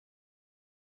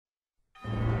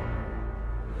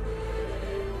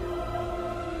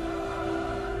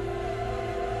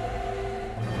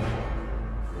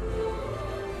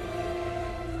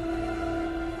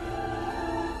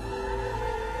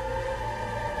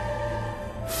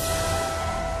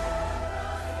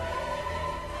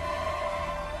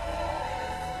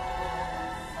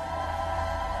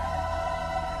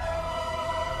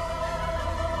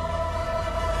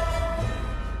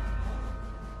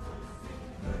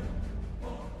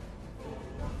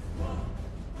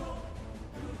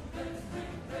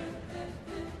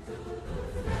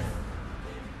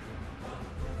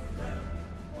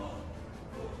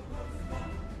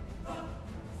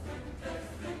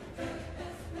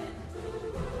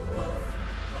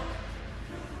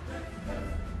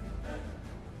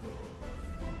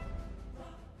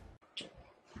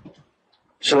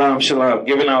Shalom, shalom.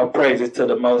 Giving all praises to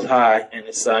the Most High and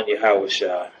His Son, Yahweh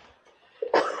Shah.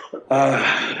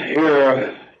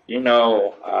 Here,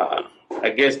 I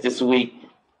guess this week,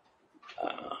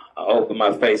 I opened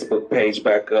my Facebook page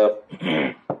back up,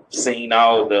 seen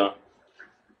all the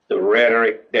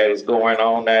rhetoric that is going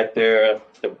on out there,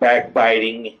 the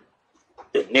backbiting,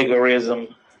 the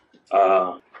niggerism.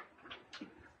 Y'all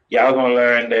gonna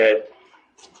learn that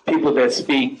people that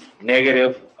speak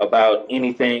negative about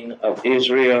anything of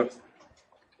Israel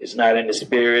is not in the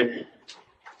spirit,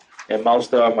 and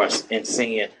most of them are in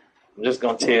sin. I'm just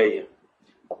gonna tell you.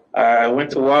 I went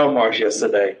to Walmart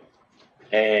yesterday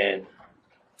and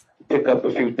picked up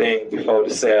a few things before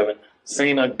the 7.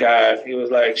 Seen a guy, he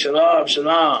was like, "Shalom,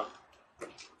 shalom."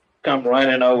 Come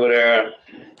running over there,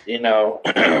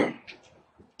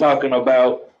 talking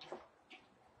about,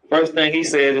 first thing he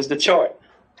said is the chart.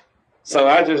 So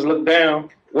I just looked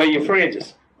down, where your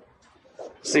fringes?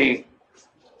 See,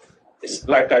 it's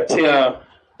like I tell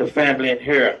the family in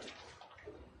here,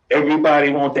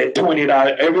 everybody want that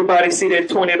 $20. Everybody see that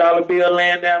 $20 bill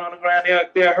laying down on the ground,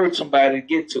 they'll hurt somebody to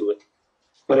get to it.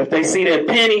 But if they see that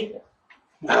penny,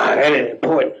 that ain't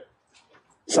important.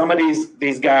 Some of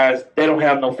these guys, they don't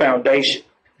have no foundation.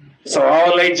 So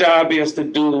all their job is to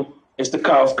do is to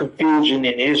cause confusion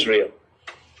in Israel.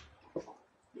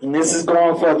 And this is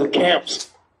going for the camps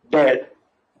that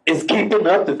is keeping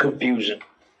up the confusion.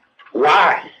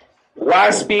 Why?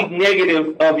 Why speak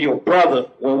negative of your brother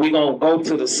when we're going to go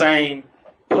to the same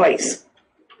place?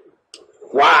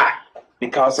 Why?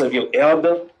 Because of your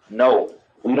elder? No,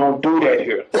 we don't do that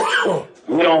here.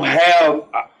 We don't have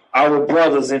our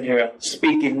brothers in here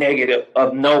speaking negative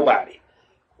of nobody.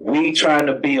 We trying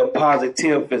to be a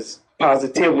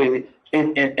positivity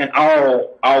in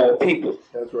all our people.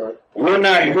 That's right. We're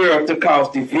not here to cause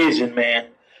division, man.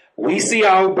 We see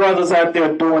our brothers out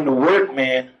there doing the work,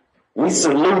 man. We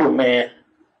salute them, man,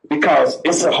 because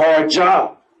it's a hard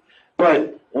job.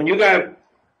 But when you got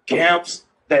camps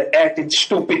that acting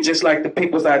stupid, just like the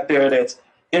peoples out there that's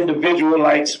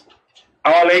individualites,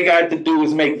 all they got to do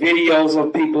is make videos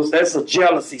of peoples. That's a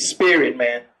jealousy spirit,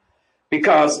 man,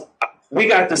 because we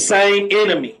got the same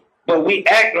enemy, but we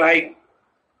act like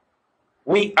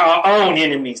we our own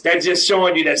enemies. That's just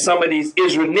showing you that some of these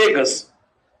Israel niggas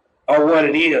are what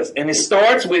it is. And it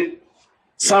starts with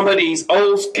some of these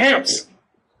old camps,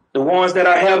 the ones that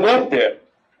I have up there.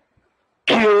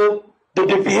 Kill the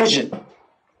division.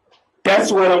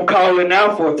 That's what I'm calling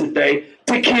out for today,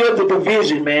 to kill the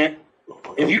division, man.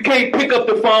 If you can't pick up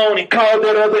the phone and call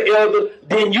that other elder,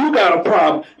 then you got a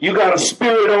problem. You got a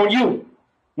spirit on you,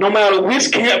 no matter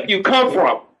which camp you come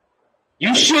from.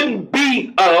 You shouldn't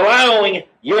be allowing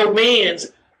your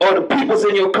mans or the peoples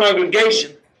in your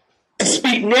congregation to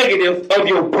speak negative of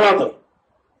your brother.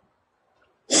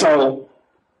 So,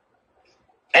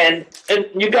 and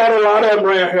you got a lot of them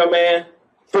around here, man,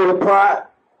 full of pride.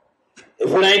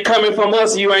 If it ain't coming from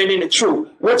us, you ain't in the truth.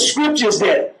 What scripture is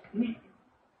that?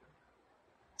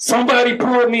 Somebody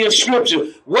pull me a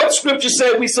scripture. What scripture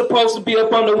said we supposed to be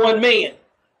up under one man?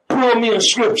 Pull me a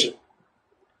scripture.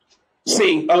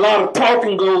 See, a lot of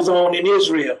talking goes on in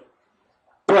Israel,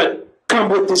 but come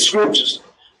with the scriptures.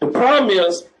 The problem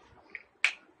is,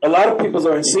 a lot of people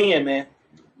are in sin, man.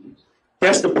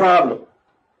 That's the problem.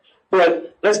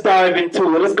 But let's dive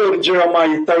into it. Let's go to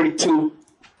Jeremiah 32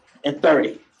 and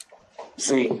 30.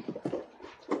 See,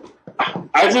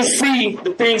 I just see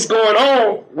the things going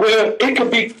on where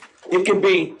it can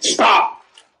be stopped.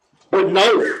 But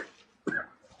no,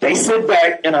 they sit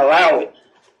back and allow it.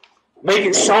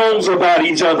 Making songs about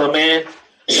each other, man.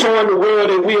 Showing the world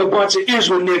that we a bunch of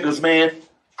Israel niggas, man.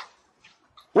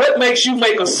 What makes you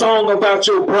make a song about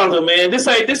your brother, man? This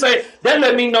ain't, that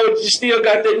let me know that you still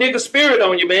got that nigga spirit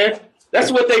on you, man.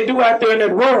 That's what they do out there in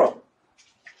that world.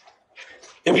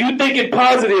 If you thinking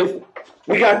positive,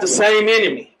 we got the same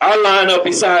enemy. I'll line up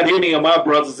beside any of my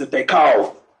brothers if they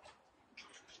call.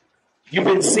 You've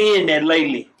been seeing that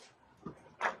lately.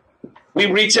 We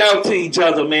reach out to each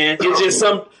other, man. It's just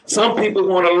some people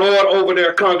want to lord over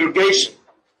their congregation.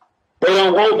 They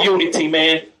don't want unity,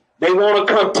 man. They want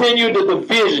to continue the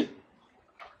division.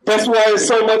 That's why there's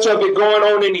so much of it going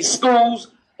on in these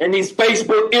schools and these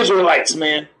Facebook Israelites,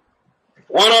 man.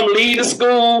 One of them leave the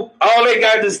school. All they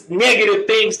got is negative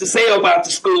things to say about the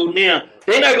school now.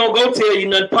 They're not going to go tell you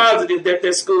nothing positive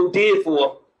that school did for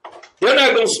them. They're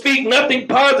not going to speak nothing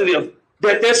positive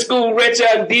that school reached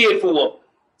out and did for them.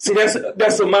 See,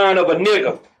 that's the mind of a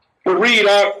nigga. But read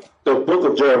out the book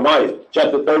of Jeremiah,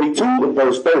 chapter 32 and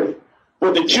verse 30.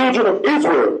 For the children of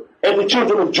Israel and the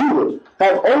children of Judah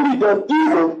have only done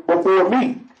evil before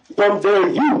me from their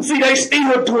youth. See, they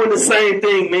still doing the same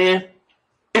thing, man.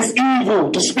 It's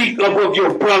evil to speak up of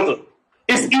your brother.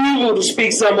 It's evil to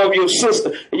speak some of your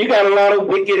sister. And you got a lot of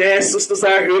wicked ass sisters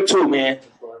out here too, man.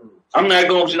 I'm not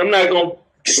gonna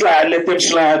slide, let them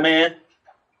slide, man.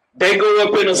 They go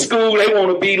up in a school, they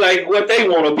want to be like what they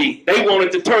want to be. They want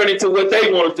it to turn into what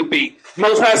they want it to be.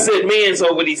 Most High set men's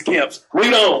over these camps. We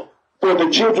don't. For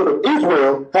the children of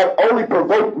Israel have only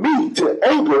provoked me to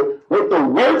anger with the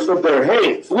works of their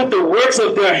hands. With the works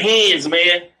of their hands,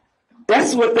 man.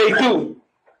 That's what they do.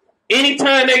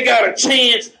 Anytime they got a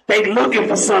chance, they looking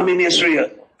for something in Israel.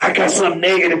 I got something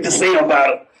negative to say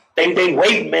about them. They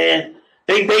wait, man.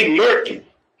 They lurk.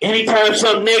 Anytime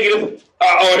something negative,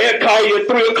 or they'll call you at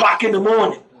 3 o'clock in the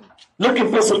morning, looking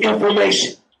for some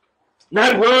information.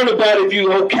 Not worrying about if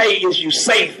you okay, is you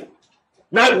safe.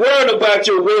 Not worrying about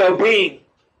your well-being.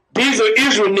 These are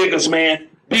Israel niggas, man.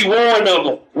 Be warned of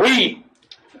them. Read.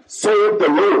 Saith the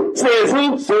Lord. Says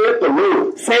who? Saith the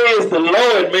Lord. Says the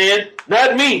Lord, man.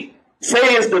 Not me.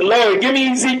 Says the Lord. Give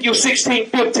me Ezekiel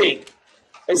 16:15.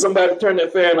 Hey, somebody turn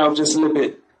that fan off just a little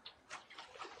bit.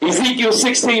 Ezekiel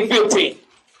 16:15.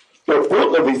 The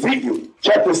book of Ezekiel,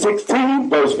 chapter 16,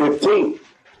 verse 15.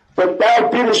 But thou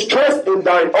didst trust in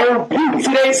thine own beauty.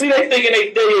 See, they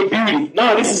thinking they beauty.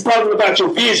 No, this is talking about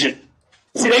your vision.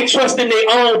 See, they trust in their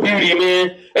own beauty,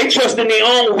 man. They trust in their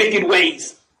own wicked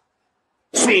ways.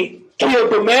 See, kill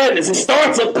the madness. It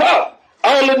starts up top.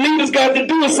 All the leaders got to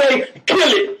do is say, kill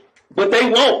it. But they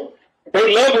won't.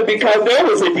 They love it because there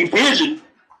was a division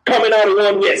coming out of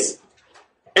One West.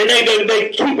 And they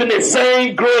keeping the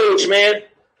same grudge, man.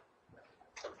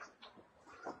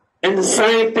 And the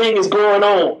same thing is going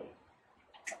on.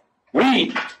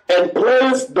 Read. And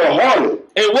plays the harlot.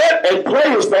 And what? And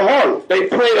plays the harlot. They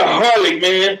play the harlot,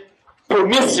 man.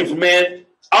 Permissive, man.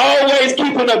 Always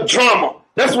keeping up drama.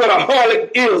 That's what a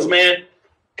harlot is, man.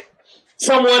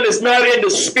 Someone that's not in the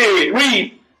spirit.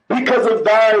 Read. Because of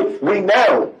thy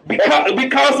renown.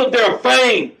 Because of their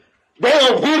fame. They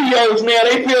on videos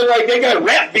now. They feel like they got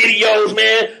rap videos,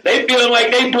 man. They feeling like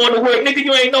they doing the work. Nigga,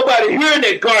 you ain't nobody hearing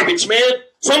that garbage, man.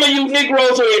 Some of you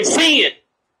Negroes are in sin.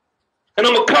 And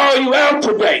I'm going to call you out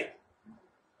today.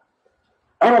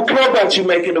 I don't care about you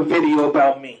making a video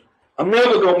about me. I'm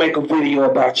never going to make a video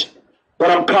about you. But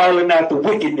I'm calling out the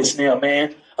wickedness now,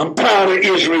 man. I'm tired of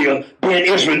Israel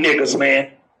being Israel niggas,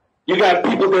 man. You got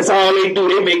people that's all they do.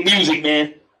 They make music,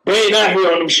 man. They ain't out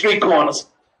here on them street corners.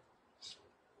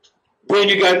 Then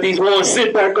you got these ones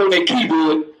sit back on their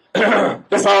keyboard.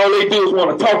 That's all they do is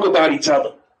want to talk about each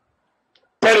other.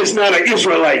 That is not an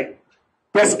Israelite.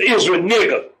 That's an Israel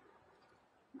nigga.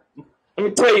 Let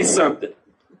me tell you something.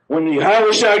 When the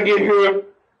Yahushua get here,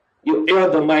 your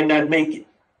elder might not make it.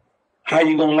 How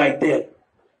you gonna like that?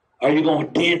 Are you gonna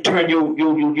then turn your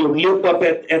lip up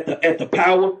at the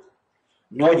power?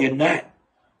 No, you're not.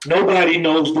 Nobody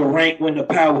knows the rank when the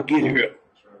power get here.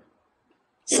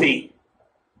 See,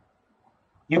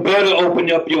 you better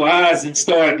open up your eyes and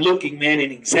start looking, man,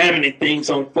 and examining things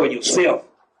for yourself.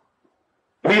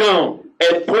 Read on.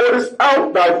 And pourest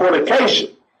out thy fornication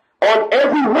on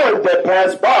every one that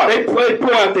passed by. They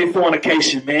pour out their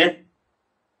fornication, man.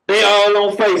 They all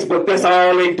on Facebook. That's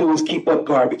all they do is keep up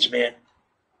garbage, man.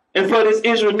 And for this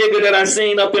Israel nigga that I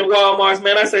seen up in Walmart,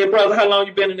 man, I said, brother, how long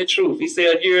you been in the truth? He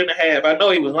said 1.5 years. I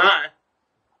know he was lying.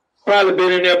 Probably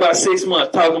been in there about 6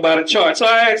 months talking about a chart. So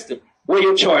I asked him, where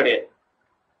your chart at?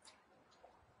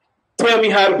 Tell me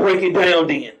how to break it down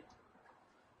then.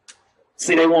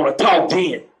 See, they want to talk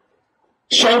then.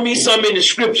 Show me some in the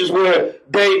scriptures where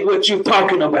what you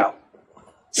talking about.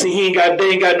 See, they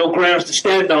ain't got no grounds to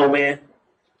stand on, man.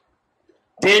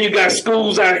 Then you got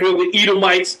schools out here with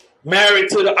Edomites married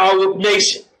to the Arab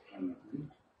nation.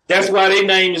 That's why their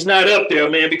name is not up there,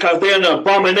 man, because they're an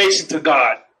abomination to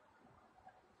God.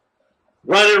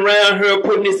 Running around here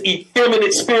putting this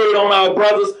effeminate spirit on our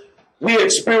brothers. We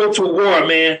at spiritual war,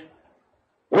 man.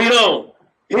 We don't.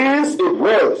 His it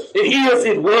was.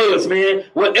 It was, man.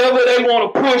 Whatever they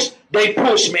want to push, they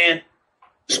push, man.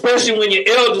 Especially when your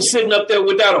elder's sitting up there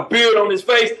without a beard on his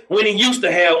face when he used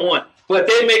to have one. But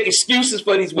they make excuses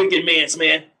for these wicked mans,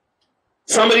 man.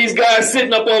 Some of these guys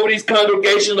sitting up over these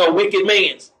congregations are wicked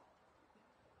mans.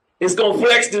 It's going to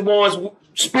flex the one's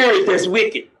spirit that's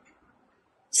wicked.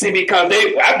 See, because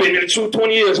I've been in the truth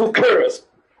 20 years. Who cares?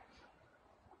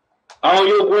 All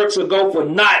your works will go for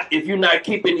naught if you're not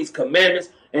keeping these commandments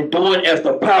and doing as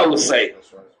the power say.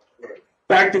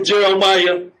 Back to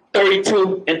Jeremiah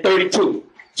 32 and 32.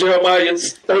 Jeremiah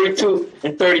 32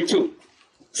 and 32.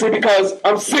 See, because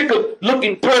I'm sick of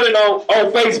turning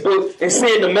on Facebook and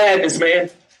seeing the madness, man.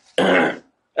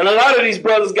 And a lot of these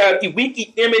brothers got weak,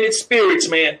 effeminate spirits,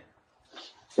 man.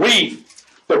 Read.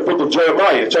 The book of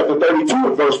Jeremiah, chapter 32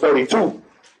 and verse 32.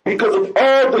 because of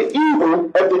all the evil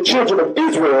of the children of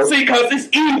Israel. See, because it's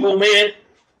evil, man.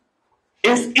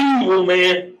 It's evil,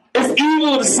 man. It's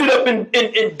evil to sit up and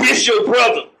diss your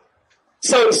brother.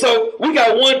 So we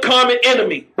got one common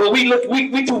enemy, but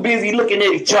we too busy looking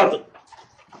at each other.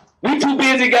 We too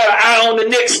busy got an eye on the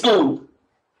next school,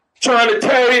 trying to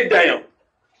tear it down.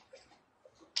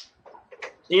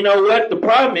 You know what? The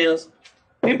problem is,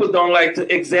 people don't like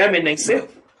to examine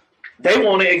themselves. They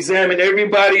want to examine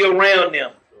everybody around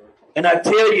them. And I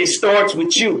tell you, it starts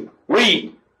with you.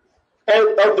 Read. And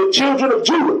of the children of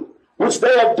Judah, which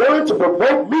they have done to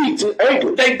provoke me to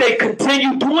anger. They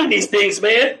continue doing these things,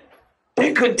 man.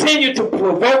 They continue to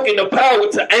provoke in the power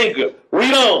to anger.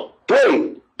 Read on.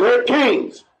 They, their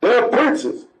kings, their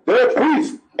princes, their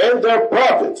priests, and their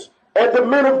prophets, and the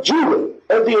men of Judah,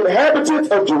 and the inhabitants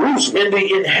of Jerusalem. And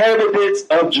the inhabitants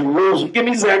of Jerusalem. Give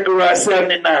me Zechariah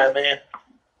 7 and 9, man.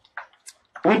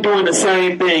 We're doing the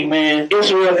same thing, man.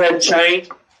 Israel hadn't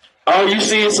changed. All you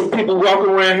see is some people walking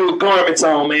around here with garments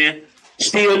on, man.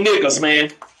 Still niggas,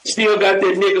 man. Still got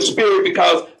that nigga spirit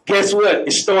because guess what?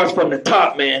 It starts from the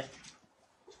top, man.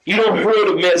 You don't hear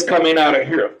the mess coming out of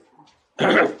here.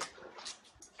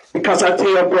 Because I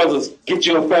tell brothers, get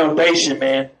you a foundation,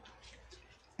 man.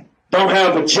 Don't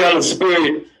have a jealous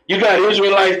spirit. You got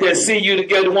Israelites that see you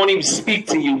together, won't even speak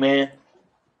to you, man.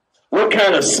 What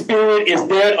kind of spirit is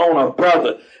that on a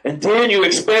brother? And then you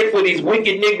expect for these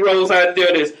wicked Negroes out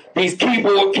there, these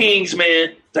keyboard kings,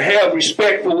 man, to have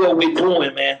respect for what we're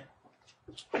doing, man.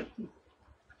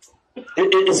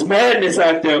 It's madness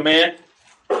out there, man.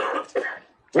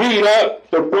 Read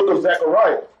up the book of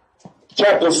Zechariah,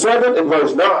 chapter 7 and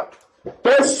verse 9.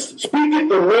 Thus speaketh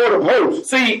the Lord of hosts.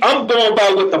 See, I'm going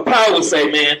by what the power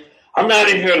say, man. I'm not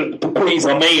in here to please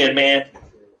a man, man.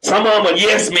 Some of them are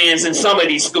yes mans in some of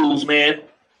these schools, man.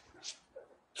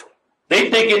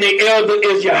 They thinking the elder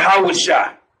is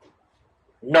Yahweh.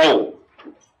 No.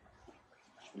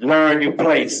 Learn your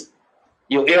place.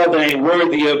 Your elder ain't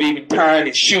worthy of even tying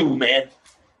his shoe, man.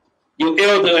 Your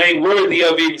elder ain't worthy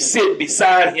of even sitting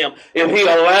beside him if he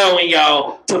allowing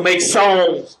y'all to make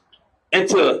songs and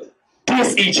to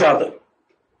diss each other.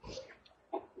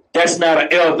 That's not an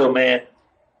elder, man.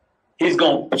 He's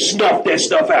going to snuff that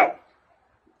stuff out.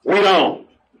 Read on.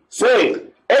 Say,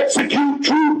 execute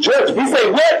true judgment. He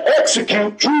say, what?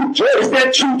 Execute true judgment. Is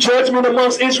that true judgment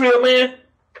amongst Israel, man?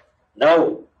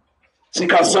 No. See,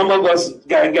 because some of us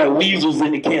got weasels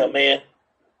in the camp, man.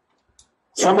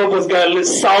 Some of us got little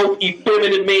soft,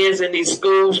 effeminate men in these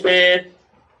schools, man.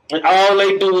 And all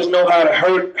they do is know how to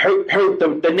hurt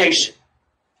the nation.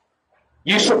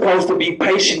 You're supposed to be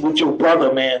patient with your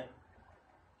brother, man.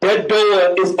 That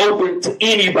door is open to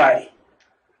anybody.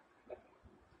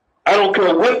 I don't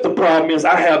care what the problem is.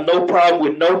 I have no problem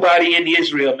with nobody in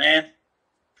Israel, man.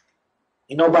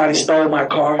 Ain't nobody stole my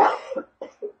car.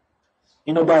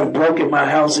 Ain't nobody broke in my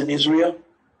house in Israel.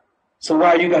 So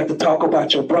why you got to talk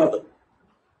about your brother?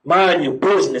 Mind your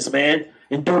business, man,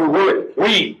 and do the work.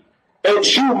 Read. And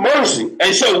shew mercy.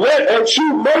 And show what? And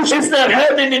shew mercy. It's not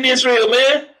happening in Israel,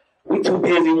 man. We too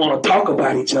busy want to talk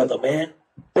about each other, man.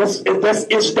 That's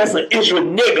an Israel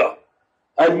nigger.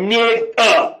 A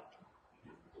nigger.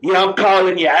 Yeah, I'm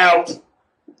calling you out.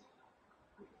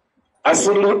 I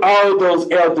salute all those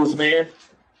elders, man.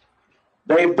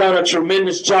 They've done a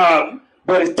tremendous job,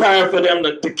 but it's time for them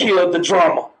to kill the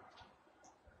drama.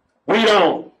 Read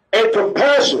on. And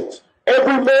compassion,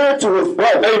 every man to his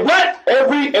brother. And what?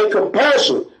 And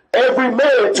compassion, every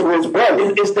man to his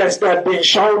brother. That's not being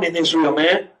shown in Israel,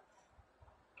 man.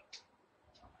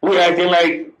 We're acting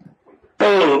like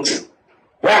thugs,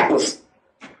 rappers,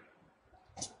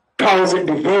 causing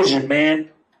division, man.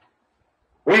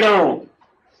 Read on.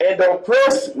 And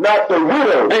oppress not the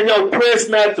widow. And oppress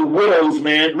not the widows,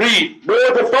 man. Read.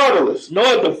 Nor the fatherless.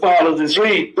 Nor the fatherless.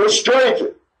 Read. The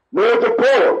stranger. Nor the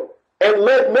poor. And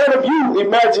let none of you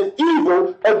imagine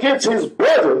evil against his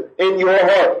brother in your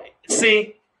heart.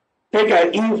 See, they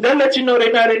got evil. They'll let you know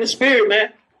they're not in the spirit,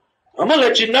 man. I'm going to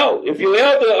let you know. If your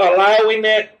elder allowing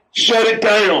that, shut it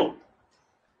down.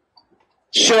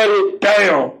 Shut it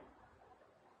down.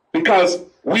 Because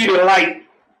we the light.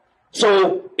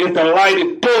 So if the light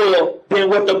is dull, then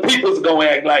what the people's going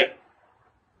to act like?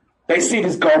 They see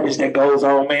this garbage that goes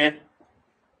on, man.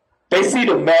 They see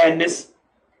the madness.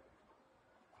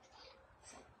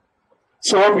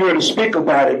 So I'm here to speak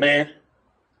about it, man.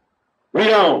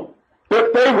 Read on.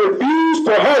 But they refuse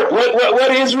to hurt.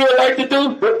 What Israel like to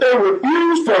do? But they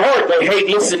refuse to hurt. They hate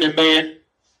listening, man.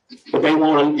 But they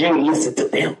want you to listen to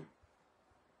them.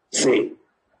 See,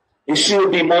 there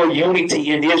should be more unity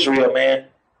in Israel, man.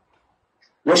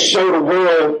 Let's show the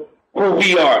world who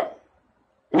we are.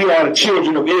 We are the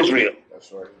children of Israel.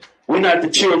 That's right. We're not the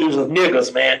children of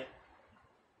niggas, man.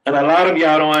 And a lot of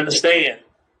y'all don't understand.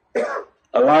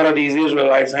 A lot of these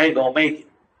Israelites ain't going to make it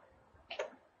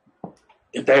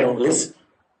if they don't listen.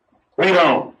 Read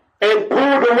on. And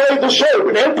pulled away the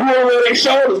shoulder. They pulled away their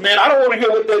shoulders, man. I don't want to hear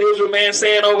what that Israel man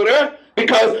saying over there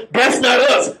because that's not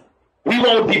us. We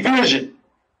want division.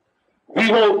 We're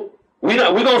going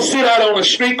to sit out on the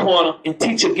street corner and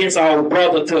teach against our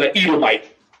brother to the Edomite.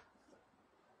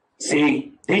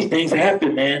 See, these things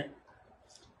happen, man.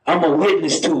 I'm a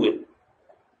witness to it.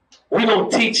 We're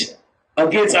going to teach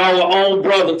against our own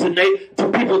brother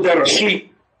to people that are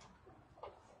asleep.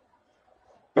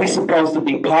 We're supposed to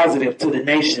be positive to the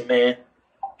nation, man.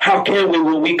 How can we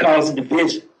when we cause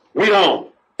division? We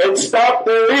don't. And stop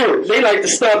their ears. They like to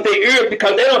stop their ears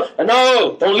because they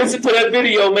don't listen to that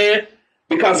video, man.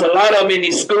 Because a lot of them in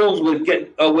these schools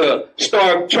will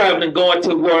start traveling, going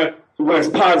to where it's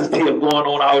positive going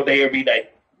on all day, every day.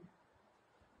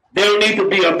 They don't need to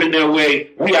be up in their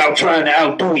way. We out trying to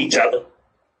outdo each other.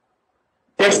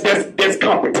 That's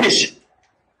competition.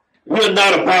 We're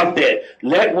not about that.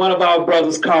 Let one of our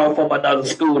brothers call from another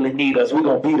school and need us. We're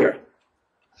going to be there.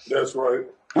 That's right.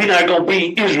 We're not going to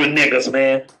be Israel niggas,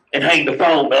 man, and hang the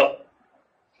phone up.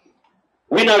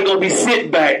 We're not going to be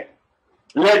sitting back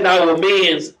letting our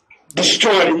men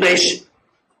destroy the nation.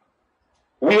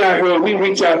 We out here, we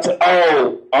reach out to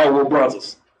all our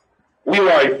brothers. We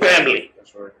are a family.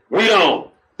 That's right. We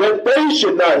don't. That they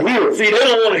should not hear. See, they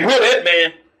don't want to hear that,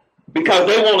 man, because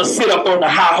they want to sit up on the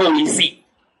high holy seat.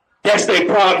 That's their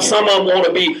problem. Some of them want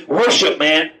to be worship,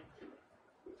 man.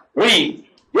 Read.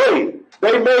 Yea,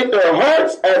 they made their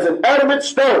hearts as an adamant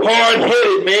stone.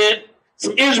 Hard-headed, man.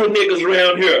 Some Israel niggas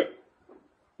around here.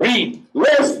 Read.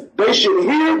 Lest they should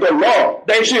hear the law.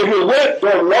 They should hear what?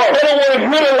 The law. They don't want to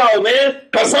hear the law, man.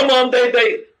 Because some of them,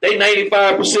 they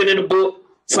 95% in the book.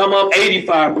 Some of them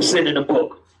 85% in the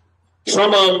book.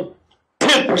 Some of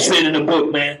them 10% in the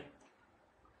book, man.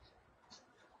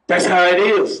 That's how it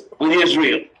is with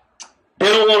Israel. They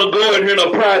don't want to go in here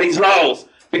and apply these laws.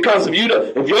 Because if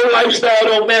your lifestyle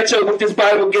don't match up with this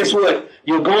Bible, guess what?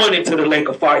 You're going into the lake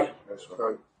of fire. That's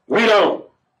right. Read on.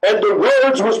 And the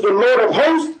words which the Lord of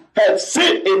hosts had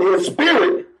sent in his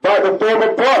spirit by the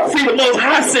former prophet. See, the Most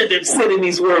High sending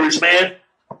these words, man.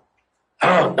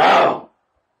 Oh, no.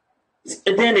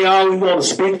 And then they always want to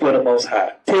speak for the Most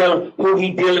High. Tell him who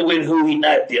he dealing with and who he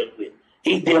not dealing with.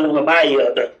 He dealing with my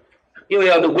elder. Your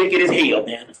elder wicked as hell,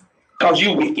 man. Because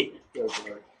you wicked.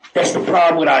 That's the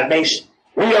problem with our nation.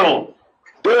 Read on.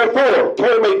 Therefore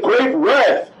came a great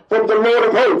wrath from the Lord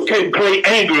of hosts. Came great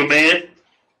anger, man.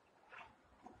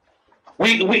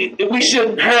 We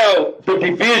shouldn't have the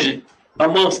division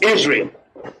amongst Israel.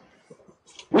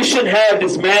 We shouldn't have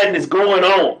this madness going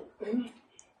on.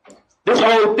 This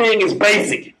whole thing is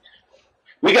basic.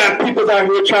 We got people out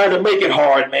here trying to make it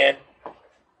hard, man.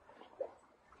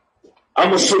 I'm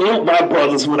going to salute my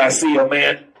brothers when I see them,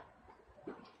 man.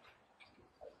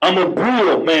 I'm a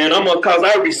brutal, man. Because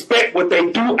I respect what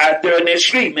they do out there in that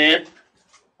street, man.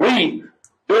 Read.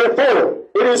 Therefore,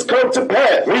 it is come to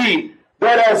pass. Read.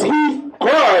 That as he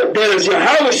cried, that as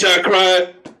Yahushua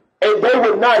cried, and they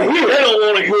would not hear. They don't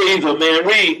want to hear either, man.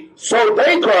 Read. So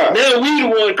they cried. Now we the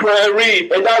one crying.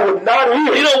 Read. And I would not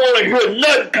hear. They don't want to hear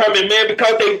nothing coming, man,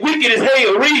 because they wicked as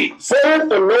hell. Read. Saith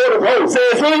the Lord of hosts.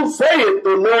 Says who? Saith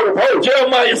the Lord of hosts.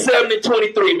 Jeremiah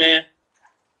 7:23, man.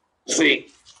 See.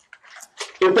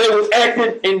 If they was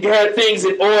acting and had things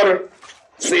in order,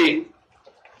 see,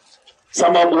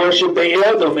 some of them worship their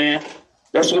elder, man.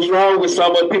 That's what's wrong with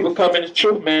some of the people coming to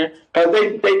truth, man. Because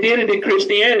they did it in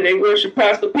Christianity. They worship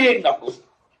Pastor Pig Knuckles.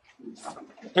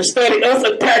 Instead of us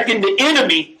attacking the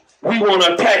enemy, we want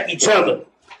to attack each other.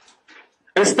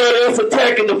 Instead of us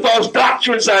attacking the false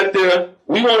doctrines out there,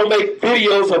 we want to make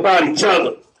videos about each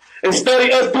other. Instead of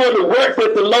us doing the work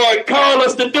that the Lord called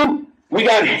us to do, we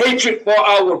got hatred for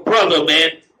our brother,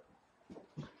 man.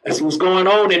 That's what's going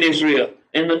on in Israel.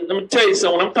 And let me tell you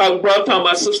something. I'm talking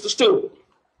about sisters too.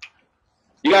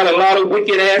 You got a lot of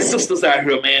wicked ass sisters out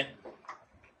here, man.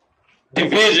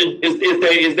 Division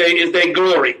is their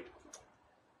glory.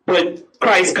 But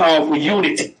Christ called for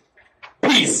unity,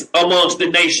 peace amongst the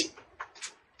nation.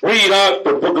 Read out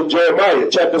the book of Jeremiah,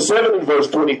 chapter 7 and verse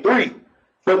 23.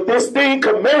 But this thing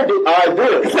commanded I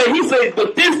them. He says,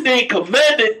 but this thing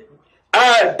commanded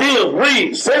I them.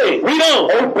 Read. Say, read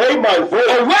on. Obey my voice.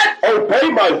 Oh, what? Obey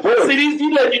my voice. See,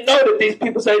 you let you know that these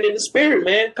people ain't in the spirit,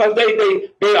 man, because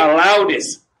they allow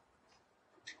this.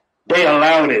 They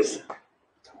allow this.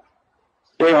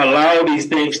 They allow these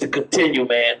things to continue,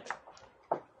 man.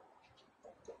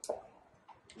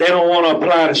 They don't want to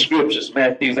apply the scriptures,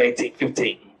 Matthew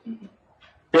 18:15.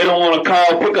 They don't want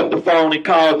to pick up the phone and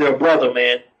call their brother,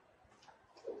 man.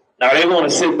 Now they want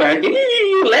to sit back and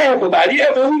laugh about it.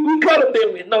 Yeah, man, we cut up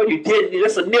them. No, you didn't.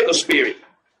 That's a nigger spirit.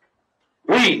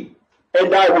 Read.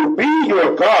 And I will be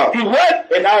your God. He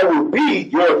what? And I will be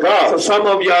your God. So some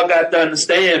of y'all got to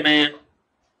understand, man.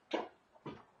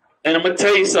 And I'm going to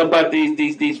tell you something about these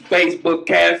Facebook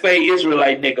cafe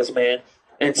Israelite niggas, man,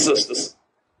 and sisters.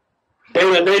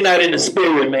 They're not in the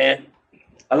spirit, man.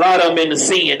 A lot of them in the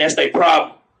sin. That's their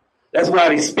problem. That's why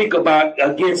they speak about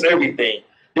against everything.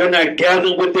 They're not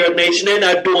gathering with their nation. They're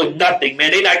not doing nothing,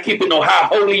 man. They're not keeping no high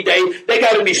holy day. They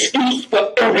got an excuse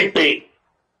for everything.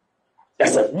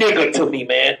 That's a nigga to me,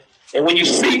 man. And when you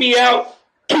see me out,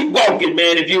 keep walking,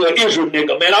 man, if you're an Israel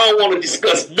nigga, man. I don't want to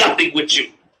discuss nothing with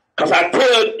you. Because I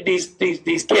tell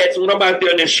these cats when I'm out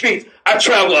there in the streets, I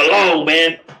travel alone,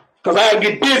 man. Because I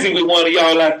get busy with one of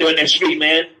y'all out there in that street,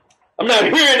 man. I'm not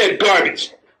hearing that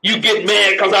garbage. You get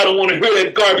mad because I don't want to hear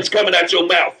that garbage coming out your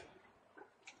mouth.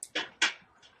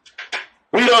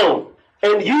 Read on.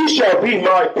 And ye shall be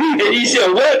my people. And ye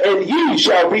shall what? And ye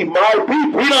shall be my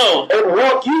people. Read on. And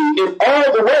walk ye in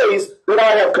all the ways that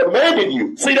I have commanded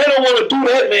you. See, they don't want to do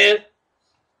that, man.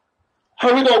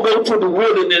 How we going to go to the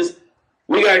wilderness?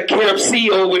 We got Camp C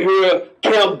over here,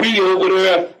 Camp B over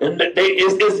there, and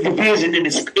it's division in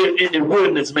the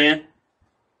wilderness, man.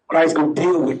 Christ's going to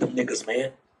deal with them niggas,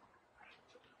 man.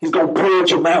 He's going to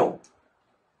purge them out.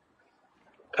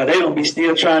 Because they're going to be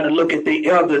still trying to look at the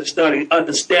elders, study,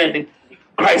 understanding.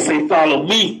 Christ say, follow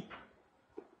me.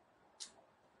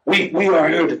 We are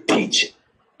here to teach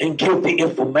and give the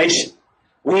information.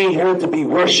 We ain't here to be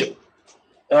worshiped,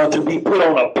 to be put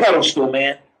on a pedestal,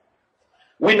 man.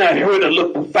 We're not here to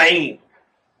look for fame.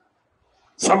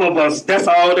 Some of us, that's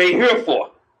all they here for.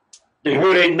 To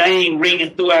hear their name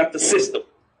ringing throughout the system.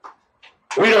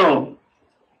 Read on.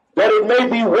 That it may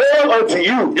be well unto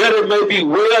you. That it may be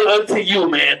well unto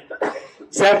you, man.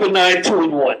 Zephaniah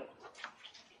 2:1.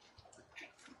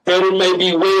 That it may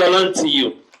be well unto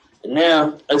you. And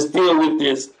now, let's deal with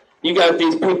this. You got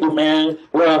these people, man.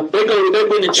 Well, they've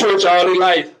been in church all their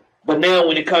life. But now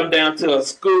when it comes down to a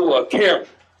school or a camp,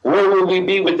 where will we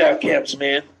be without camps,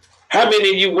 man? How many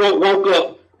of you woke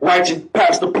up watching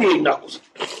Pastor Pig Knuckles?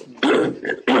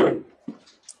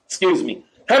 Excuse me.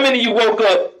 How many of you woke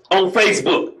up on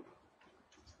Facebook?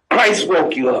 Christ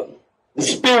woke you up. The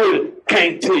Spirit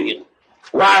came to you.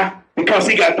 Why? Because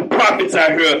he got the prophets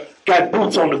out here, got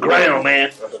boots on the ground,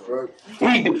 man.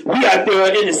 We out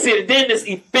there in the city. Then this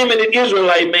effeminate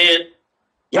Israelite, man,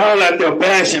 y'all out there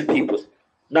bashing people.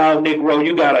 No, Negro,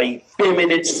 you got an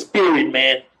effeminate spirit,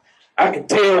 man. I can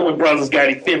tell when brothers got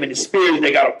effeminate spirits,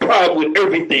 they got a problem with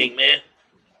everything, man.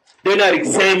 They're not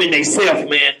examining themselves,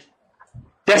 man.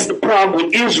 That's the problem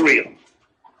with Israel.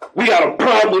 We got a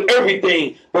problem with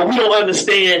everything, but we don't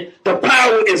understand the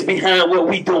power is behind what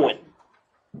we doing.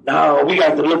 No, we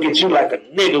got to look at you like a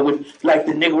nigga like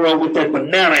the Negro with that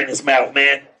banana in his mouth,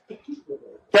 man.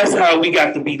 That's how we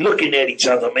got to be looking at each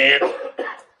other, man.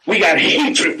 We got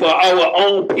hatred for our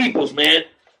own peoples, man.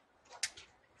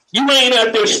 You ain't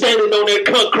out there standing on that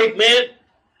concrete, man.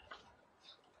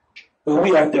 But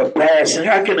we out there bashing.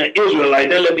 How can an Israelite,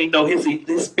 that let me know his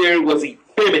spirit was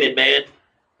effeminate, man.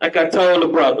 Like I told the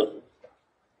brother.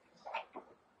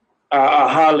 I'll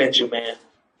holler at you, man.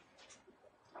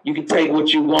 You can take what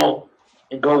you want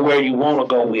and go where you want to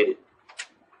go with it.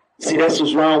 See, that's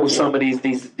what's wrong with some of these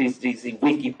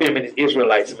weak, effeminate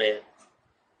Israelites, man.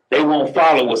 They won't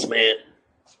follow us, man.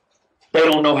 They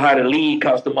don't know how to lead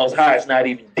because the Most High is not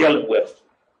even dealing with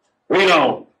them. Read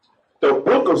on. The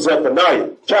book of Zephaniah,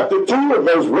 chapter 2 and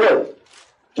verse 1.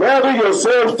 Gather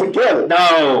yourselves together.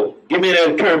 No, give me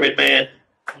that Kermit, man.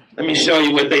 Let me show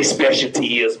you what their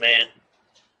specialty is, man.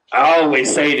 I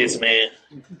always say this, man.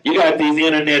 You got these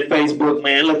internet, Facebook,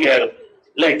 man. Look at them.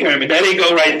 Let Kermit. That ain't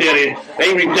go right there.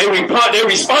 They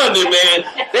responding, man.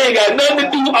 They ain't got nothing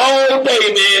to do all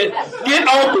day, man. Get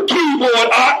off the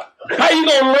keyboard. How you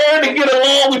gonna learn to get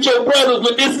along with your brothers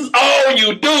when this is all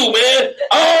you do, man?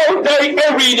 All day,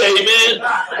 every day, man.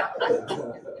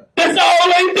 That's all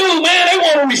they do, man. They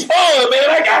want to respond, man.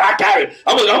 I got it.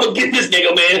 I'm gonna get this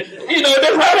nigga, man. You know,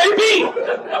 that's how they be.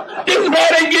 This is how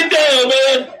they get down,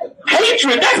 man.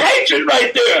 Hatred. That's hatred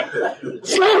right there.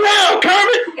 Slow down,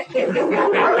 Kermit.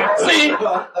 See,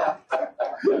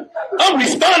 I'm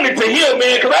responding to him,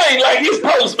 man, because I ain't like his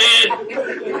post, man.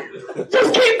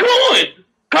 Just keep going.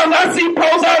 Cause I see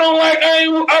posts I don't like, I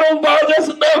don't bother. That's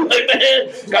enough, man.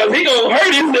 Cause he gonna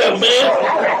hurt himself, man.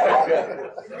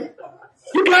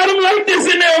 You got him like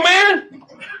this in there, man.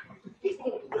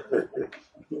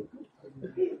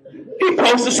 He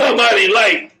posted somebody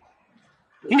like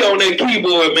he on that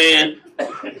keyboard, man.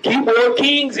 keyboard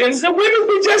kings, and some women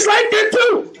be just like that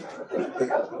too.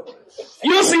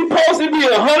 You'll see posts, it be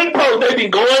 100 posts, they be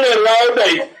going at it all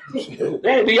day.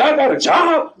 Man, do y'all got a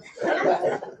job?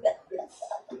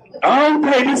 All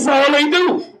day, this is all they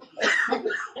do.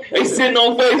 They sitting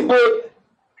on Facebook,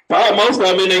 probably most of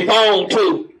them in their phone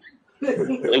too.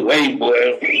 Like, wait,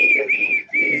 boy.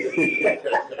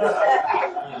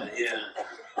 Yeah.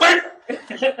 What? They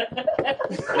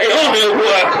on there,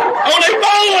 boy. On their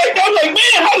phone like that. I'm like,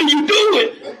 man, how do you do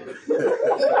it?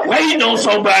 Waiting on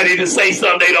somebody to say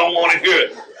something they don't want to hear.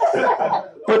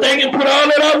 But they can put all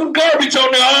that other garbage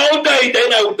on there all day.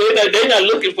 They're not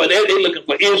looking for that. They're looking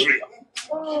for Israel.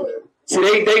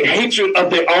 See, they hatred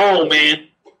of their own, man.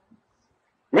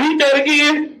 Read that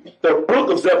again. The book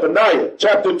of Zephaniah,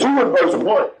 chapter 2 and verse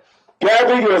 1.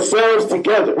 Gather yourselves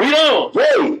together. Read on.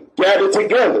 Yea, gather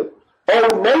together.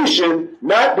 O nation,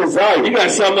 not desire. You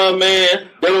got some of them, man,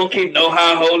 they don't keep no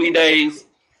high holy days.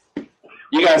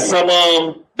 You got some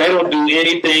of them, they don't do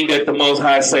anything that the Most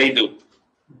High say do.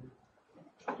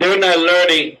 They're not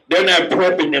learning, they're not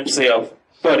prepping themselves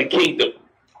for the kingdom.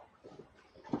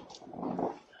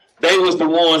 They was the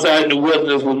ones out in the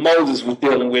wilderness when Moses was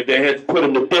dealing with. They had to put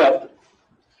them to death.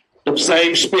 The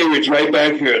same spirits right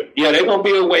back here. Yeah, they're going to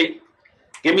be awake.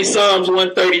 Give me Psalms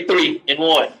 133 and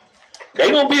 1. They're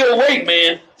going to be awake,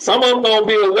 man. Some of them going to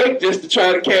be awake just to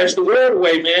try to cast the word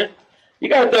away, man. You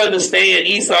got to understand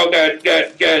Esau got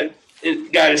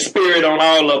his spirit on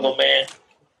all of them, man.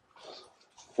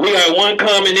 We got one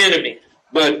common enemy,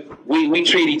 but we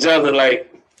treat each other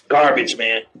like garbage,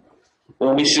 man,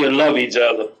 when we should love each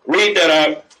other. Read that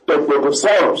out. The book of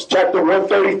Psalms, chapter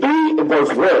 133 and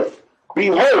verse 1.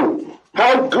 Behold,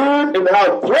 how good and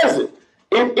how pleasant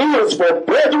it is for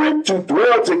brethren to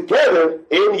dwell together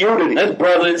in unity. That's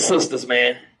brothers and sisters,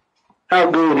 man.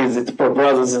 How good is it for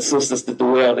brothers and sisters to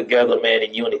dwell together, man,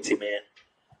 in unity, man?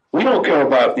 We don't care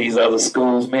about these other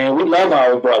schools, man. We love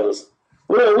our brothers.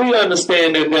 We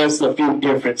understand that there's a few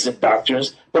differences in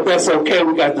doctrines, but that's okay.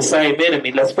 We got the same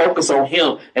enemy. Let's focus on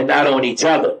him and not on each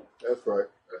other. That's right.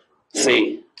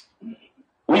 See,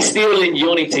 we still in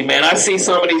unity, man. I see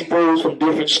some of these bros from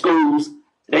different schools.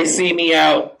 They see me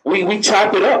out. We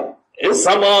chop it up. It's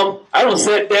some of them I don't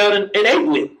sit down and ate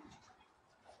with.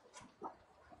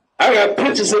 I got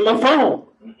pictures in my phone.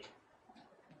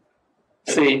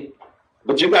 See,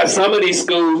 but you got some of these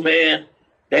schools, man.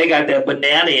 They got that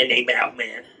banana in their mouth,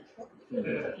 man.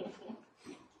 Yeah.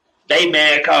 They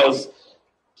mad because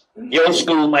your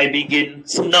school might be getting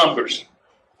some numbers.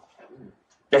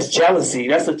 That's jealousy.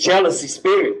 That's a jealousy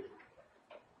spirit.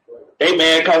 They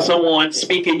mad because someone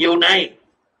speaking your name.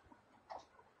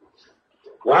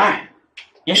 Why?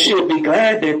 You should be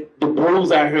glad that the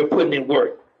bros out here putting in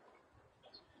work.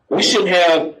 We should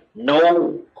have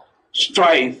no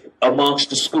strife amongst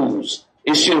the schools.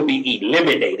 It should be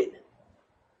eliminated.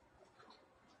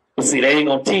 But see, they ain't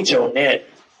going to teach on that.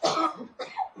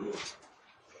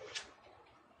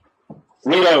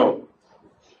 Read on.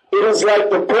 It is like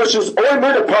the precious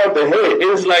ointment upon the head. It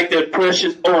is like that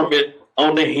precious ointment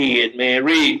on the head, man.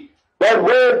 Read. That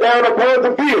ran down upon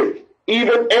the beard,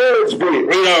 even Aaron's beard.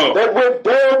 Read on. That went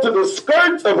down to the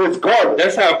skirts of his garment.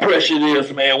 That's how precious it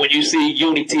is, man, when you see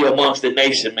unity amongst the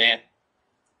nation, man.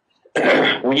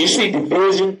 When you see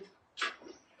division,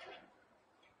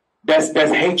 that's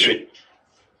hatred.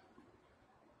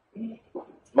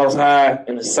 Most High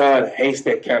and the Son hates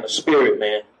that kind of spirit,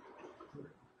 man.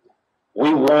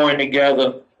 We warring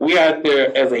together. We out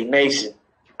there as a nation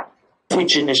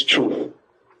teaching this truth.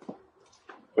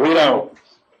 Read on.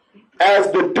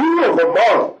 As the dew of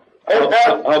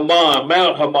Haman,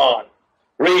 Mount Haman.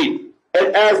 Read.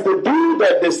 And as the dew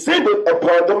that descended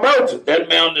upon the mountain. That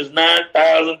mountain is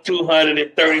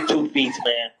 9,232 feet,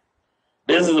 man.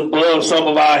 This is above some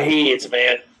of our heads,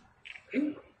 man.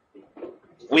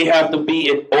 We have to be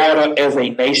in order as a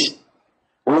nation.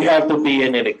 We have to be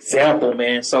in an example,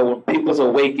 man. So when people are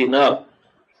waking up,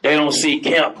 they don't see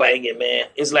camp banging, man.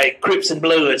 It's like Crips and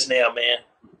Bloods now, man.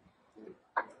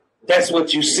 That's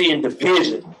what you see in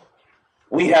division.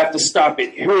 We have to stop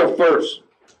it here first.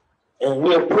 And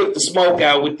we'll put the smoke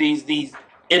out with these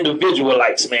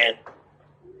individualites, man.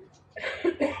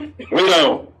 Read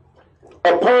on.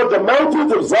 Upon the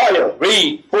mountains of Zion.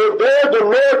 Read. For there the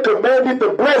Lord commanded the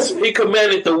blessing. He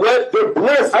commanded the what? The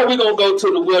blessing. How we going to go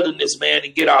to the wilderness, man,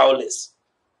 and get all this?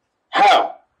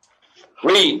 How?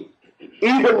 Read.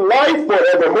 Even life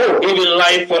forevermore. Even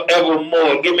life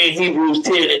forevermore. Give me Hebrews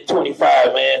 10 and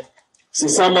 25, man. See,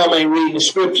 some of them ain't reading the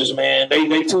scriptures, man.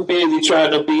 They too busy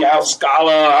trying to be out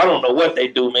scholar. I don't know what they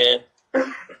do, man.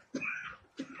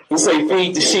 He say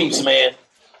feed the sheep, man.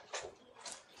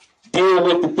 Deal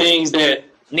with the things that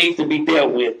need to be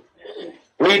dealt with.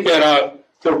 Read that out.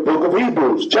 The book of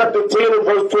Hebrews, chapter 10 and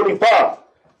verse 25.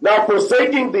 Now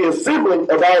forsaking the assembling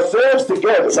of ourselves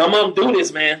together. Some of them do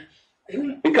this, man,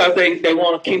 because they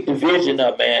want to keep the vision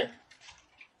up, man.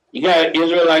 You got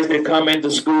Israelites that come into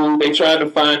school, they try to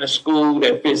find a school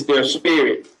that fits their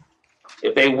spirit.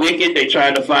 If they wicked, they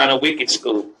try to find a wicked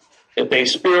school. If they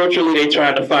spiritually, they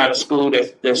try to find a school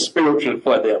that's spiritual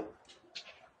for them.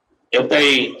 If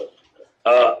they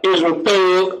Israel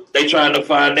thug, they trying to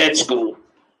find that school.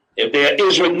 If they're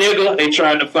Israel nigger, they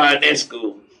trying to find that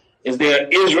school. If they're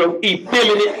Israel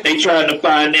effeminate, they trying to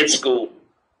find that school.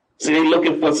 So they're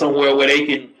looking for somewhere where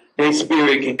their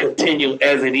spirit can continue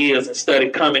as it is instead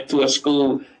of coming to a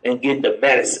school and getting the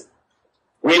medicine.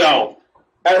 Read on.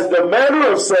 As the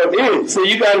manner of some is. So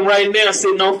you got them right now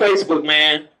sitting on Facebook,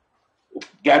 man.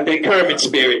 Got their Kermit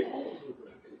spirit.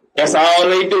 That's all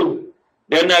they do.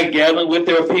 They're not gathering with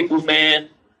their people, man.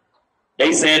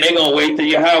 They saying they're going to wait till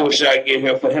Yahweh shall get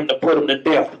here for him to put them to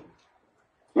death.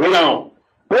 Read on.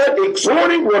 But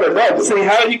exhorting one another. See,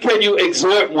 how can you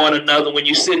exhort one another when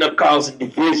you're sitting up causing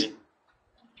division?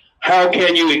 How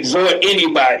can you exhort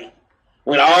anybody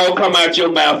when all come out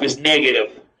your mouth is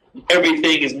negative?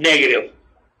 Everything is negative.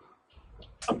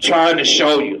 I'm trying to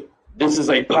show you this is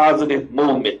a positive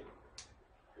movement.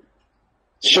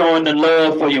 Showing the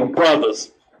love for your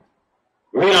brothers.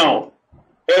 Read on.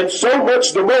 And so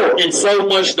much the more. And so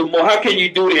much the more. How can you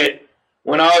do that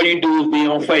when all you do is be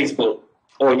on Facebook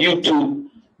or YouTube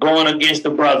going against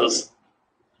the brothers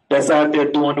that's out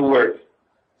there doing the work?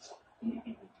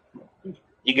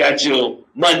 You got your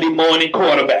Monday morning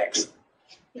quarterbacks.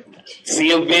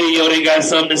 See a video, they got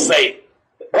something to say.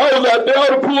 Oh, they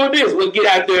ought to pull this. Well, get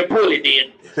out there and pull it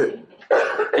then.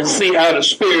 And see how the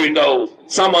spirit goes.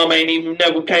 Some of them ain't even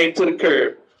never came to the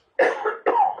curb.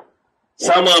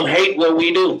 Some of them hate what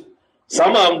we do.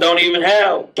 Some of them don't even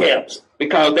have camps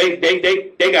because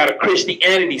they got a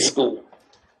Christianity school.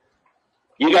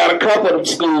 You got a couple of them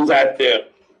schools out there.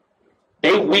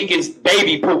 They weak as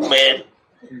baby poop, man.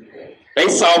 They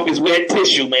soft as wet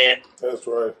tissue, man. That's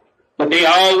right. But they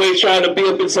always trying to be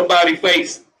up in somebody's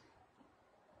face.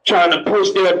 Trying to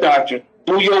push their doctrine.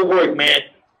 Do your work, man.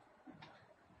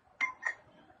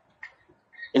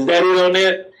 Is that it on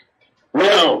that?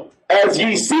 Now, as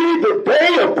ye see the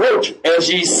day approaching.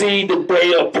 As ye see the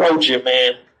day approaching,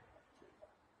 man.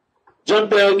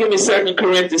 Jump down, give me 2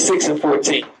 Corinthians 6 and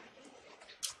 14.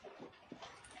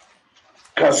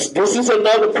 Because this is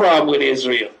another problem with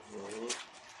Israel.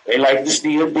 They like to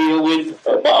still deal with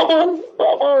mama.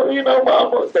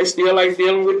 They still like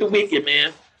dealing with the wicked,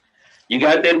 man. You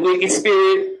got that wicked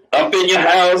spirit up in your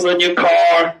house, in your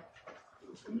car.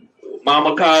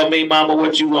 Mama called me, mama,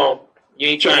 what you want? You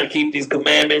ain't trying to keep these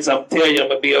commandments. I'm telling you, I'm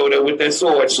going to be over there with that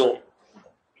sword soon.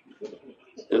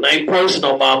 It ain't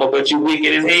personal, mama, but you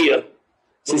wicked as hell.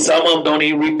 See, some of them don't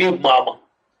even rebuke mama.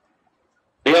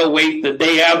 They'll wait the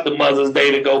day after Mother's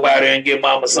Day to go by there and give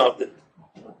mama something.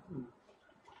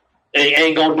 They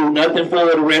ain't going to do nothing for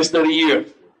her the rest of the year.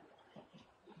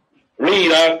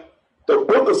 Read up. The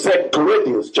book of 2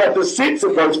 Corinthians, chapter 6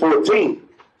 and verse 14.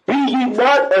 Be ye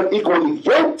not unequally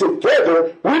yoked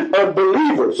together with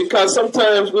unbelievers. Because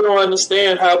sometimes we don't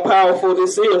understand how powerful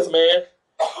this is, man.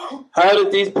 How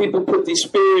did these people put these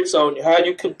spirits on you? How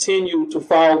you continue to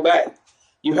fall back?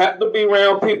 You have to be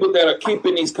around people that are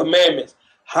keeping these commandments.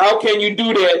 How can you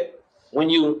do that when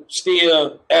you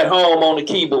still at home on the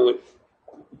keyboard?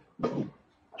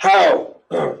 How?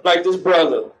 Like this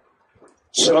brother,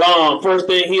 Shalom, first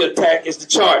thing he attack is the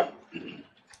chart.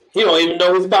 He don't even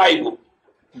know his Bible.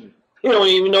 He don't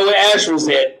even know where Asher's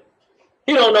at.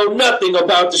 He don't know nothing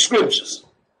about the scriptures.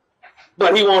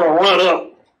 But he want to run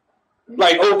up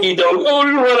like okie doke. Oh,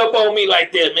 you run up on me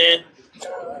like that, man.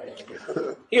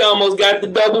 He almost got the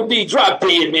double D. Drop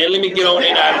dead, man. Let me get on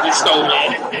in out of this store,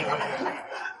 man.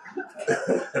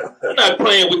 I'm not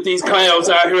playing with these clowns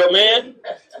out here, man.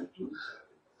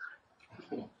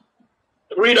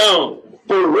 Read on.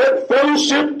 The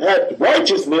fellowship hath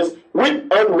righteousness with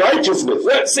unrighteousness.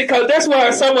 Well, see, because that's why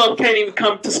some of them can't even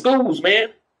come to schools,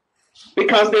 man.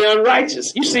 Because they're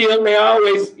unrighteous. You see them,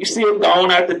 you see them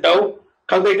going out the door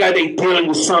because they dealing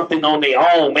with something on their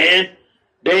own, man.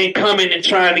 They ain't coming and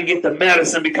trying to get the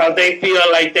medicine because they feel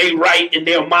like they right in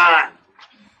their mind.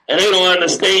 And they don't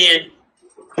understand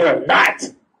they're not.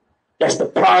 That's the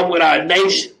problem with our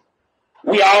nation.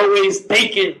 We always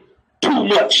thinking too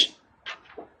much.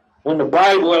 When the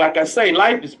Bible, like I say,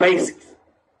 life is basics.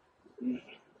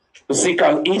 But see,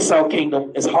 because Esau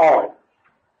kingdom is hard.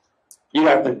 You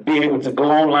have to be able to go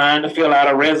online to fill out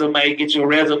a resume, get your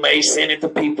resume, send it to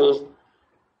people.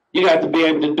 You got to be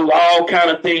able to do all kind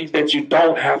of things that you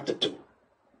don't have to do.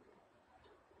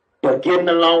 But getting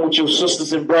along with your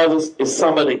sisters and brothers is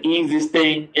some of the easiest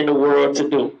thing in the world to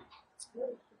do.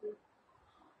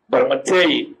 But I'm going to tell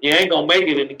you, you ain't going to make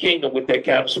it in the kingdom with that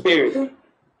kind of spirit.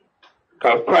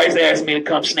 Because Christ asked me to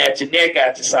come snatch your neck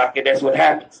out your socket. That's what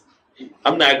happens.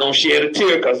 I'm not going to shed a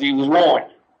tear because he was warned.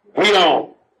 Read on.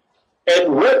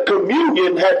 And what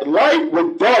communion had light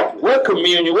with darkness? What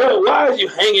communion? Why are you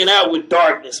hanging out with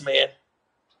darkness, man?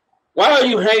 Why are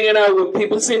you hanging out with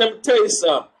people? See, let me tell you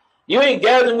something. You ain't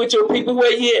gathering with your people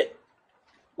where yet.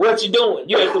 What you doing?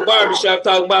 You at the barbershop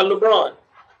talking about LeBron.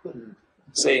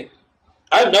 See,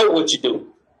 I know what you do.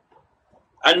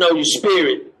 I know your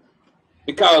spirit.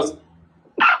 Because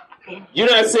you're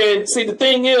not saying, see, the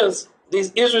thing is,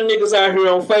 these Israel niggas out here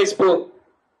on Facebook,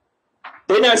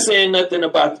 they're not saying nothing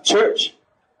about the church.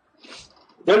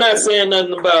 They're not saying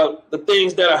nothing about the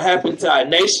things that are happening to our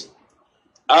nation.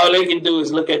 All they can do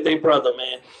is look at their brother,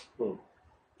 man.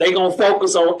 They gonna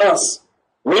focus on us.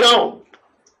 We don't.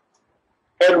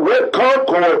 And what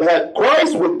concord had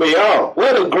Christ with Baal?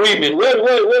 What agreement?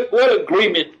 What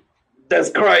agreement does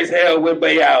Christ have with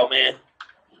Baal, man?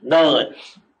 None.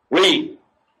 Read.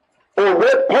 Or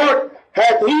what part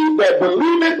hath he that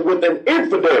believeth with an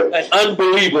infidel? An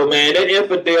unbeliever, man. That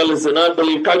infidel is an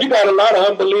unbeliever. Because you got a lot of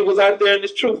unbelievers out there in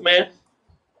this truth, man.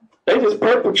 They just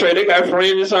perpetrate. They got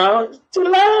friends on. Too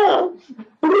long.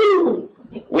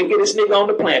 Wickedest nigga on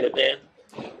the planet, man.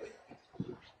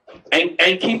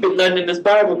 Ain't keeping nothing in this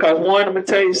Bible. Because one, I'm going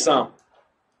to tell you something.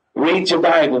 Read your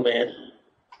Bible, man.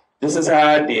 This is how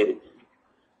I did it.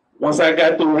 Once I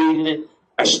got through reading it,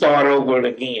 I started over it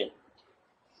again.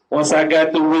 Once I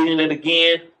got through reading it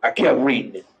again, I kept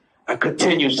reading it. I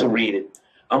continued to read it.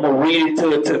 I'm going to read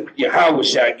it till Yahweh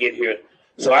shall get here.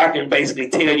 So I can basically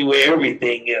tell you where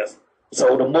everything is.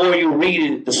 So the more you read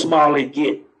it, the smaller it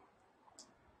get.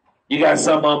 You got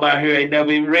some of them out here ain't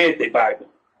never even read their Bible.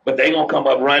 But they going to come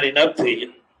up running up to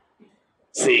you.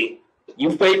 See,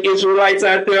 you fake Israelites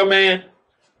out there, man,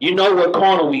 you know what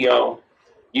corner we on.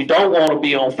 You don't want to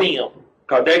be on film.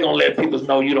 Because they're going to let people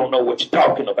know you don't know what you're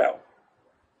talking about.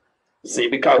 See,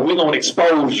 because we're going to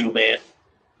expose you, man.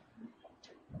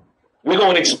 We're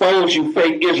going to expose you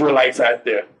fake Israelites out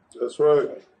there. That's right.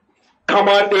 Come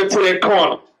out there to that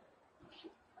corner.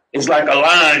 It's like a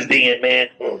lion's den, man.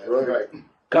 That's right.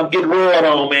 Come get roared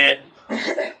on, man.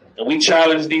 And we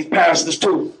challenge these pastors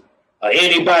too. Or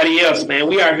anybody else, man.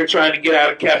 We out here trying to get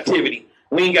out of captivity.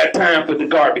 We ain't got time for the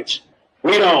garbage.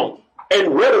 Read on.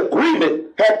 And what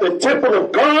agreement hath the temple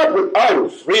of God with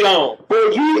idols? Read on.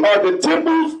 For ye are the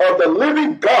temples of the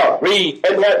living God. Read.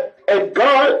 And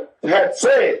God had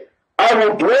said, I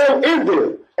will dwell in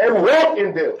them and walk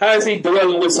in them. How is he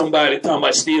dwelling with somebody talking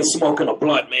about still smoking a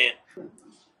blunt, man?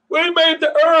 We made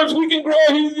the herbs we can grow.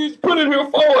 He's put it here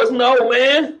for us. No,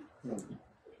 man.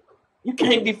 You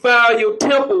can't defile your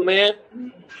temple, man.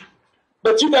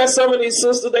 But you got some of these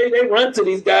sisters, they run to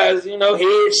these guys, you know,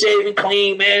 head shaving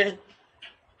clean, man.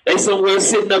 They somewhere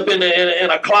sitting up in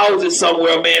a closet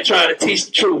somewhere, man, trying to teach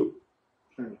the truth.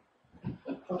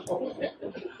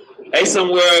 They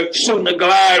somewhere shooting a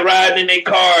glide, riding in their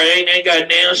car, ain't got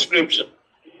damn scripture,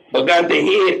 but got their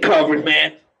head covered,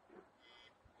 man.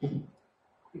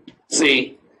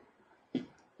 See,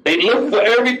 they look for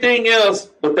everything else,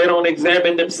 but they don't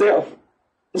examine themselves.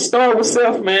 Let's start with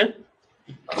self, man.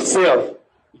 Self.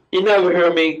 You never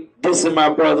hear me dissing my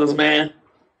brothers, man.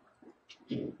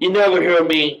 You never hear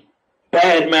me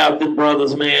bad-mouthing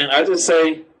brothers, man. I just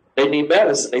say they need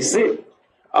medicine. They sick.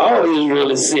 All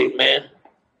Israel is sick, man.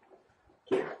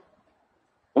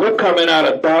 We're coming out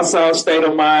of docile state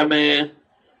of mind, man.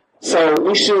 So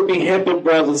we should be helping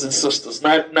brothers and sisters,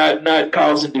 not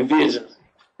causing divisions.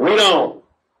 Read on.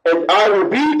 And I will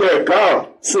be their God.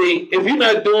 See, if you're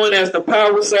not doing as the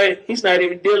power say, he's not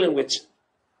even dealing with you.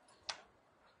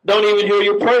 Don't even hear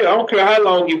your prayer. I don't care how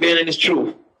long you've been in this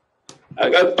truth. I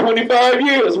got 25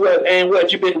 years.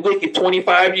 What? You've been wicked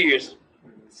 25 years.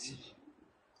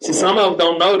 See, some of them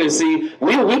don't know this. See,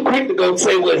 we quick to go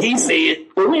say what he said,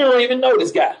 but we don't even know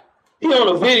this guy. He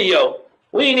on a video.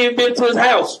 We ain't even been to his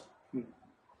house.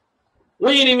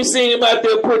 We ain't even seen him out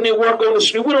there putting in work on the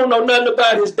street. We don't know nothing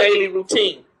about his daily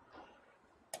routine.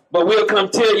 But we'll come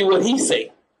tell you what he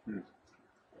say.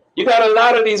 You got a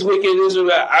lot of these wicked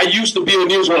Israelites. I used to be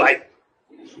an Israelite.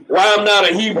 Why I'm not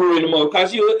a Hebrew anymore?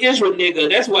 Because you're an Israel nigga.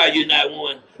 That's why you're not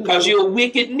one. Because you're a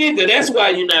wicked nigga. That's why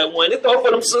you're not one. It go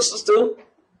for them sisters too.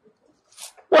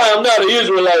 Why I'm not an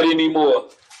Israelite anymore?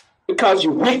 Because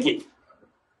you're wicked.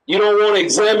 You don't want to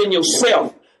examine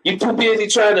yourself. You're too busy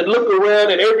trying to look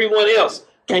around at everyone else.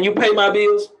 Can you pay my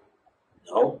bills?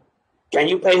 No. Can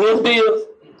you pay his bills?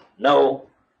 No.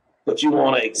 But you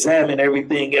want to examine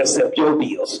everything except your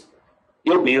bills.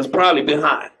 Your bill's probably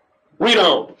behind. Read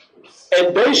on.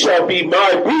 And they shall be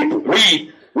my people.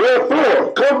 Read.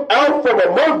 Wherefore, come out from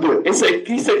among them.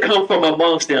 He said, come from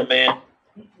amongst them, man.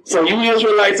 So you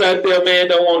Israelites out there, man,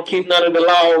 don't want to keep none of the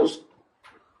laws.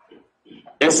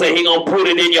 They say he gonna put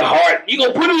it in your heart. You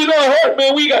gonna put it in our heart,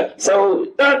 man.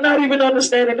 So not even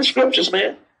understanding the scriptures,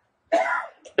 man.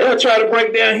 They'll try to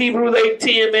break down Hebrews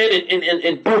 8:10, man,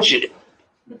 and butcher it.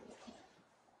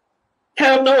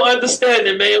 Have no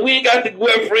understanding, man. We ain't got to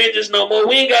wear fringes no more.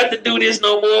 We ain't got to do this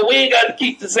no more. We ain't got to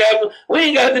keep the Sabbath. We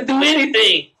ain't got to do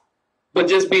anything but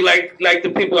just be like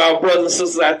the people, our brothers and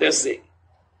sisters out there say.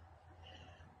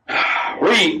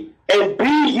 Read. And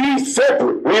be ye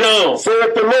separate. Read on.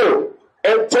 Saith the Lord.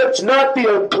 And touch not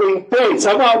the unclean thing.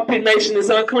 Some of our pit nation is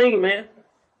unclean, man.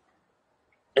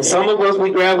 And some of us,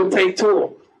 we gravitate to them.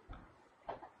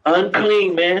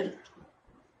 Unclean, man.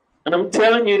 And I'm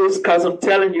telling you this because I'm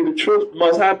telling you the truth.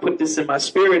 Most High put this in my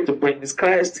spirit to bring this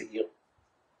class to you.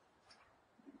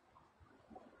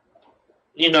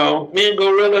 You know, me and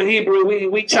Gorilla Hebrew,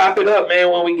 we chop it up,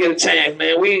 man, when we get a chance,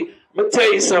 man. I'm going to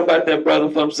tell you something about that brother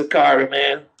from Sakari,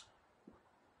 man.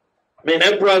 Man,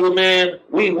 that brother, man,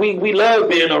 we love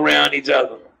being around each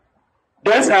other.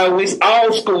 That's how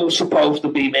all schools supposed to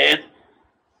be, man.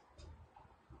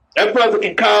 That brother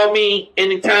can call me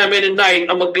anytime, any night.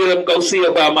 I'm going to get him and go see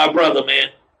about my brother, man.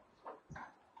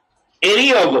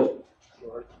 Any of them.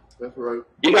 That's right.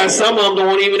 You got some of them that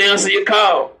won't even answer your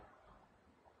call.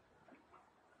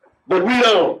 But read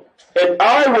on. And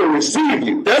I will receive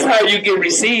you. That's how you get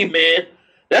received, man.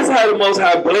 That's how the Most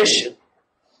High bless you.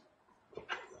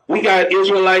 We got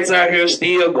Israelites out here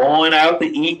still going out to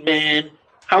eat, man.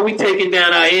 How we taking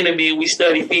down our enemy and we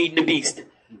study feeding the beast?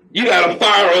 You got a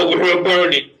fire over here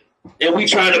burning, and we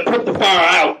trying to put the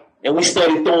fire out, and we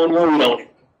study throwing wood on it.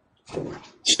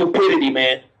 Stupidity,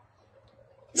 man.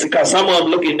 It's because some of them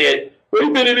looking at, wait a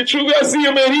minute, the truth, I see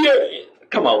him in here.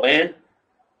 Come on, man.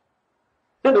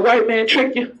 Did the white man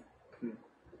trick you?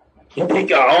 You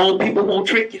think our own people won't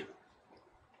trick you?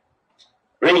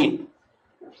 Read.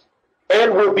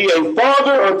 And will be a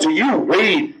father unto you.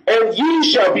 Read. And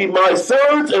ye shall be my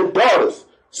sons and daughters,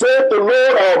 saith the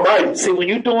Lord Almighty. See, when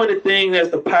you're doing the thing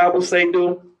as the Bible say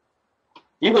do,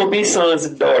 you're going to be sons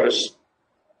and daughters.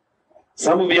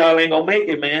 Some of y'all ain't going to make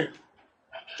it, man,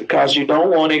 because you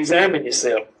don't want to examine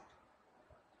yourself.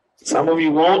 Some of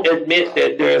you won't admit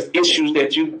that there's issues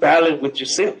that you battle with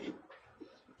yourself.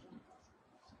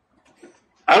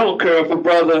 I don't care if a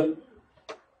brother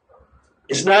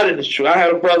is not in the truth. I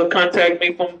had a brother contact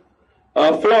me from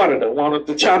Florida that wanted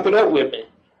to chop it up with me.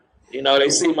 You know, they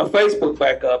see my Facebook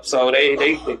back up, so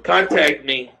they contact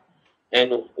me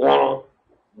and want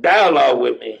to dialogue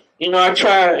with me. You know, I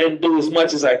try and do as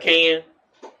much as I can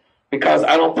because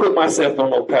I don't put myself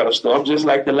on no pedestal. I'm just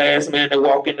like the last man that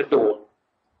walked in the door.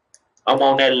 I'm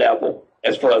on that level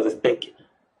as far as thinking.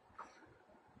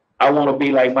 I want to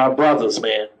be like my brothers,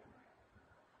 man.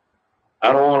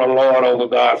 I don't want to lord over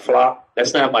God's flock.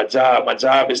 That's not my job. My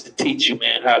job is to teach you,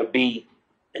 man, how to be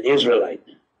an Israelite.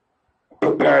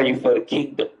 Prepare you for the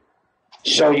kingdom.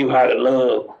 Show you how to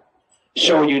love.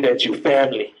 Show you that you're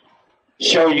family.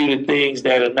 Show you the things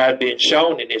that are not being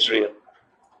shown in Israel.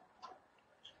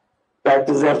 Back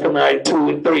to Zephaniah 2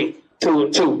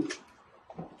 and 2.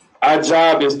 Our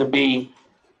job is to be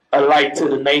a light to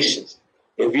the nations.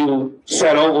 If you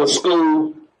set over a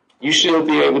school, you should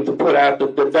be able to put out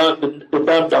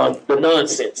the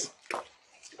nonsense.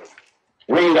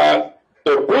 Read out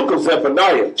the book of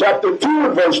Zephaniah, chapter 2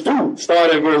 and verse 2.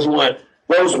 Start at verse 1.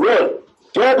 Verse 1.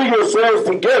 Gather yourselves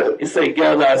together. It say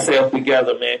gather ourselves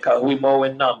together, man, because we more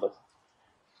in numbers.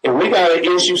 If we got an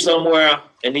issue somewhere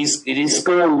and these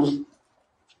schools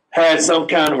had some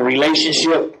kind of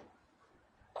relationship,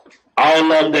 all of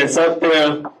them that's up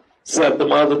there, except the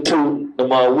other two, the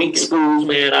more weak schools,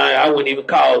 man, I wouldn't even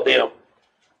call them.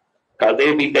 Because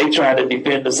they try to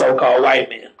defend the so-called white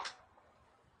man.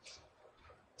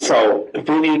 So if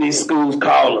any of these schools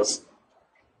call us,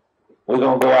 we're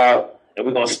going to go out and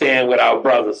we're going to stand with our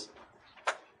brothers.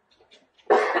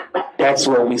 That's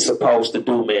what we're supposed to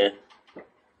do, man.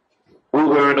 We're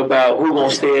worried about who's going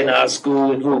to stay in our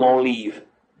school and who's going to leave.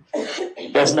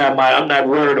 I'm not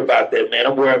worried about that, man.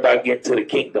 I'm worried about getting to the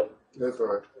kingdom. That's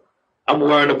right. I'm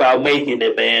worried about making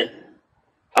it, man.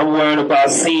 I'm worried about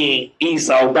seeing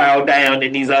Esau bow down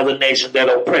in these other nations that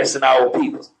are oppressing our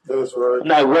people. That's right. I'm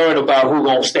not worried about who's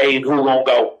going to stay and who's going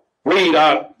to go. Read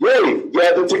on. Yea,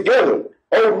 gather together,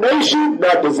 O nation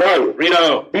not desired. Read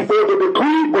on. Before the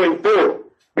decree bring forth,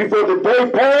 before the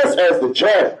day pass as the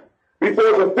chaff,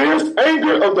 before the fierce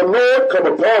anger of the Lord come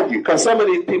upon you. Because some of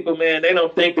these people, man, they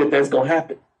don't think that that's going to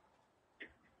happen.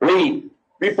 Read.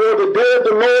 before the day of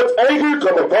the Lord's anger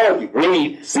come upon you.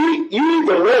 Read. Seek ye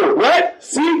the Lord. What?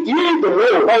 Seek ye the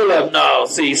Lord. Hold up, no.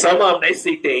 See, some of them, they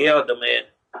seek their elder, man.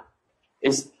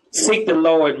 It's seek the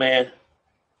Lord, man.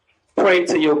 Pray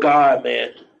to your God,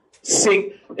 man.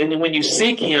 Seek, and when you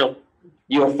seek him,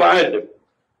 you'll find him.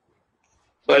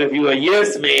 But if you're a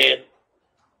yes man,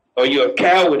 or you're a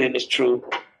coward in this truth,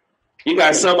 you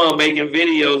got some of them making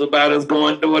videos about us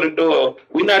going door to door.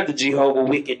 We're not the Jehovah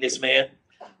wickedness, man.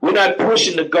 We're not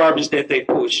pushing the garbage that they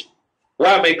push.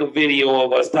 Why make a video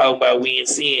of us talking about we in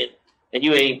sin and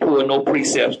you ain't pulling no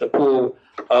precepts to pull,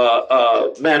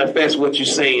 manifest what you're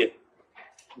saying?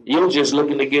 You're just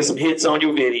looking to get some hits on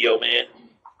your video, man.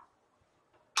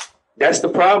 That's the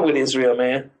problem with Israel,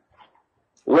 man.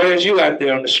 Where's you out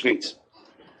there on the streets?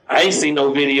 I ain't seen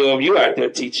no video of you out there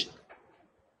teaching.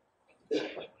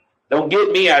 Don't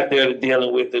get me out there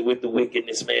dealing with the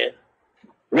wickedness, man.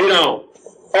 Read on.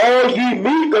 All ye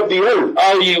meek of the earth.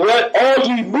 All ye what? All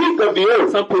ye meek of the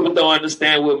earth. Some people don't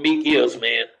understand what meek is,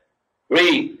 man.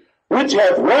 Read. Which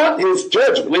have wrought his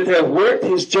judgment. Which have worked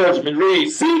his judgment. Read.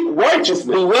 Seek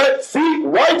righteousness. Do what? Seek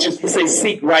righteousness. He say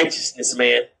seek righteousness,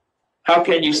 man. How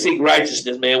can you seek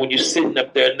righteousness, man, when you're sitting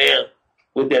up there now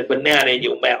with that banana in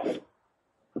your mouth?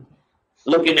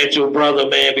 Looking at your brother,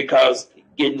 man, because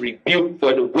getting rebuked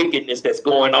for the wickedness that's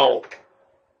going on.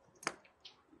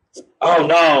 Oh,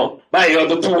 no, my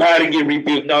elder too high to get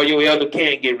rebuked. No, your elder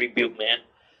can't get rebuked, man.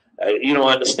 You don't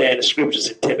understand the scriptures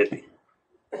in Timothy.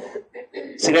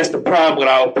 See, that's the problem with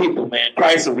our people, man.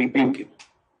 Christ will rebuke him.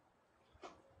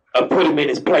 Or put him in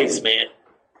his place, man.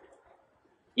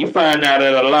 You find out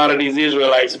that a lot of these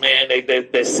Israelites, man,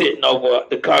 they're sitting over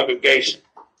the congregation.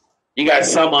 You got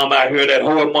some of them out here that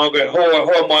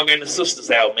whoremongering the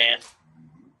sisters out, man.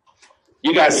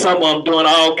 You got some of them doing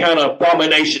all kind of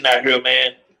abomination out here,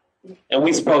 man. And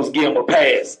we supposed to give them a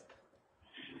pass.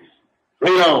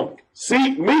 Read on.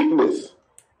 Seek meekness.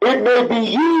 It may be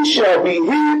ye shall be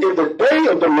hid in the day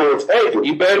of the Lord's anger.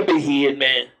 You better be hid,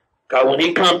 man. Because when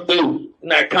he come through, he's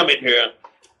not coming here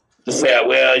to say,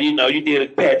 well, you know, you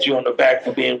did pat you on the back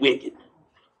for being wicked.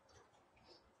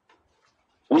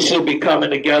 We should be coming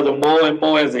together more and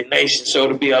more as a nation, so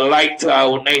to be a light to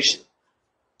our nation.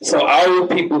 So our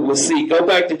people will see. Go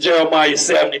back to Jeremiah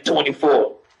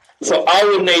 7:24. So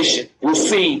our nation will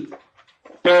see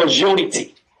there's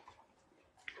unity.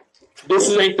 This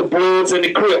ain't the Bloods and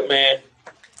the Crip, man.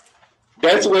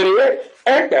 That's where they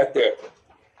act out there.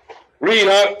 Read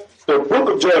up the book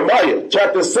of Jeremiah,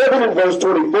 chapter 7 and verse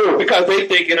 24. Because they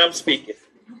thinking I'm speaking.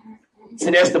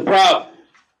 See, that's the problem.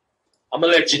 I'm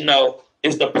going to let you know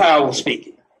it's the power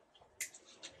speaking.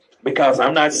 Because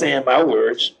I'm not saying my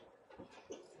words.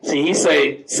 See, he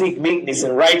say, seek meekness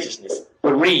and righteousness.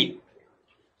 But read.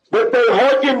 But they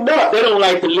hearken not. They don't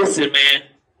like to listen, man.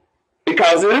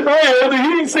 Because if my elder,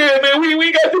 he ain't saying, man, we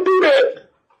ain't got to do that.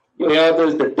 Your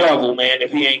elder's the devil, man,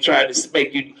 if he ain't trying to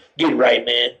make you get right,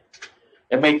 man.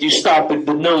 And make you stop with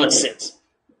the nonsense.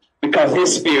 Because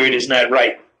his spirit is not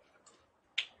right.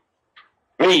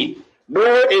 Read.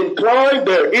 Nor incline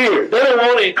their ears. They don't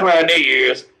want to incline their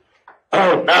ears.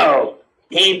 Oh, no.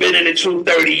 He ain't been in the truth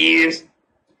 30 years.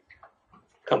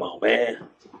 Come on, man.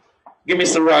 Give me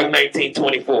Sirach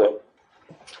 19:24.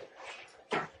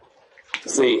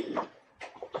 See,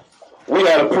 we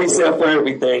got a precept for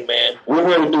everything, man. We're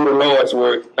here to do the Lord's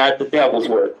work, not the devil's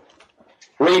work.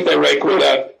 Read that right quick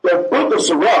out. The book of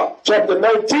Sirach, chapter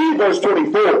 19, verse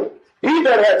 24. He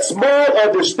that hath small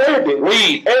understanding,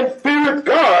 read, and feareth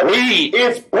God, read,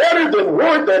 is better than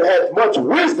one that hath much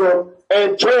wisdom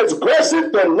and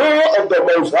transgresseth the law of the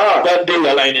Most High. Done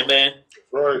deal, ain't it, man?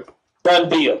 Right. Done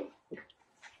deal.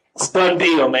 It's done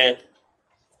deal, man.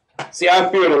 See, I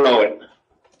fear the Lord.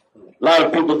 A lot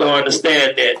of people don't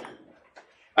understand that.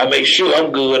 I make sure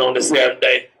I'm good on the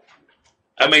Saturday.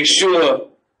 I make sure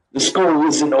the school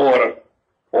is in order.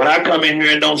 When I come in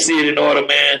here and don't see it in order,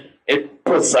 man, it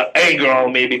puts an anger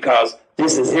on me because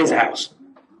this is his house.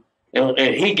 And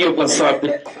he give us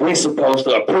something, we're supposed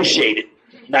to appreciate it,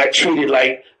 not treat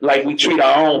it like we treat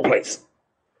our own place.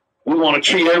 We want to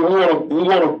treat it, we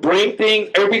want to bring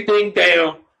everything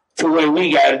down to where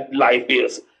we got life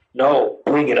is. No,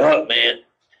 bring it up, man.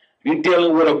 You're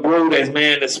dealing with a bro that's,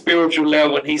 man, the spiritual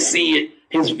level, and he see it,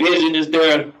 his vision is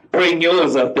there. Bring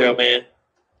yours up there, man.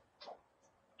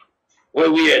 Where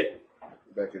we at?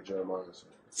 Back at Jeremiah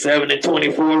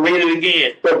 7:24. Read it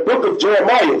again. The book of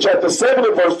Jeremiah, chapter 7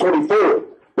 and verse 24.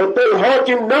 But they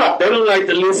hearken not. They don't like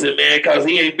to listen, man, because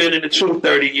he ain't been in the truth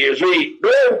 30 years. Read.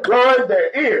 They incline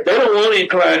their ears. They don't want to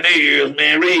incline their ears,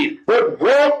 man. Read. But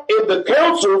walk in the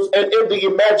counsels and in the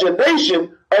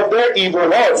imagination of their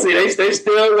evil hearts. See, they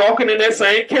still walking in that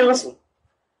same counsel.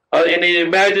 in the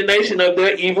imagination of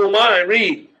their evil mind.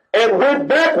 Read. And went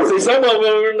backwards. See, some of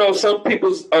them, some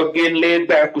people are getting led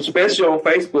backwards, especially on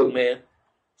Facebook, man.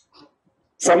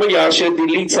 Some of y'all should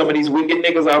delete some of these wicked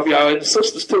niggas off y'all, and the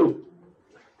sisters too.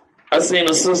 I seen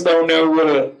a sister on there with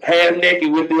a half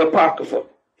naked with the Apocrypha.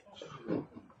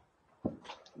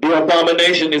 The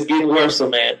abomination is getting worse,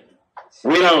 man.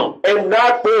 Read on. And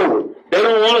not forward. They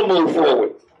don't want to move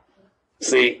forward.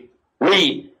 See,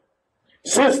 read.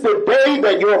 Since the day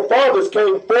that your fathers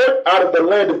came forth out of the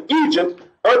land of Egypt,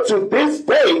 unto this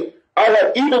day, I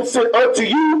have even sent unto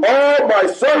you all my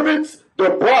servants, the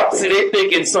prophets. See, they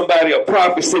thinking somebody, a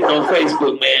prophet, sitting on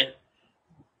Facebook, man.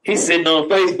 He's sitting on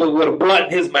Facebook with a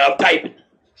blunt in his mouth typing.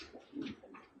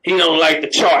 He don't like the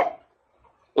chart.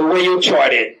 Well, where your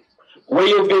chart at? Where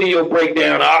your video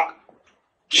breakdown, Ark?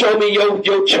 Show me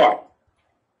your chart.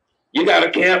 You got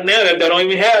a camp now that don't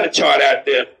even have the chart out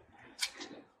there.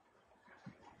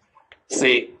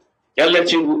 See,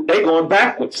 they going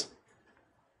backwards.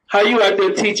 How you out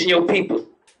there teaching your people?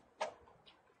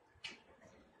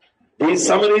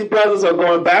 Some of these brothers are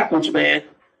going backwards, man.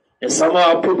 And some of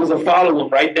our peoples are following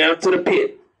right down to the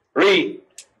pit. Read.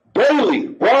 Daily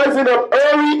rising up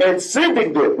early and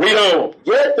sending them. Read on.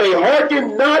 Yet they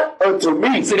hearken not unto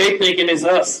me. See, they thinking it's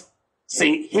us.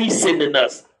 See, he's sending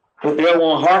us. But they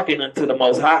won't hearken unto the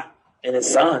Most High and his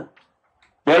Son.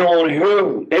 They don't want to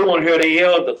hear. They want to hear the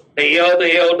elder.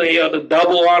 The elder.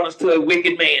 Double honors to a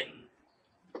wicked man.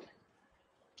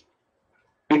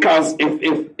 Because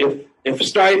if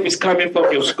strife is coming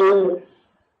from your school,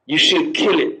 you should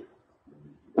kill it.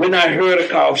 We're not here to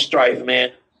cause strife,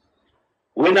 man.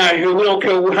 We're not here. We don't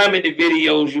care how many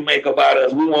videos you make about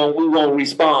us. We won't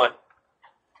respond.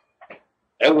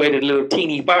 That way the little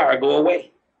teeny fire go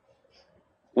away.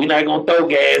 We're not going to throw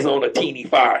gas on a teeny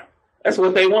fire. That's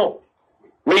what they want.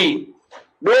 Read.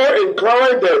 Nor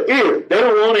incline their ear. They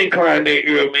don't want to incline their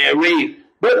ear, man. Read.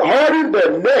 But harden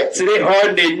their necks. See, they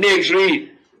harden their necks. Read.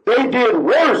 They did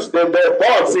worse than their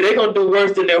fathers. See, they're going to do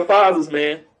worse than their fathers,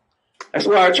 man. That's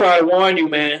why I try to warn you,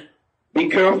 man. Be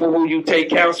careful who you take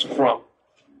counsel from.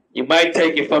 You might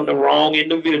take it from the wrong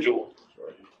individual.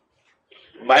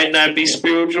 Might not be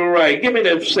spiritual right. Give me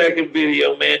that second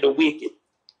video, man, the wicked.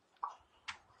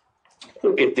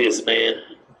 Look at this, man.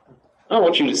 I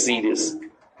want you to see this.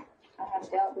 I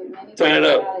have dealt with many Turn it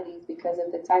up. personalities because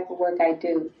of the type of work I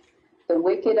do. The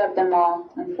wicked of them all,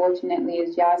 unfortunately,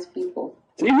 is Yah's people.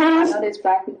 See, I notice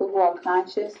black people who are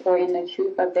conscious or in the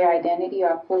truth of their identity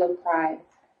are full of pride.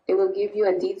 They will give you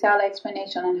a detailed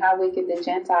explanation on how wicked the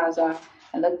Gentiles are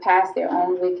and look past their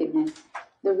own wickedness.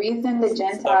 The reason the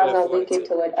Gentiles are wicked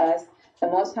toward us, the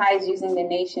Most High is using the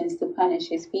nations to punish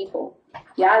his people.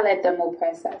 Yah let them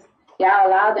oppress us. Yah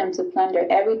allow them to plunder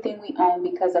everything we own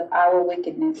because of our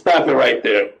wickedness. Stop it right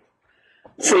there.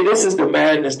 See, this is the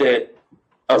madness that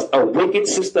a wicked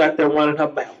sister out there running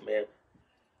her mouth, man.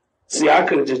 See, I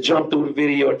could have just jumped through the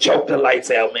video and choked the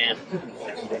lights out, man.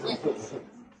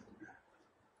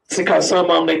 See, because some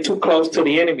of them, they too close to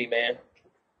the enemy, man.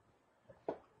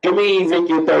 Give me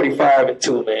Ezekiel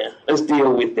 35:2, man. Let's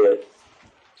deal with that.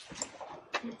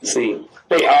 See,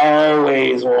 they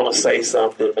always want to say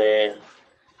something, man.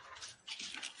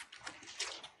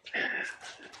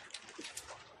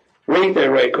 Read that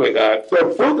right quick, God.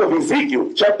 The book of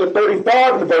Ezekiel, chapter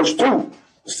 35 and verse 2.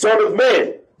 Son of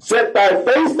man, set thy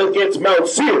face against Mount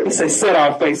Seir. He said, set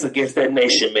our face against that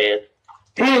nation, man.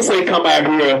 He didn't say come out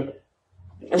here.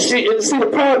 And see, the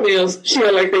problem is, she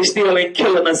act like they still ain't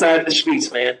killing us out in the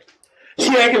streets, man. She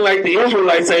acting like the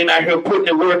Israelites ain't out here putting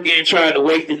the work in, trying to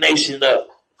wake the nation up.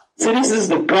 See, this is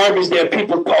the garbage that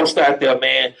people post out there,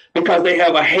 man, because they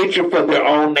have a hatred for their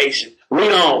own nation.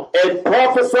 Read on. And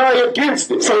prophesy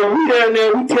against it. So when we down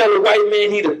there, we tell the white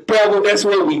man he the devil. That's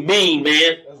what we mean,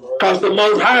 man. Because the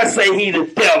Most High say he the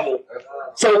devil.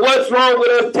 So what's wrong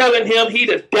with us telling him he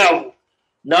the devil?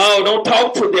 No, don't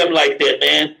talk to them like that,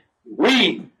 man.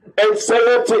 Read. And say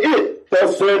unto it,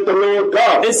 thus saith the Lord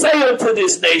God. And say unto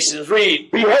this nation, read.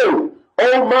 Behold,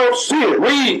 O Mount Seir,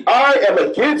 read. I am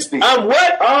against thee. I'm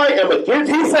what? I am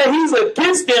against thee. He said he's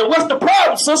against them. What's the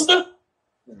problem, sister?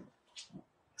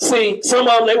 See, some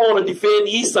of them, they want to defend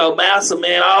Esau, Massa,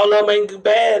 man. All of them ain't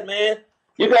bad, man.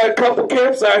 You got a couple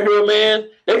camps out here, man.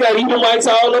 They got Edomites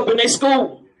all up in their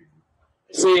school.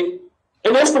 See?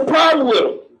 And that's the problem with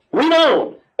them. Read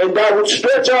on. And I will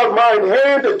stretch out mine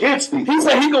hand against thee. He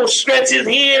said he going to stretch his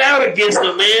hand out against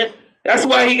them, man. That's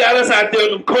why he got us out there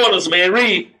in them corners, man.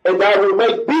 Read. And I will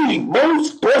make thee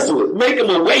most desolate. Make them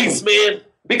a waste, man.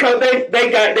 Because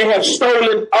they have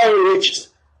stolen our riches.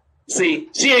 See,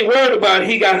 she ain't worried about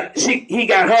he got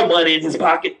her money in his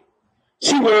pocket.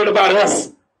 She worried about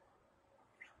us.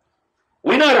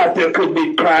 We not out there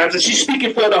committing crimes. Is she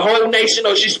speaking for the whole nation, or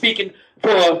is she speaking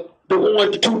for the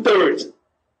 2/3?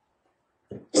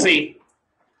 See?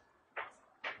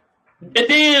 And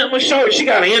then I'm going to show you, she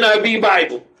got an NIV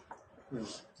Bible.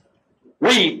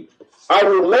 Read. I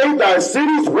will lay thy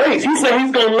cities waste. He said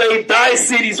he's going to lay thy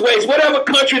cities waste. Whatever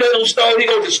country they don't stole, he's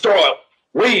going to destroy them.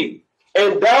 Read.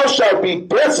 And thou shalt be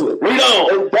desolate. Read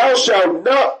on. And thou shalt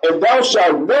know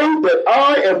that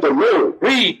I am the Lord.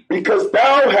 Read. Because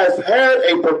thou hast had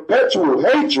a perpetual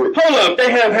hatred. Hold up,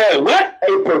 they have had what?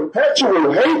 A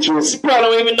perpetual hatred. You probably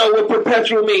don't even know what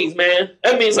perpetual means, man.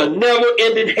 That means a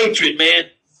never-ending hatred, man.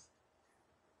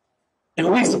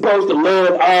 And we supposed to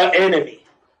love our enemy.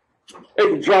 They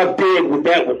can drop dead with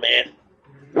that one, man.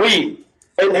 Read.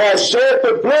 And has shed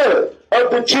the blood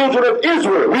of the children of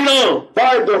Israel. Read on.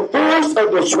 By the force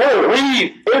of the sword.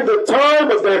 Read. In the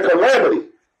time of their calamity.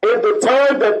 In the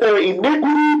time that their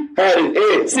iniquity had an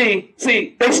end.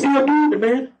 See, they still doing it,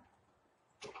 man.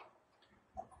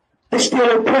 They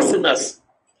still oppressing us.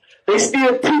 They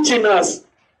still teaching us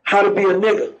how to be a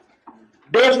nigger.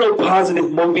 There's no positive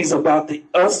movies about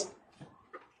us.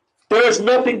 There's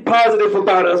nothing positive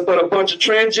about us but a bunch of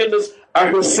transgenders are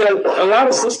here selling. A lot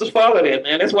of sisters follow that,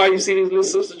 man. That's why you see these little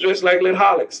sisters dressed like little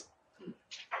holics.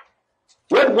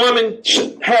 What woman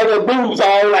should have her boobs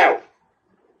all out?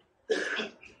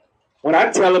 When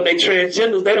I tell them they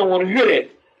transgenders, they don't want to hear that.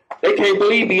 They can't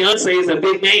believe Beyonce is a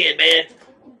big man, man.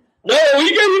 No,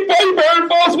 you can't burn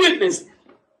false witness.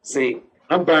 See,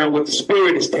 I'm burning what the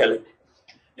Spirit is telling me.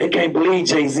 They can't believe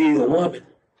Jay-Z is a woman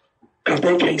because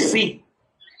they can't see.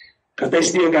 Because they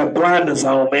still got blinders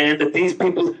on, man. That these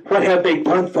people, what have they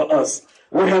done for us?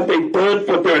 What have they done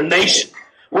for their nation?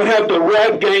 What have the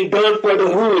rap gang done for the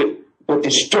hood? But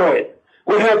destroy it.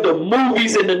 What have the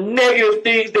movies and the negative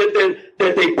things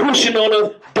that they pushing on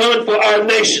us done for our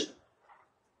nation?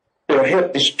 They'll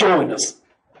help destroying us.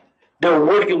 They're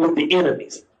working with the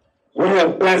enemies. What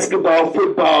have basketball,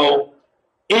 football,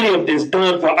 any of this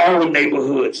done for our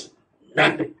neighborhoods?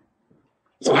 Nothing.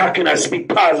 So how can I speak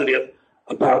positive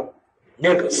about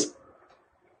niggas?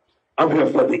 I'm here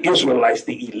for the Israelites,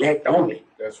 the elect only.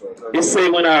 That's right. It say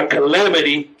when our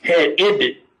calamity had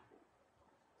ended,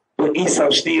 but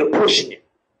Esau still pushing it.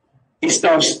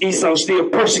 Esau still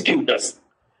persecuting us.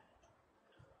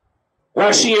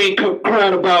 Why she ain't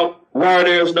crying about why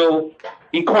there's no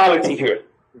equality here?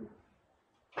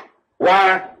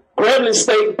 Why Grambling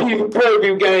State and Prairie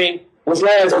View game was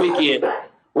last weekend?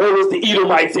 Where was the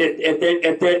Edomites at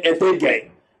that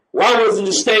game? Why wasn't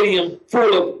the stadium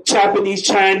full of Japanese,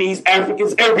 Chinese,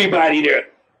 Africans, everybody there?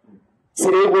 See,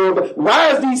 they were.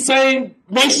 Why is these same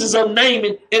nations of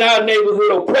naming in our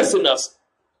neighborhood oppressing us?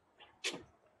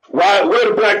 Why? Where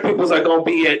the black peoples are going to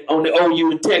be at on the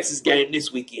OU and Texas game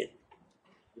this weekend?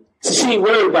 So she ain't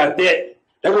worried about that.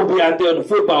 They're going to be out there on the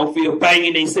football field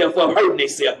banging themselves up, hurting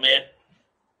themselves, man.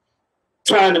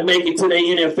 Trying to make it to the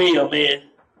NFL, man.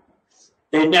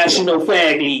 Their National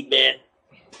Fag League, man.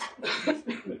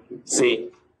 See,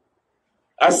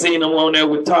 I seen them on there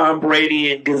with Tom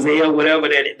Brady and Gazelle, whatever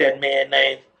that man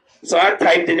name. So I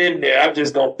typed it in there.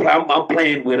 I'm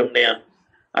playing with them now.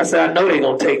 I said, I know they're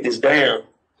gonna take this down,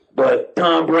 but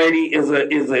Tom Brady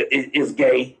is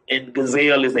gay and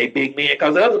Gazelle is a big man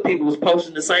because other people was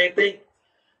posting the same thing.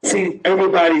 See,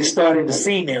 everybody's starting to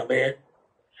see now, man.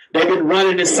 They've been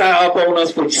running this side up on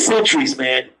us for centuries,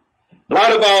 man. A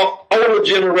lot of our older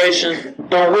generation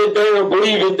went down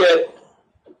believing that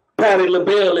Patti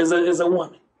LaBelle is a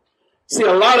woman. See,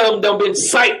 a lot of them don't been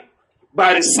psyched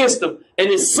by the system, and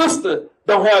his sister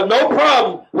don't have no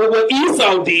problem with what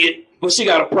Esau did, but she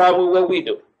got a problem with what we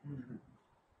do.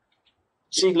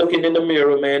 She looking in the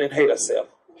mirror, man, and hate herself.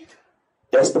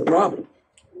 That's the problem.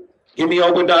 Give me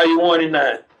Obadiah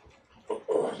 1:9.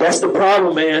 That's the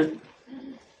problem, man.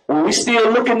 When we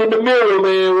still looking in the mirror,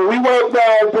 man, when we walk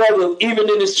by our brother, even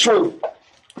in his truth,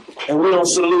 and we don't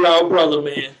salute our brother,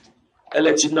 man, I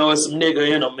let you know it's some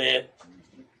nigga in him, man.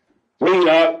 Read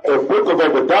out the book of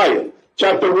Obadiah,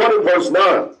 chapter 1 and verse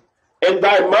 9. And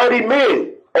thy mighty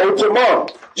men, O Tamar,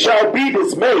 shall be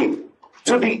dismayed,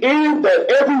 to the end that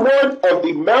every one of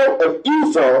the mount of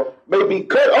Esau may be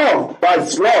cut off by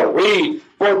slaughter. Read.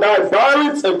 For thy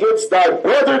violence against thy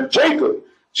brother Jacob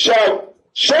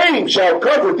shame shall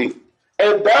cover thee,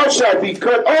 and thou shalt be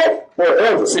cut off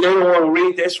forever. See, they don't want to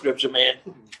read that scripture, man.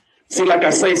 See, like I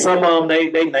say, some of them,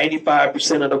 they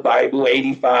 95% of the Bible,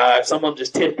 85%, some of them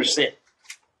just 10%.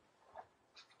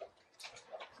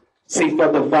 See,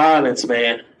 for the violence,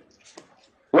 man.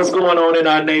 What's going on in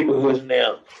our neighborhoods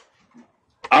now?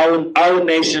 Our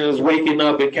nation is waking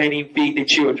up and can't even feed the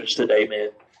children today,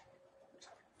 man.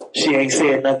 She ain't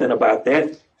saying nothing about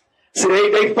that.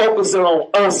 See, they focusing on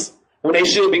us when they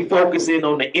should be focusing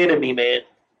on the enemy, man.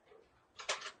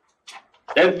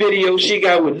 That video she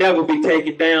got would never be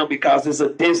taken down because it's a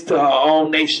diss to her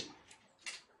own nation.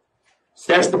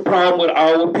 That's the problem with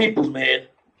our peoples, man.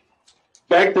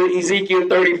 Back to Ezekiel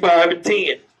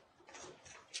 35:10.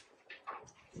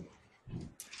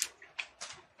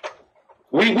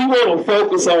 We want to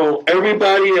focus on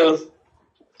everybody else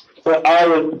but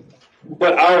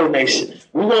our nation.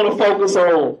 We want to focus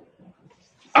on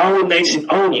our nation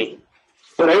only.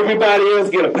 But everybody else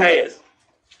get a pass.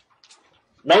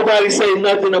 Nobody say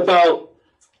nothing about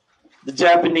the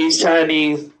Japanese,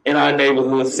 Chinese in our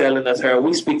neighborhood selling us heroin.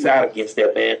 We speak out against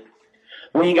that, man.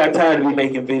 We ain't got time to be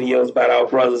making videos about our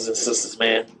brothers and sisters,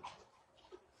 man.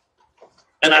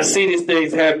 And I see these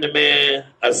things happening, man.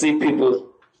 I see people.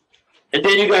 And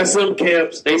then you got some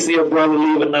camps, they see a brother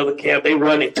leave another camp, they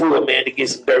run into it, man, to get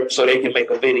some dirt so they can make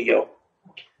a video.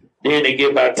 Then they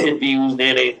get about 10 views, and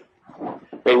then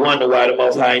they wonder why the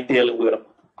Most High ain't dealing with them.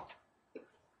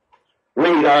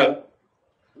 Read out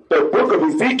the book of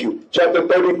Ezekiel, chapter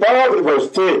 35 and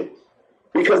verse 10.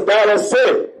 Because thou hast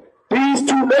said, these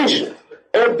two nations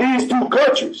and these two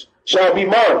countries shall be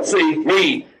mine. See,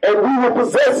 read. And we will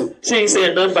possess it. She ain't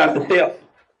saying nothing about the theft.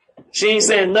 She ain't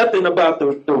saying nothing about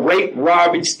the rape,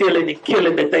 robbery, stealing, and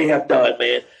killing that they have done,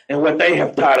 man, and what they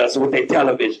have taught us with their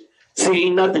television. See,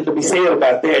 ain't nothing to be said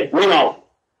about that. Read on.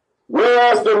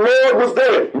 Whereas the Lord was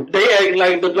there. They act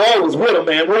like the Lord was with them,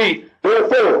 man. Read.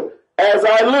 Therefore, as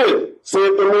I live,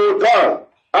 saith the Lord God,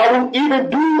 I will even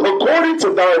do according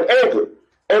to thine anger,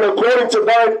 and according to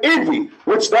thine envy,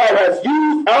 which thou hast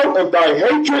used out of thy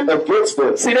hatred against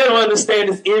them. See, they don't understand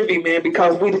this envy, man,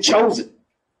 because we the chosen.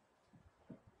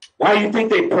 Why do you think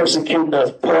they persecuting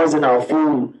us, poisoning our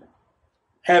food,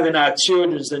 having our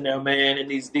children in there, man, in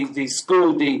these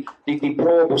schools, these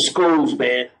deplorable schools,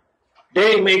 man?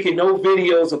 They ain't making no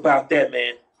videos about that,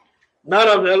 man.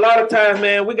 A lot of times,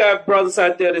 man, we got brothers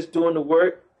out there that's doing the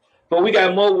work, but we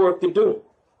got more work to do.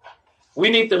 We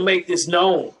need to make this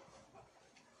known.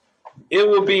 It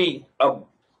will be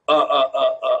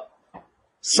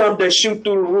some that shoot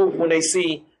through the roof when they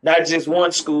see not just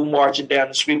one school marching down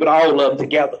the street, but all of them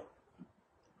together.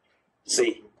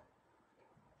 See,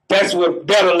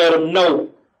 that'll let them know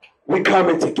we're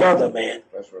coming together, man.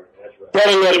 That's right.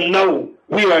 That'll let them know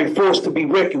we are a force to be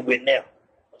reckoned with now.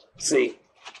 See,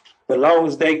 as long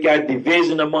as they got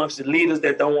division amongst the leaders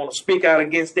that don't want to speak out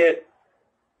against that,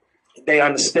 they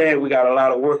understand we got a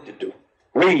lot of work to do.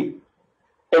 Read.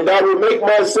 And I will make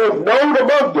myself known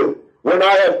among them when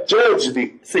I have judged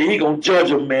thee. See, he gonna judge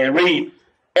them, man. Read.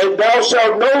 And thou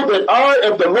shalt know that I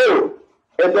am the Lord,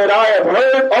 and that I have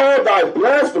heard all thy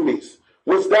blasphemies,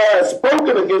 which thou hast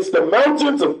spoken against the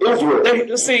mountains of Israel.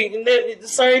 See, the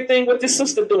same thing with this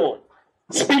sister doing.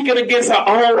 Speaking against her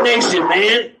own nation,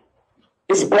 man.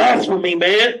 It's blasphemy,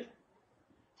 man.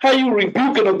 How you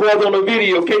rebuking a brother on a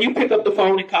video? Can you pick up the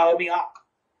phone and call me out?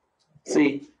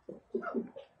 See,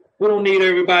 we don't need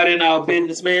everybody in our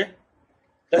business, man.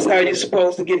 That's how you're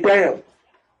supposed to get down.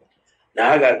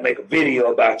 Now I got to make a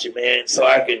video about you, man, so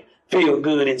I can feel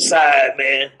good inside,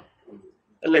 man.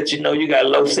 And let you know you got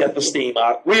low self-esteem.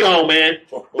 Read on, man.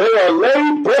 They are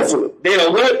laid desolate. They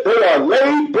are what? They are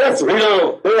laid desolate. Read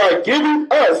on. They are giving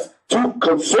us to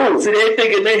consume. See, they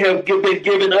thinking they have been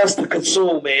giving us to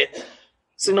consume, man.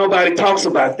 See, nobody talks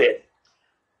about that.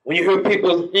 When you hear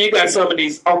people, you got some of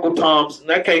these Uncle Toms,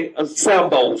 and I can't,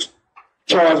 Sambos,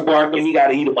 Charles Barkley, he got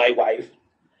to eat my wife.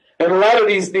 And a lot of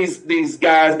these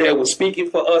guys that were speaking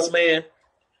for us, man,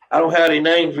 I don't have their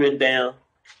names written down,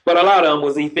 but a lot of them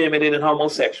was effeminate and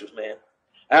homosexuals, man.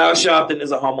 Al Sharpton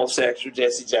is a homosexual,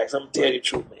 Jesse Jackson. I'm going to tell you the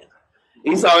truth,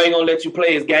 man. Esau ain't going to let you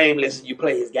play his game unless you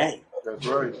play his game. That's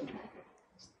right.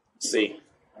 See,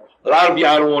 a lot of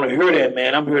y'all don't want to hear that,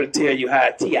 man. I'm here to tell you how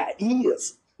T.I.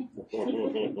 is.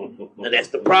 And that's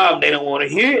the problem. They don't want to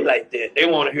hear it like that. They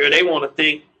want to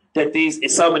think that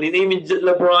some of these, even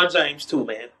LeBron James too,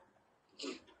 man.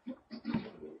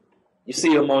 You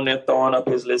see him on there throwing up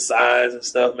his little signs and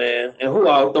stuff, man. And who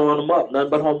all throwing them up?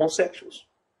 Nothing but homosexuals.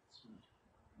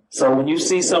 So when you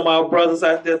see some of our brothers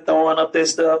out there throwing up their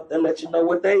stuff, they'll let you know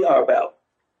what they are about.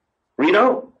 Read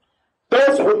on.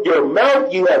 Thus with your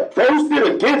mouth you have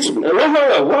boasted against me. Hold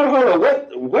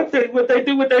on. What they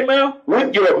do with their mouth?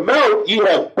 With your mouth you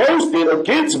have boasted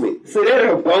against me. See, they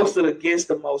have boasted against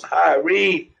the Most High.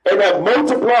 Read. And have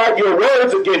multiplied your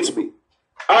words against me.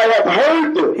 I have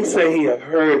heard them. He said he have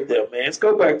heard them, man. Let's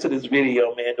go back to this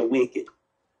video, man, the wicked.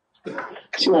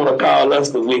 She want to call us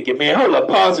the wicked, man. Hold up,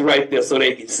 pause it right there so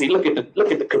they can see. Look at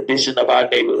the condition of our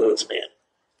neighborhoods, man.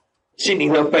 She need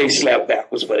her face slapped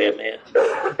backwards for that, man.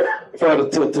 For her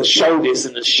to show this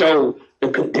and to show the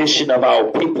condition of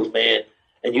our people, man.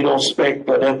 And you don't expect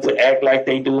for them to act like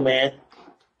they do, man.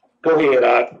 Go ahead,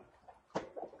 Art.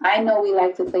 I know we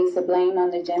like to place the blame on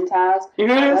the Gentiles.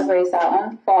 However, it's our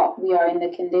own fault we are in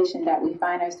the condition that we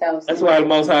find ourselves in. That's why the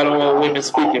Most High don't want women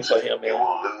speaking for him, man.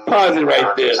 Pause it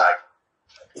right there.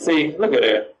 See, look at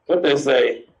that. What they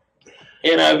say?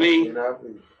 NIV?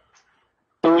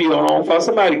 Through your own fault.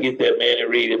 Somebody get that, man, and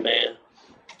read it,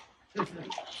 man.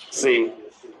 See.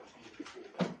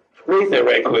 Read that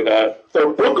right quick, Art. The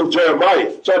book of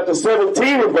Jeremiah, chapter 17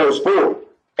 and verse 4.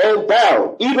 And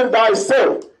thou, even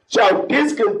thyself, shall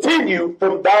discontinue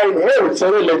from thine inheritance.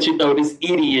 So they let you know this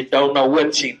idiot don't know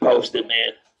what she posted,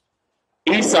 man.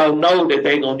 Esau know that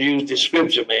they gonna use the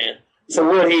scripture, man. So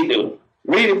what he do?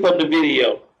 Read it from the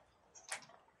video.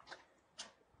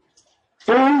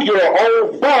 Through your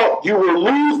own fault, you will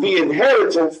lose the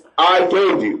inheritance I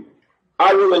gave you.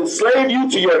 I will enslave you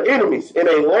to your enemies in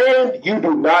a land you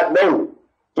do not know.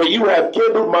 For you have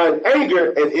kindled mine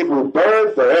anger, and it will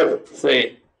burn forever.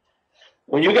 See,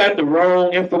 when you got the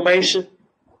wrong information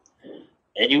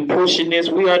and you pushing this,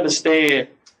 we understand.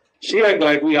 She act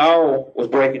like we all was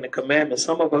breaking the commandments.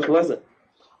 Some of us wasn't.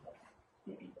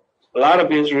 A lot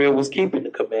of Israel was keeping the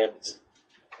commandments.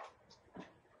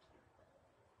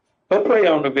 But play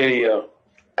on the video.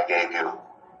 I gave you.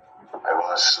 I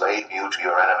will enslave you to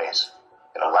your enemies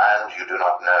in a land you do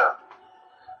not know.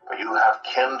 For you have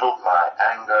kindled my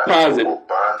anger, and it will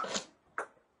burn.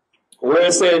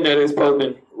 We're saying that it's supposed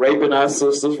to be raping our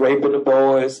sisters, raping the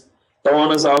boys,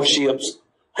 throwing us off ships,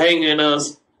 hanging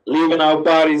us, leaving our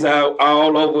bodies out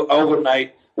all over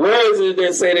overnight. Where is it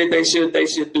that say that they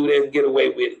should do that and get away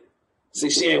with it? See,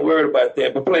 she ain't worried about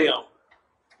that, but play on.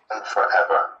 And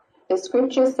forever. The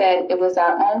scripture said it was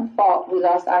our own fault we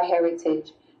lost our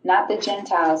heritage, not the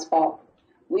Gentiles' fault.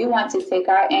 We want to take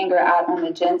our anger out on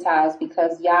the Gentiles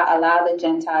because Yah allowed the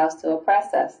Gentiles to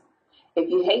oppress us. If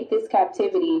you hate this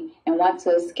captivity and want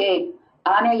to escape,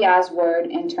 honor Yah's word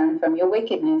and turn from your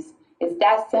wickedness. It's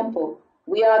that simple.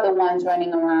 We are the ones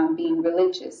running around being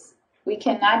religious. We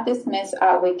cannot dismiss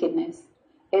our wickedness.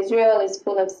 Israel is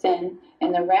full of sin,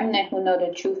 and the remnant who know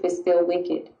the truth is still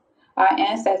wicked. Our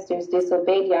ancestors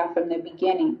disobeyed Yah from the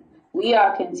beginning. We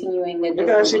are continuing the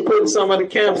disobedience. She putting some of the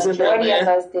camps in there, man. The majority of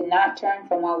us did not turn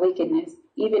from our wickedness,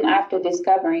 even after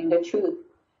discovering the truth.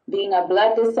 Being a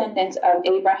blood descendant of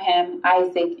Abraham,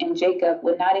 Isaac, and Jacob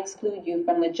would not exclude you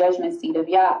from the judgment seat of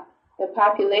Yah. The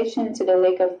population to the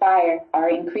lake of fire are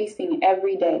increasing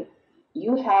every day.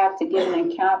 You have to give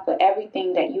an account for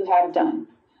everything that you have done.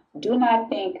 Do not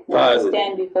think when you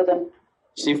stand before them.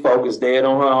 She focused dead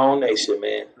on her own nation,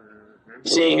 man.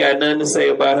 She ain't got nothing to say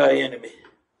about her enemy.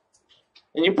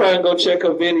 And you probably go check her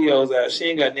videos out. She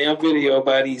ain't got damn video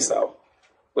about Esau.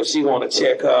 But she want to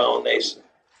check her own nation.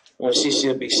 When she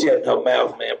should be shutting her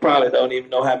mouth, man. Probably don't even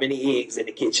know how many eggs in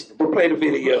the kitchen. But play the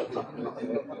video.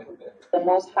 The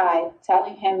Most High,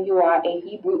 telling him you are a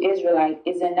Hebrew Israelite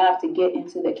is enough to get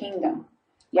into the kingdom.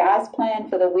 Yah's plan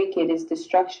for the wicked is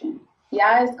destruction.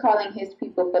 Yah is calling his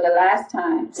people for the last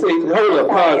time. See, hold up,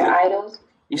 pause idols.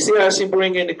 You see how she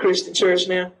bring in the Christian church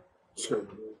now? Sure.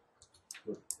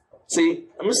 See,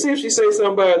 I'm going to see if she say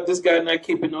something about this guy not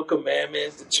keeping no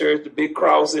commandments, the church, the big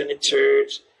cross in the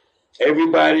church,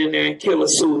 everybody in there in killer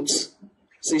suits.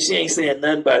 See, she ain't saying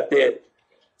nothing about that.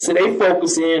 See, they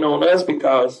focus in on us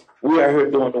because we are here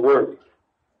doing the work.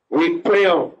 We pray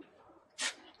on.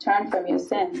 Turn from your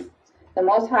sins. The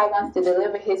Most High wants to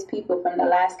deliver his people from the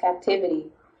last captivity.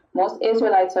 Most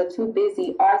Israelites are too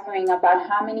busy arguing about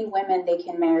how many women they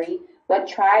can marry, what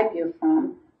tribe you're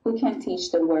from, who can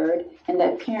teach the word, and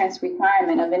the appearance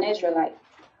requirement of an Israelite.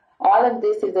 All of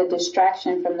this is a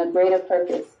distraction from the greater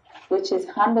purpose, which is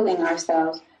humbling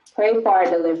ourselves, pray for our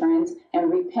deliverance, and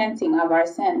repenting of our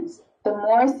sins. The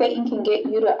more Satan can get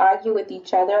you to argue with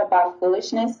each other about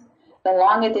foolishness, the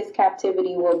longer this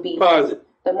captivity will be. Pause it.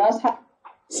 The Most High.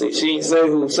 See, she didn't say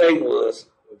who Satan was.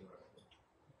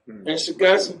 And she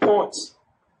got some points.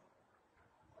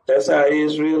 That's how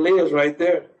Israel is right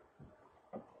there.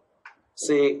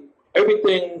 See,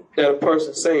 everything that a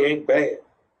person say ain't bad.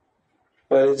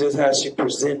 But it's just how she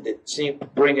presented it. She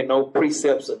ain't bringing no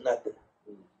precepts or nothing.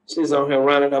 She's on here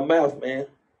running her mouth, man.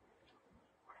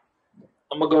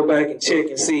 I'm going to go back and check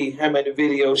and see how many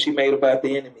videos she made about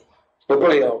the enemy. But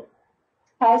play on.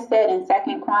 I said in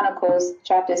 2 Chronicles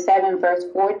chapter 7, verse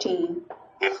 14,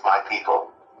 if my people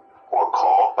who are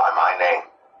called by my name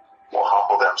will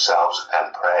humble themselves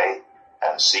and pray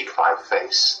and seek my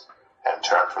face and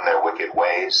turn from their wicked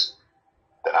ways,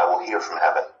 then I will hear from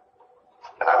heaven,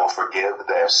 and I will forgive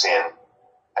their sin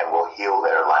and will heal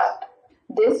their land.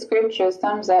 This scripture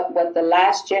sums up what the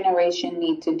last generation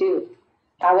need to do.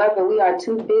 However, we are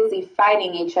too busy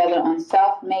fighting each other on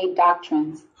self-made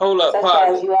doctrines. Hold up, such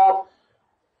pause. as you all.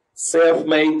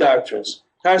 Self-made doctrines.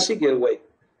 How'd she get away?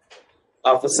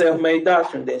 Off of self-made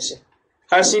doctrine, didn't she?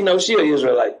 How'd she know she an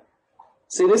Israelite?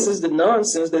 See, this is the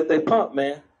nonsense that they pump,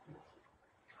 man.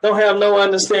 Don't have no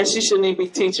understanding. She shouldn't even be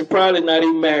teaching, probably not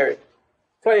even married.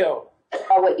 Play on.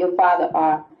 Are what your father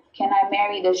are. Can I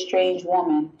marry this strange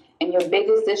woman? And your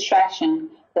biggest distraction,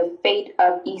 the fate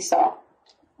of Esau.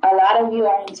 A lot of you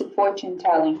are into fortune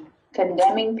telling,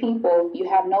 condemning people you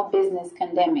have no business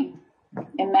condemning.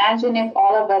 Imagine if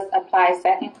all of us apply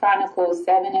 2 Chronicles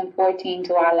 7 and 14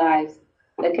 to our lives.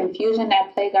 The confusion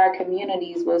that plague our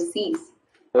communities will cease.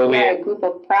 We are a group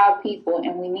of proud people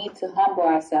and we need to humble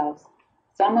ourselves.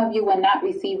 Some of you will not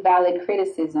receive valid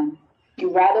criticism.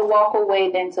 You'd rather walk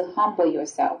away than to humble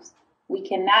yourselves. We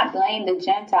cannot blame the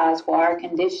Gentiles for our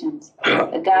conditions.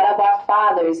 The God of our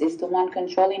fathers is the one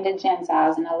controlling the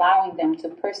Gentiles and allowing them to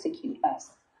persecute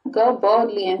us. Go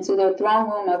boldly into the throne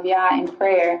room of Yah in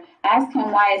prayer. Ask him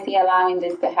why is he allowing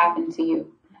this to happen to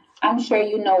you. I'm sure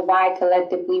you know why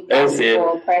collectively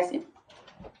people oppressing.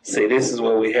 See, this is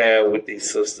what we have with these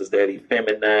sisters that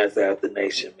effeminize out the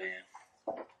nation,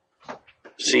 man.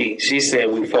 She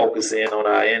said we focus in on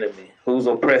our enemy. Who's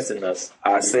oppressing us?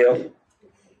 Ourselves.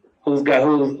 Who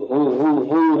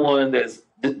one that's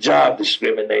the job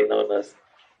discriminating on us?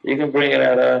 You can bring it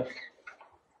out.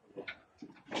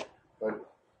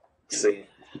 See.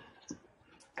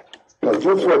 Because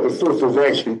this is what the sister's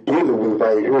actually dealing with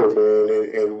right here, man.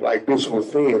 And like Bishop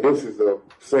was saying, this is a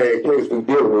sad case we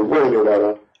dealing with. Really,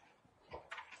 right?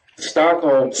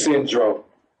 Stockholm Syndrome.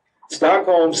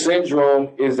 Stockholm Syndrome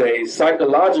is a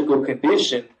psychological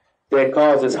condition that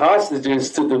causes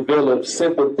hostages to develop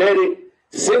sympathetic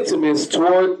sentiments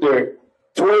toward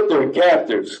their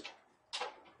captors,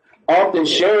 often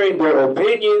sharing their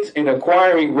opinions and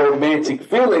acquiring romantic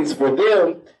feelings for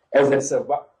them as a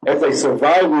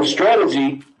survival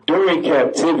strategy during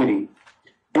captivity.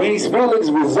 These feelings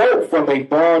result from a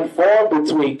bond formed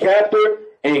between captor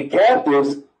and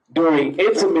captives during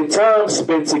intimate time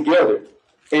spent together,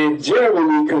 and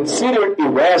generally considered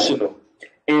irrational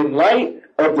in light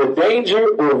of the danger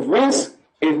or risk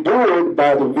endured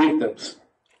by the victims.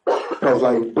 Because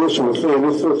like Bishop was saying,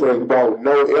 this sister has brought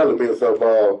no elements of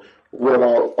what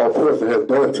our person has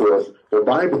done to us. The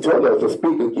Bible tells us to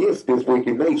speak against this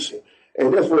wicked nation.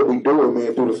 And that's what we're doing,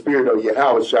 man, through the spirit of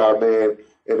Yahweh, man,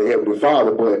 and the Heavenly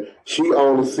Father. But she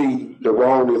only sees the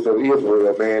wrongness of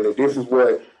Israel, man, and this is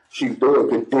what she's doing,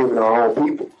 condemning our own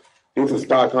people. This is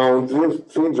Stockholm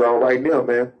Syndrome right now,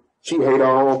 man. She hates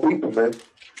our own people, man.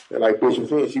 And like Bishop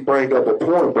said, she brings up a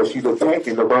point, but she's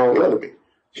attacking the wrong element.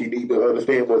 She needs to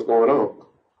understand what's going on.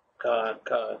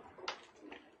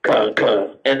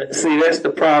 Con. And see, that's the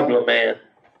problem, man.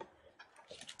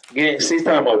 She's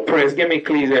talking about prayers. Give me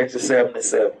Ecclesiastes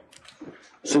 7:7.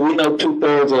 So we know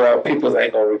 2/3 of our people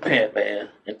ain't going to repent, man.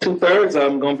 And 2/3 of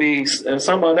them going to be, and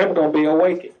some of them going to be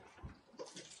awakened.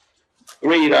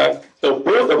 Read the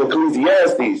book of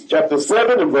Ecclesiastes, chapter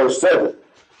 7 and verse 7.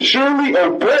 Surely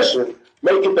oppression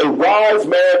maketh a wise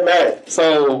man mad.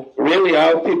 So really,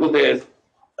 our people, there's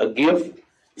a gift.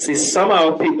 See, some of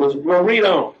our people, well, read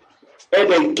on.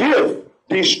 And a gift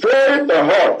destroyed the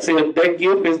heart. See, if that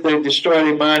gift is they destroy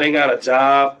their mind, they got a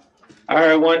job. I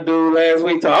heard one dude last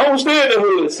week talk, I don't stay in the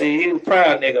hood. See, he's a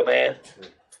proud nigga, man.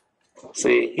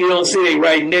 See, he don't see they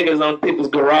write niggas on people's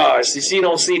garage. See, she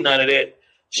don't see none of that.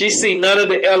 She see none of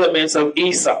the elements of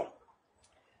Esau.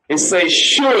 It says,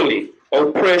 surely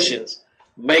oppressions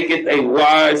maketh a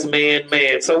wise man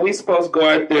mad. So we supposed to go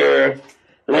out there,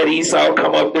 let Esau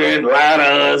come up there and lie to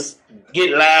us,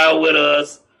 get loud with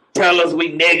us, tell us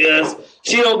we niggas.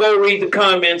 She don't go read the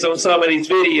comments on some of these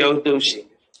videos, do she?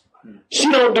 She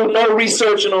don't do no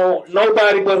research on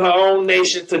nobody but her own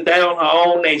nation to down her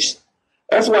own nation.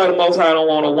 That's why the Most High don't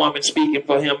want a woman speaking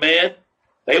for him, man.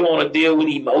 They want to deal with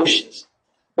emotions.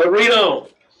 But read on.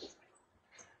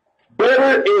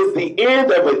 Better is the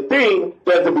end of a thing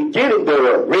than the beginning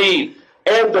thereof. Read.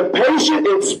 And the patient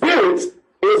in spirits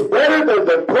is better than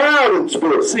the proud in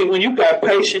spirit. See, when you got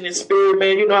patience in spirit,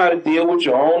 man, you know how to deal with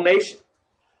your own nation.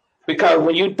 Because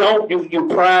when you don't, you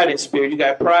pride in spirit. You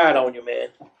got pride on you, man.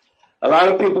 A lot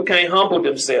of people can't humble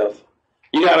themselves.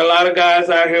 You got a lot of guys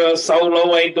out here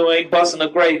solo, ain't busting a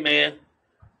grape, man.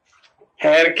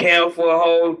 Had a camp for a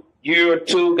whole year or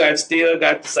two, got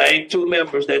the same 2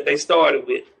 members that they started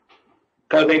with.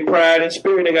 Because they pride in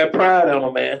spirit, they got pride on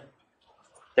them, man.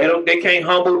 They can't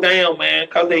humble down, man,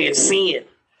 because they in sin.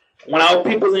 When our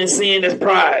people's in sin, that's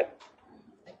pride.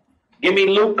 Give me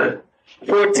Luke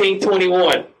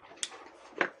 14:21.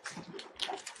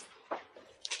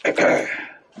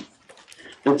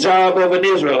 The job of an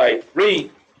Israelite.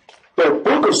 Read. The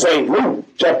book of St. Luke,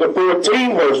 chapter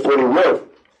 14, verse 21.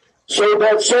 So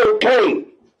that Sir came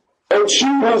and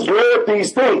shewed his Lord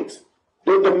these things.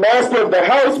 Then the master of the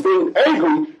house, being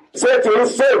angry, said to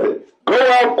his servant,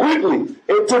 Go out quickly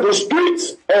into the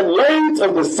streets and lanes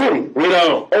of the city. Read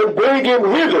on. And bring in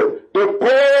hither the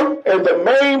poor and the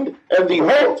maimed and the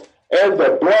halt and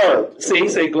the blind. See, he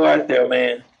said, go out there,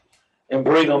 man, and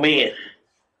bring them in.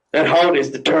 That halt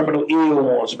is the terminal ill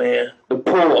ones, man. The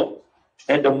poor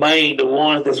and the maimed, the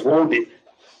ones that's wounded.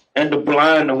 And the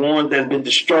blind, the ones that's been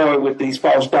destroyed with these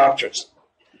false doctrines.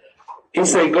 He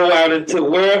said, go out into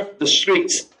where? The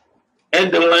streets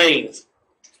and the lanes.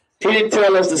 He didn't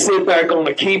tell us to sit back on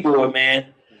the keyboard, man.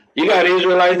 You got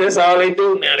Israelites, that's all they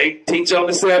do now. They teach on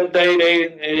the seventh day,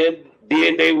 they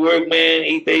did their work, man,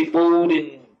 eat their food,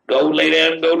 and go lay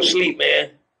down and go to sleep,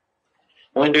 man.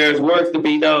 When there's work to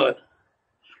be done.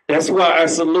 That's why I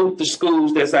salute the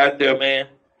schools that's out there, man.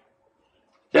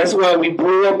 That's why we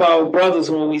brew up our brothers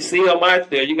when we see them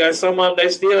out there. You got some of them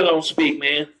that still don't speak,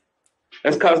 man.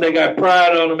 That's because they got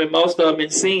pride on them, and most of them in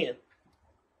sin.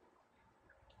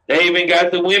 They even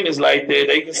got the women's like that.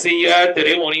 They can see you out there.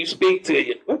 They won't even speak to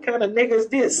you. What kind of nigga is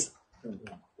this?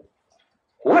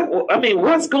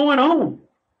 What's going on?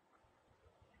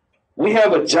 We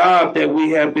have a job that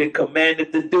we have been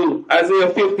commanded to do. Isaiah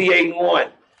 58:1.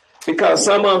 Because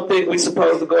some of them think we're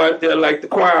supposed to go out there like the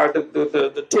choir,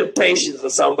 the Temptations or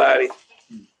somebody.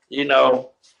 You know.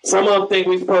 Some of them think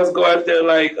we're supposed to go out there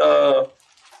like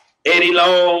Eddie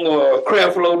Long or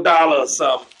Creflo Dollar or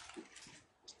something.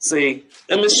 See,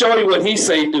 let me show you what he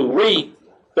say do. Read.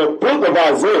 The book of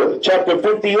Isaiah, chapter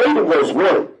 58, verse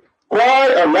 1. Cry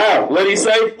aloud. What he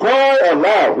say? Cry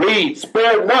aloud. Read.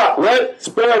 Spare not. What?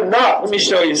 Spare not. Let me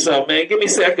show you something, man. Give me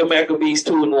 2 Maccabees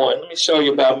 2:1. Let me show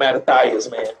you about Mattathias,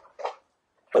 man.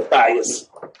 Matthias.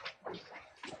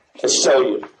 Let's show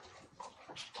you.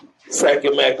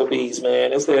 2 Maccabees,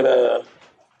 man. Is that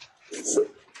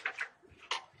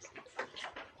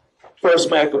 1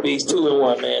 Maccabees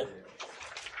 2:1, man.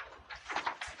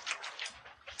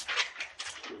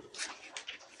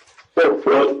 The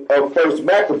book of 1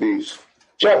 Maccabees,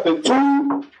 chapter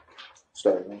 2,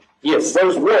 Yes.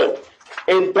 verse 1.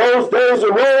 In those days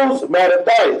arose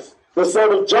Mattathias, the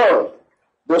son of John,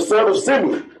 the son of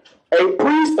Simeon, a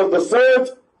priest of the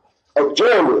sons of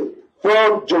Joram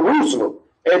from Jerusalem,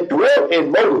 and dwelt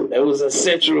in Moab. That was in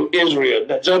central Israel.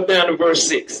 Now jump down to verse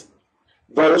 6.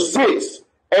 Verse 6.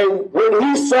 And when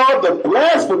he saw the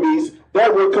blasphemies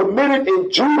that were committed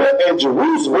in Judah and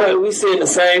Jerusalem, Well, we saying the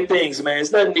same things, man.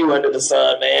 It's nothing new under the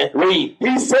sun, man. Read.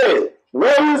 he said,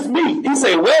 Woe is me. He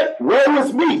say, what? Woe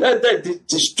is me. That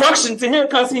destruction to him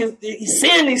because he's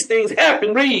seeing these things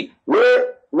happen. Read.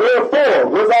 Wherefore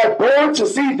was I born to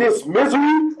see this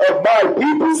misery of my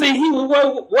people? See,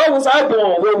 what was I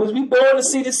born? Well, was we born to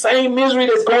see the same misery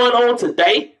that's going on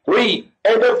today? Read.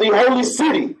 And of the holy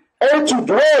city, and to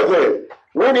dwell there,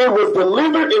 when it was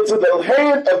delivered into the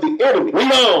hand of the enemy,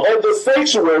 Read on. and the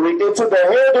sanctuary into the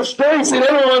hand of strangers. See, they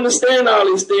don't understand all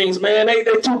these things, man. They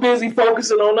too busy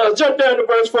focusing on us. Jump down to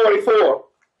verse 44.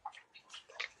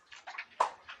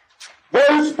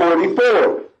 Verse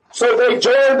 44. So they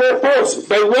joined their forces.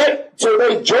 They what? So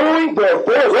they joined their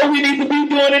forces. What we need to be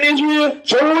doing in Israel?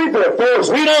 Joined their forces.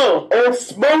 Read on. And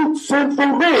smote sinful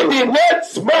men. Did what?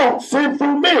 Smote sinful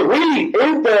men. Read.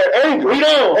 In their anger. Read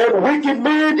on. And wicked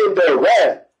men in their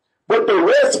wrath. But the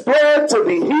rest fled to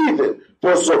the heathen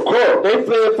for succor. They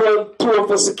fled to him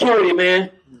for security,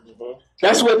 man.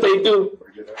 That's what they do.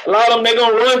 A lot of them, they're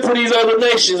going to run to these other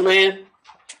nations, man.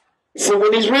 So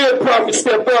when these real prophets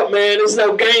step up, man, there's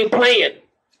no game plan.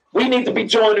 We need to be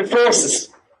joining forces.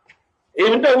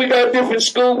 Even though we got different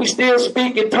schools, we still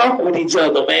speak and talk with each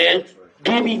other, man.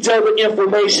 Give each other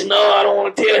information. Oh, I don't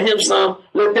want to tell him something.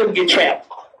 Let them get trapped.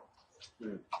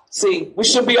 See, we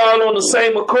should be all on the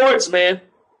same accords, man.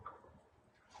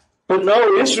 But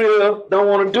no, Israel don't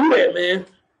want to do that, man.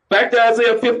 Back to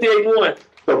Isaiah 58:1.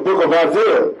 The book of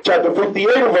Isaiah, chapter 58,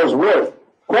 verse 1.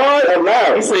 Cry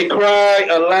aloud. He say, cry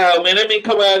aloud, man. Let me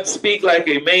come out and speak like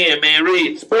a man, man.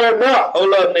 Read. Spare not.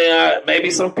 Hold up now.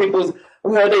 Maybe some people,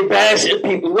 well, they bashing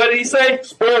people. What did he say?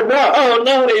 Spare not. Oh,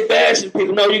 no, they bashing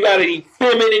people. No, you got an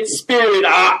effeminate spirit.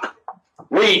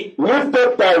 Read. Lift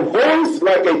up thy voice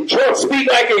like a trumpet. Speak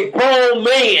like a grown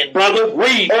man, brother.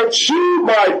 Read. And shew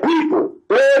my people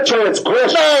their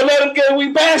transgression. No, let them get,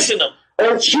 we bashing them.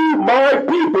 And shew my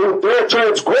people their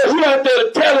transgression. We out there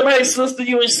to tell them, hey, sister,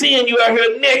 you ain't seeing you out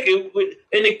here naked.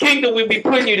 In the kingdom, we be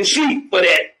putting you to sleep for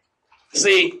that.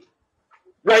 See,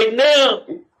 right now,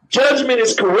 judgment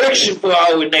is correction for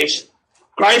our nation.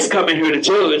 Christ coming here to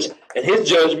judge, and his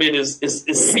judgment is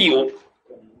sealed.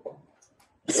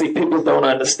 See, people don't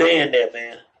understand that,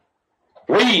 man.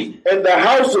 Read. In the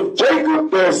house of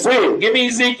Jacob there sin. Give me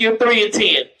Ezekiel 3 and 10.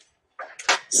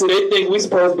 See, they think we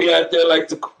supposed to be out there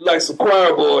like some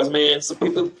choir boys, man. So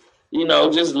people,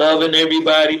 just loving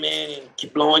everybody, man, and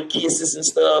keep blowing kisses and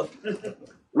stuff.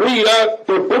 Read out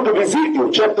the book of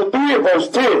Ezekiel, chapter 3 and verse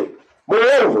 10.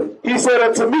 Moreover, he said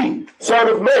unto me, Son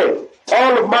of man,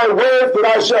 all of my words that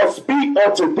I shall speak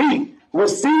unto thee,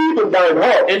 receive in thine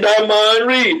heart, in thy mind,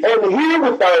 read, and hear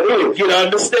with thine ears, get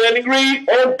understanding, read,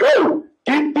 and go,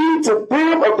 get thee to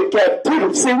them of the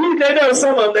captivity. See, they know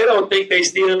some of them, they don't think they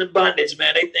still in bondage,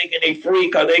 man. They thinking they free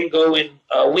because they can go in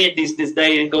Wendy's this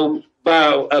day and go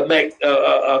buy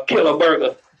a killer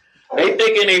burger. They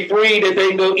thinking they free that they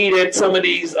can go eat at some of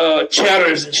these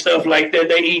chatters and stuff like that.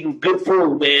 They eating good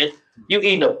food, man. You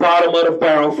eating the bottom of the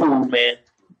barrel food, man.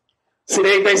 See,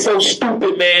 they so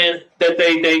stupid, man, that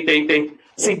they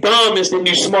see, dumb is the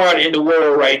new smart in the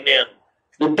world right now.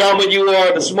 The dumber you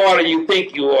are, the smarter you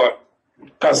think you are.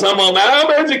 Because some of them,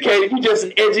 I'm educated, you just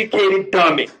an educated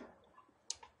dummy.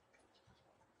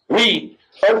 Read.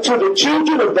 Unto the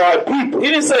children of thy people. He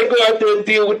didn't say go out there and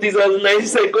deal with these other nations. He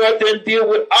said go out there and deal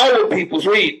with our peoples.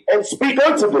 Read. And speak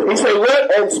unto them. He said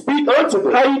what? And speak unto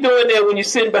them. How you doing that when you're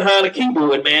sitting behind a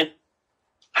keyboard, man?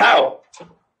 How?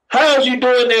 How is you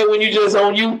doing that when you just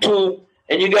on YouTube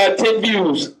and you got 10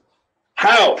 views?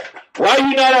 How? Why are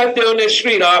you not out there on that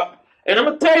street, Op? And I'm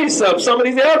going to tell you something. Some of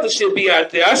these elders should be out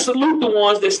there. I salute the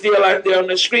ones that still out there on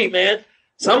the street, man.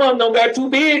 Some of them don't got too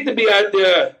big to be out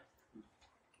there.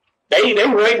 They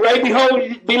right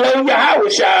below your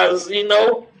Howard showers,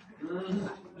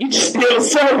 You just still a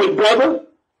servant, brother.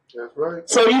 That's right.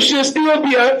 So you should still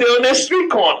be out there on that street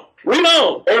corner. Read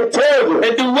on. And tell them.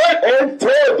 And do what? And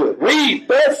tell them. Read.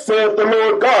 Thus saith the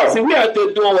Lord God. See, we out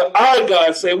there doing what our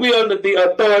God said. We under the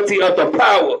authority of the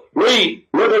power. Read.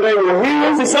 Whether they will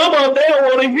hear. See, some of them, they don't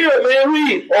want to hear it, man.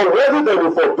 Read. Or whether they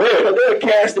will forbear. But they'll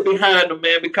cast it behind them,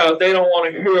 man, because they don't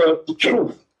want to hear the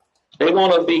truth. They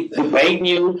want to be debating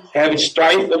you, having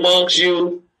strife amongst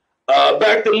you.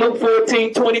 Back to Luke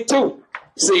 14:22.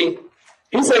 See,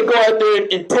 he said go out there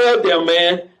and tell them,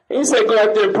 man. He said go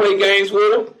out there and play games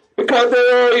with them because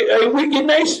they're a wicked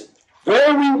nation.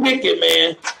 Very wicked,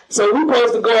 man. So we're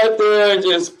supposed to go out there and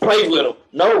just play with them.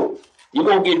 No, you're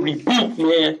going to get rebuked,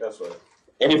 man. That's right.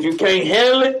 And if you can't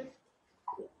handle it,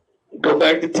 go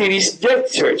back to T.D.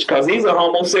 Jakes' church because he's a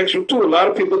homosexual too. A lot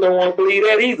of people don't want to believe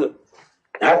that either.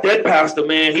 Not that pastor,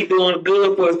 man. He doing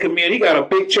good for his community. He got a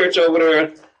big church over there,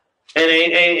 and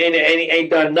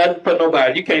ain't done nothing for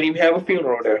nobody. You can't even have a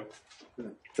funeral there,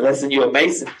 unless you're a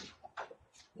Mason.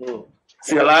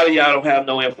 See, a lot of y'all don't have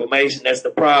no information. That's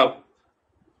the problem.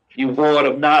 You void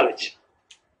of knowledge.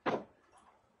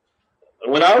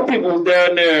 When our people was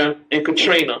down there in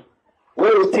Katrina,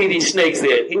 where was T.D. Snakes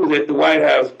at? He was at the White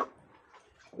House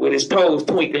with his toes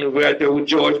twinkling right there with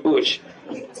George Bush.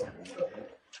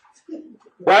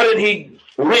 Why did he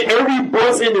rent every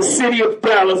bus in the city of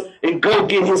Dallas and go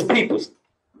get his peoples?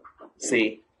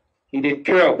 See, he didn't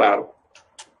care about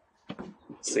them.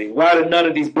 See, why did none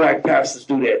of these black pastors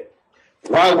do that?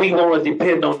 Why we want to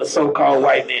depend on the so-called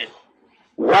white man?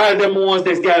 Why are them ones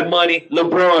that's got money,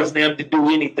 LeBron's them, to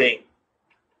do anything?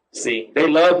 See, they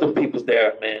love them peoples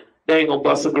there, man. They ain't gonna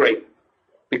bust a grape.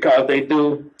 Because they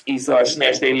do, Esau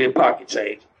snatch their little pocket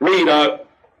change. Read up.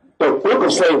 The book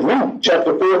of St. Luke,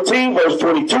 chapter 14, verse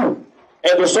 22. And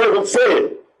the servant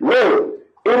said, Lord,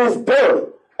 it is done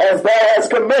as thou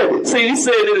hast commanded. See, he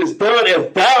said it is done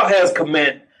as thou hast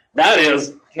commanded. That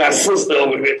is my sister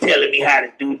over here telling me how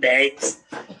to do things.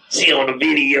 She on the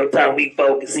video time we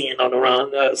focusing on the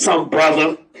wrong, some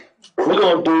brother. We're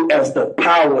going to do as the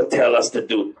power tell us to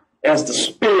do. As the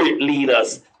Spirit lead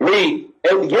us. Read.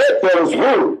 And yet there is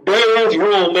room. There is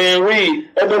room, man. Read.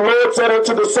 And the Lord said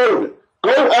unto the servant,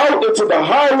 Go out into the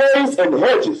highways and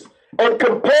hedges, and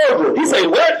compel them. He said,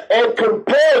 what? And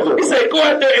compel them. He said, go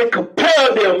out there and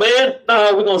compel them, man.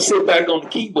 Nah, we're going to sit back on the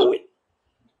keyboard.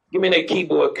 Give me that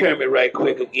keyboard Kermit right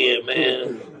quick again,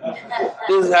 man.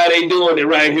 This is how they doing it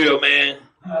right here, man.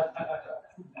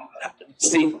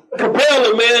 See, compel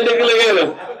them, man. Look at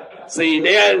them. See,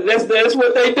 that's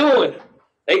what they doing.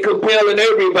 They compelling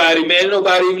everybody, man.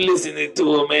 Nobody even listening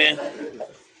to them, man.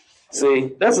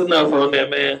 See, that's enough on that,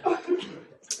 man.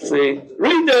 See,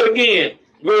 read that again.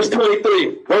 Verse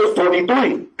 23. Verse 23.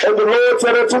 And the Lord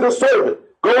said unto the servant,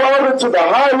 Go out into the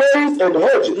highways and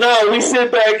hedges. No, we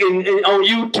sit back and on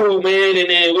YouTube, man, and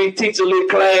then we teach a little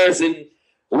class and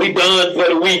we done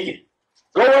for the weekend.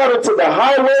 Go out into the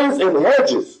highways and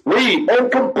hedges. Read. And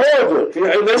compel them.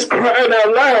 Yeah, and let's cry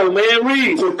out loud, man.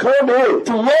 Read. To come in.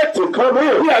 To what? To come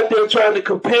in. We out there trying to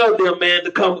compel them, man,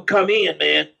 to come in,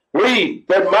 man. Read.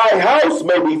 That my house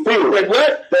may be filled. That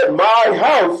what? That my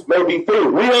house may be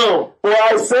filled. Read on. For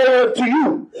I say unto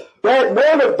you, that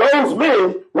none of those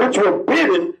men which were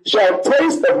bidden shall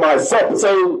taste of my supper.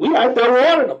 So we out there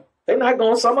warning them. They're not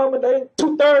going, some of them, they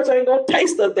 2/3 ain't going to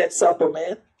taste of that supper,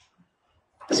 man.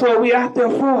 That's what we out there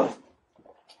for.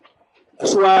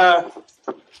 That's why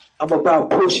I'm about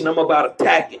pushing, I'm about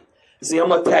attacking. See,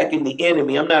 I'm attacking the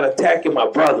enemy. I'm not attacking my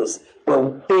brothers,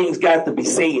 but things got to be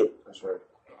said. That's right.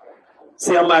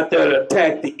 See, I'm out there to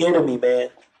attack the enemy, man.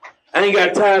 I ain't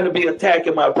got time to be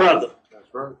attacking my brother.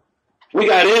 That's right. We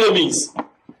got enemies.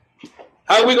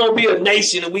 How we going to be a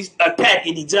nation and we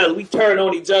attacking each other? We turn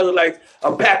on each other like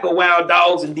a pack of wild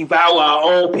dogs and devour our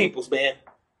own peoples, man.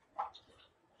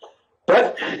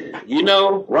 But, you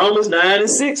know, Romans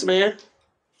 9:6, man.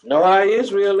 You know how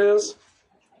Israel is.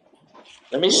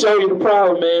 Let me show you the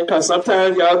problem, man, because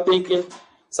sometimes y'all thinking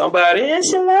somebody,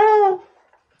 shalom,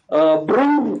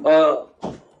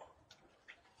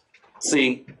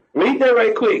 see, read that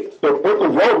right quick. The book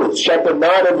of Romans, chapter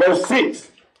 9 and verse 6.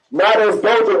 Not as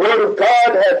though the word of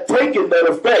God had taken that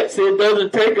effect. See, it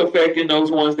doesn't take effect in those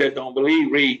ones that don't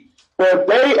believe. Read. For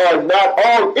they are not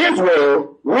all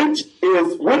Israel, which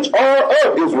are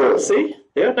of Israel. See,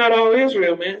 they're not all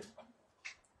Israel, man.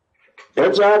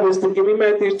 Their job is to give me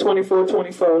Matthew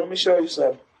 24:24. Let me show you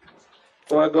something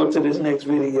before I go to this next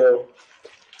video.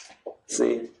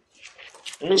 See,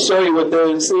 let me show you what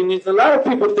they're see. A lot of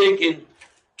people thinking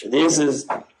this is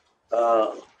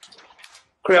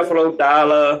Creflo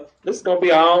Dollar. This is gonna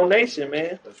be our own nation,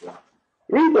 man. That's right.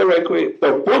 Read that right quick.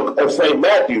 The book of St.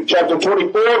 Matthew, chapter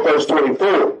 24, verse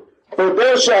 24. For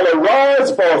there shall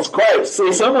arise false Christs.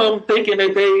 See, some of them thinking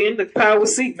that they in the power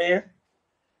seat, man.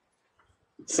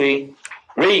 See,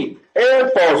 read.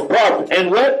 And false prophets.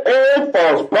 And what? And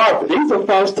false prophets. These are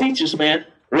false teachers, man.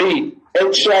 Read.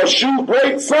 And shall shew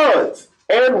great signs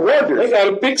and wonders. They got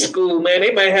a big school, man.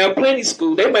 They might have plenty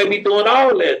school. They might be doing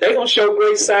all that. They gonna show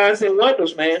great signs and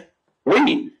wonders, man.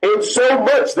 Read. And so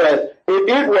much that if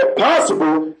it were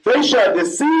possible, they shall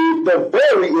deceive the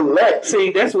very elect.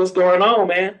 See, that's what's going on,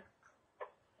 man.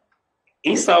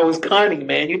 Esau is cunning,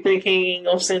 man. You think he ain't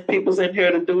gonna send people in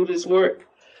here to do this work?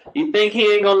 You think he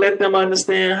ain't gonna let them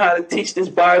understand how to teach this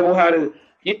Bible,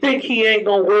 you think he ain't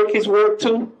gonna work his work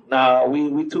too? Nah,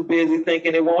 we too busy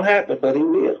thinking it won't happen, but it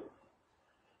will.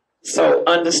 So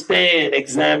understand,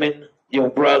 examine your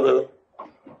brother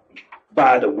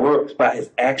by the works, by his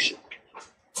action.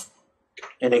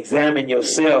 And examine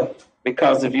yourself,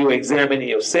 because if you're examining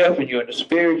yourself and you're in the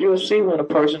spirit, you'll see when a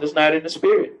person is not in the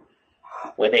spirit.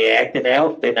 When they acting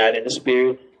out, they're not in the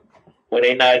spirit. When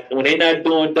they not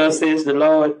doing thus says the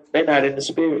Lord, they're not in the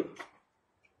spirit.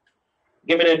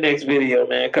 Give me that next video,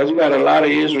 man, because we got a lot of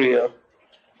Israel.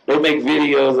 They make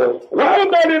videos of why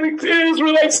I'm not in the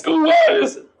Israelite school.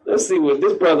 Let's see what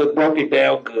this brother broke it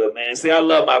down good, man. See, I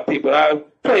love my people. I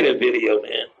play that video,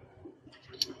 man.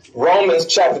 Romans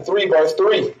chapter 3, verse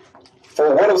 3.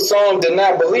 For what if some did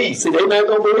not believe? See, they're not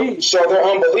going to believe. Shall their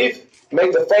unbelief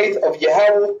make the faith of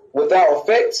Yahweh without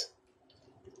effect?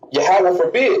 Yahweh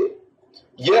forbid.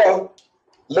 Yeah,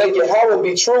 let Yahweh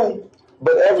be true,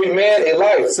 but every man a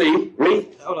liar. See,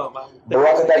 read. Hold on, man.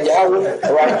 Barakatah Yahweh,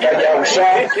 Barakatah Yahweh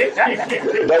Shah.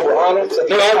 Double honor to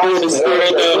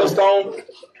the stone.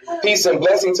 Peace and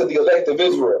blessing to the elect of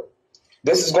Israel.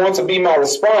 This is going to be my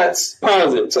response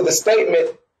to the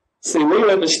statement. See, we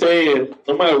understand,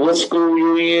 no matter what school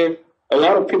you're in, a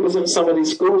lot of people in some of these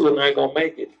schools are not going to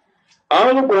make it.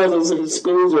 All the brothers in the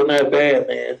schools are not bad,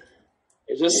 man.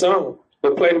 It's just some.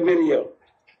 But play the video.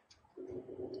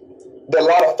 That a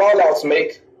lot of fallouts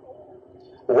make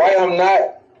why I'm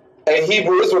not a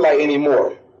Hebrew Israelite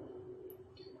anymore.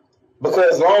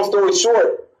 Because long story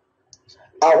short,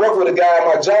 I work with a guy at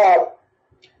my job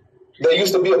that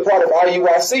used to be a part of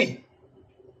IUIC.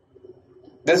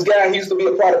 This guy used to be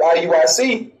a part of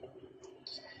IUIC.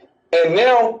 And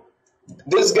now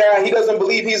this guy, he doesn't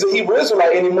believe he's a Hebrew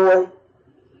Israelite anymore.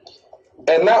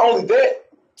 And not only that,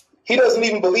 he doesn't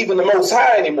even believe in the Most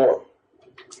High anymore.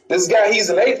 This guy,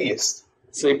 he's an atheist.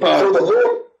 See, Paul, so the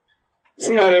Lord,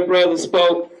 see how that brother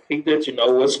spoke? He let you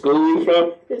know what school he's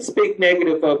from. He didn't speak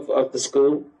negative of the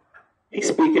school. He's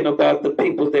speaking about the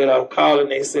people that are calling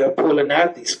themselves pulling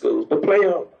out these schools. But play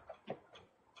on.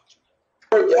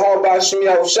 Yahweh Shem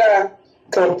Yahushua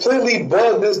completely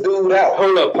bugged this dude out.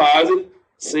 Hold up, pause it.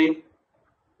 See,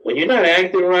 when you're not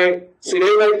acting right, see,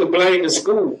 they like to blame the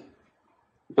school.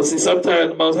 But see,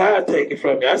 sometimes the Most High take it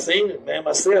from you. I seen it, man,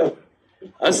 myself.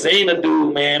 I seen a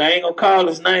dude, man. I ain't gonna call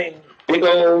his name. Big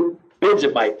old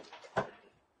Benjamite.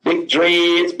 Big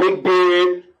dreads, big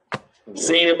beard.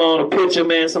 Seen him on a picture,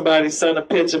 man. Somebody sent a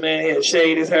picture, man. He had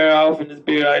shaved his hair off and his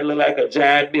beard. He looked like a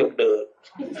giant milk dog.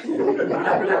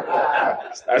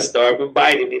 I started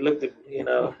biting. He looked at me,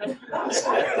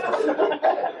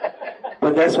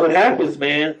 But that's what happens,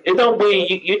 man. It don't mean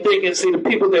you thinking, see, the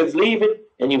people that's leaving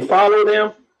and you follow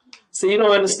them, see, you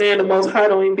don't understand the Most High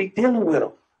don't even be dealing with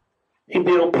them. He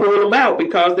don't pull them out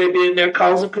because they been there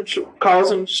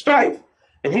causing strife.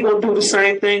 And he going to do the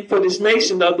same thing for this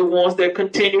nation of the ones that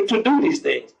continue to do these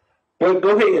things. But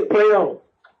go ahead, play on.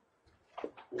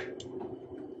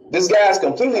 This guy's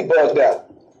completely bugged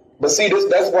out. But see,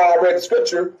 that's why I read the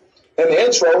scripture in the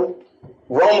intro,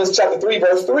 Romans chapter 3,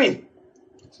 verse 3.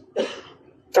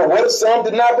 For what if some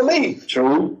did not believe?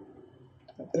 True.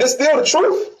 This still the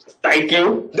truth. Thank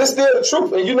you. This still the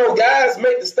truth. And guys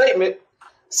make the statement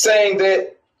saying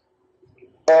that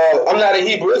I'm not a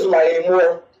Hebrew Israelite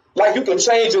anymore. Like you can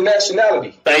change your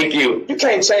nationality. Thank you. You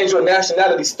can't change your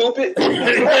nationality, stupid. That's who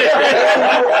you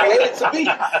were created to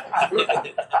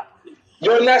be.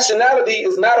 Your nationality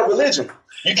is not a religion.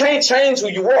 You can't change who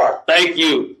you are. Thank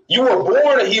you. You were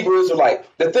born a Hebrew Israelite.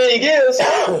 The thing is,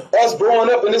 us growing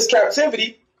up in this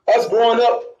captivity, us growing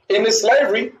up in this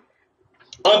slavery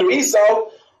under Esau,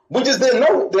 we just didn't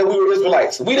know that we were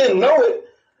Israelites. We didn't know it,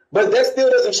 but that still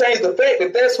doesn't change the fact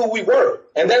that that's who we were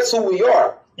and that's who we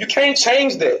are. You can't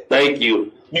change that. Thank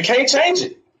you. You can't change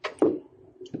it.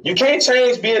 You can't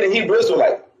change being a Hebrew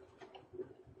Israelite.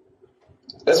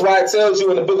 That's why it tells you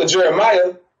in the book of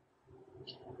Jeremiah,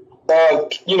 can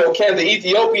the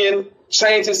Ethiopian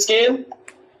change his skin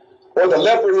or the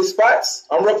leopard his spots?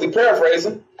 I'm roughly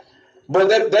paraphrasing. But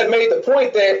that made the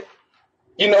point that,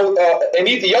 an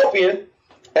Ethiopian,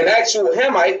 an actual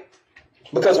Hamite,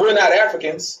 because we're not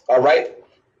Africans, all right?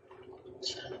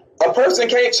 A person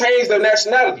can't change their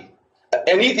nationality.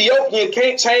 An Ethiopian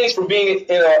can't change from being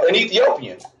an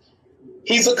Ethiopian.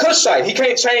 He's a Cushite. He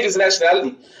can't change his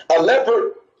nationality. A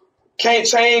leopard can't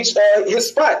change his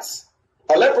spots.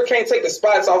 A leopard can't take the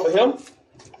spots off of him.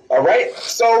 All right?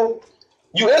 So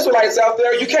you Israelites out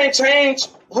there, you can't change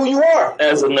who you are.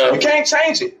 That's enough. You can't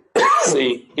change it.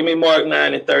 See, give me Mark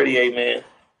 9:38, man.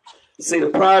 See, the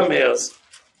problem is,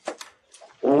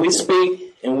 when we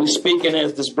speak, and we speaking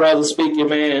as this brother speaking,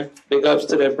 man, big ups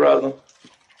to that brother.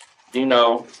 He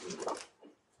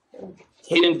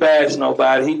didn't badge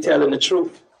nobody. He telling the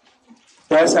truth.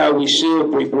 That's how we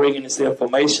should be bringing this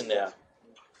information now.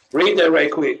 Read that right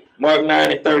quick. Mark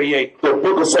 9:38. The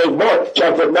book of St. Mark,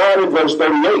 chapter 9 and verse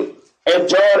 38. And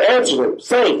John answered him,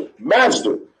 saying,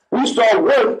 Master, we saw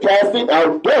one casting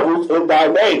out devils in thy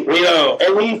name. Read on.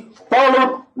 And he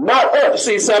followed not us.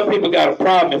 See, some people got a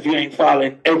problem if you ain't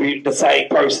following the same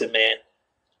person, man.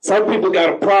 Some people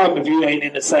got a problem if you ain't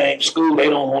in the same school. They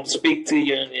don't want to speak to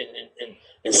you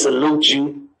and salute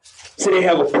you. See, they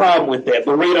have a problem with that.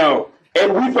 But read on.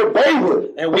 And we forbade him.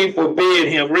 And we forbid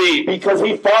him. Read. Because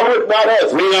he followed not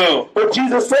us. Read on. But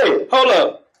Jesus said, hold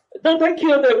up. Don't they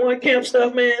kill that one camp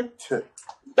stuff, man?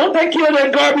 Don't they kill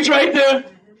that garbage right there?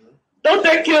 Don't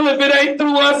they kill if it ain't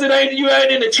through us, you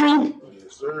ain't in the truth?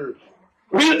 Yes, sir.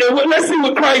 Read, let's see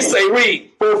what Christ say.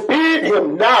 Read. Forbid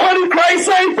him not. What did Christ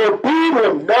say? Forbid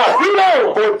him not. Read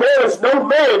on. For there is no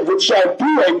man which shall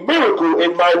do a miracle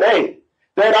in my name,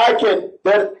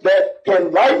 that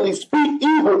can lightly speak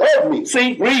evil of me.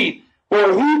 See, read.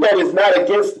 For he that is not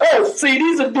against us. See,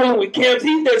 these are dealing with camps.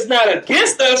 He that's not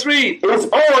against us, read. Is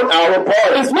on our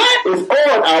part. Is what? Is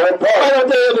on our part. Why don't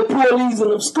they ever pull these in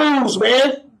the schools,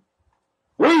 man?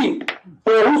 Read.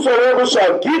 For whosoever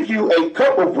shall give you a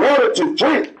cup of water to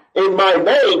drink in my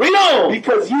name, read on.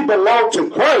 Because ye belong to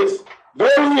Christ,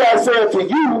 verily I say unto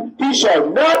you, he shall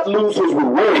not lose his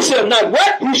reward. He shall not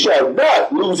what? He shall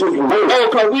not lose his reward. Oh,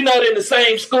 because we're not in the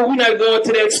same school. We're not going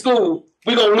to that school.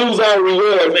 We're going to lose our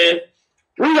reward, man.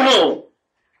 Read on.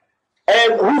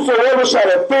 And whosoever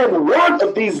shall offend one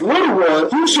of these little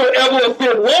ones, whosoever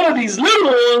offend one of these little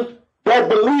ones that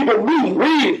believe in me,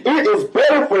 read, it is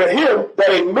better for him that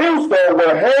a millstone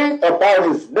were hanged about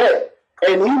his neck,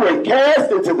 and he were cast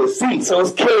into the sea. So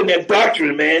it's killing that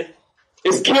doctrine, man.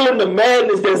 It's killing the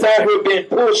madness that's out here being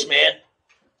pushed, man.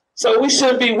 So we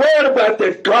shouldn't be worried about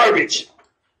that garbage.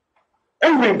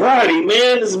 Everybody,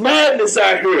 man, there's madness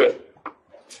out here.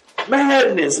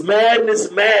 Madness,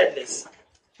 madness, madness.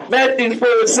 Matthew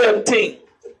 4:17.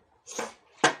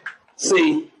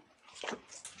 See.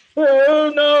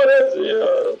 Oh,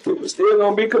 no, people still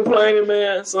going to be complaining,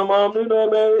 man. Some of them do know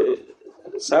about it.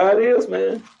 That's how it is,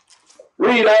 man.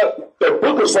 Read out the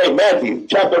book of St. Matthew,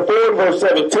 chapter 4, verse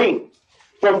 17.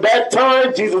 From that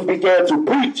time, Jesus began to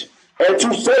preach and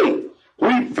to say,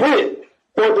 repent,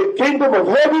 for the kingdom of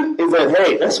heaven is at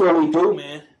hand. That's what we do,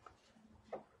 man.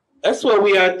 That's what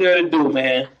we out there to do,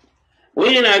 man.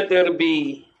 We ain't out there to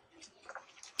be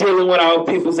dealing with our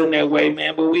peoples in that way,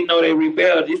 man, but we know they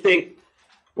rebelled. You think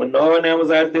when Noah and them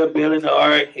was out there building the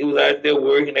ark, he was out there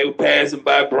working, they were passing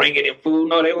by bringing him food?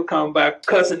 No, they were coming by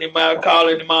cussing him out,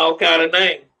 calling him all kind of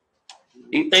names.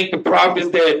 You think the prophets,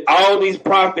 that all these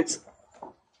prophets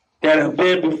that have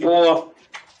been before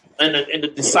and the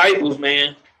disciples,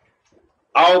 man,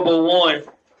 all but one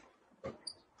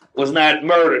was not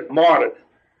martyred.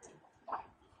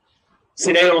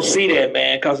 See, they don't see that,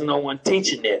 man, because no one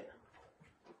teaching that.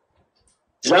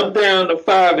 Jump down to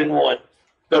 5 and 1.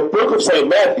 The book of St.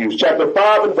 Matthew, chapter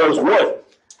 5 and verse 1.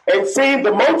 And seeing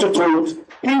the multitudes,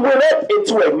 he went up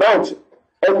into a mountain.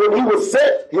 And when he was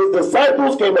set, his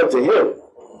disciples came unto him.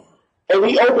 And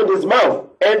he opened his mouth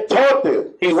and taught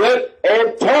them. He what?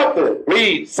 And taught them.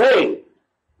 Read. Saying,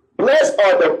 blessed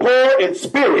are the poor in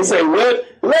spirit. He say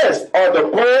what? Blessed are the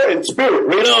poor in spirit.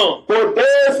 Read on. For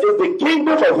theirs is the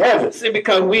kingdom of heaven. See,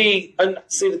 because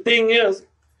the thing is,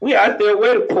 we out there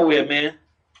where the poor at, man.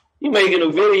 You making a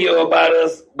video about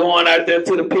us going out there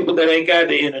to the people that ain't got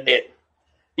the internet.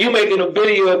 You making a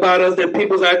video about us that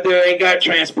people's out there ain't got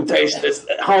transportation that's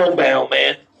homebound,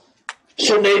 man.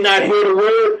 Shouldn't they not hear the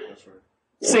word?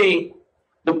 See,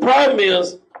 the problem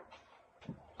is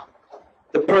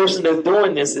the person that's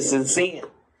doing this is in sin.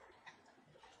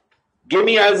 Give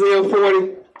me Isaiah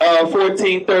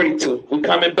 14:32. We're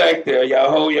coming back there. Y'all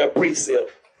hold your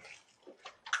precept.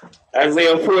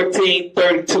 Isaiah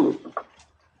 14:32.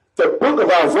 The book of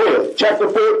Isaiah, chapter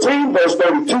 14, verse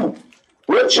 32.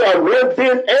 What shall one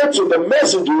then answer the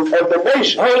messengers of the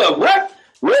nation? Hold up, what?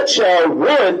 What shall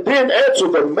one then answer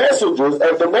the messengers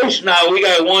of the nation? Now, we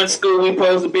got one school we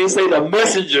supposed to be, say the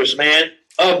messengers, man,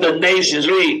 of the nations.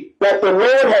 Read. That the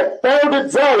Lord hath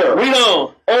founded Zion. Read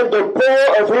on. And the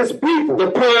poor of his people.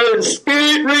 The poor in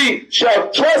spirit, read. Shall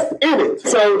trust in it.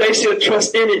 So they should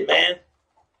trust in it, man.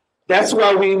 That's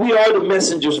why we are the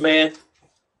messengers, man.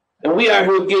 And we out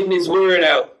here getting this word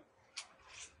out.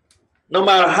 No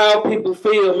matter how people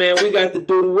feel, man, we got to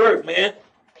do the work, man.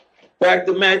 Back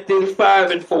to Matthew 5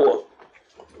 and 4.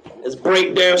 Let's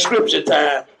break down scripture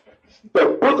time.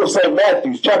 The book of St.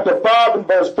 Matthew, chapter 5 and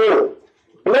verse 4.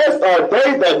 Blessed are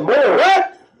they that mourn.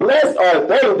 What? Blessed are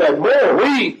they that mourn.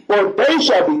 Read. For they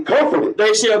shall be comforted.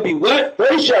 They shall be what?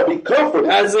 They shall be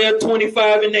comforted. Isaiah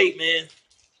 25 and 8, man.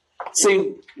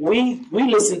 See, we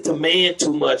listen to man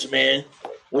too much, man.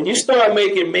 When you start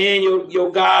making man your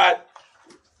God,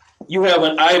 you have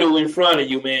an idol in front of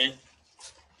you, man.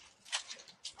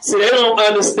 See, they don't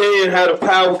understand how the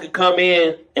power can come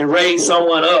in and raise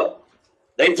someone up.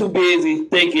 They too busy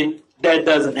thinking that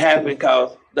doesn't happen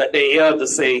because that the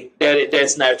elders say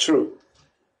that's not true.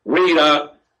 Read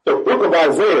up. The book of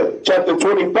Isaiah, chapter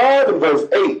 25 and verse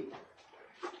 8.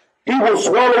 He will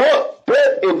swallow up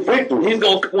death in victory. He's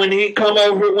gonna when he come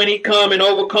and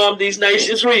overcome these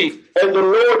nations. Read. And the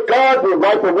Lord God will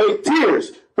wipe away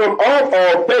tears from off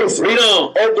all faces. Read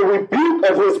on. And the rebuke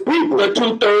of his people. The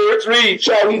 2/3. Read.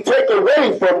 Shall he take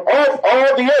away from off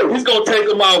all the earth. He's gonna take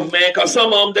them off, man, because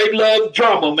some of them they love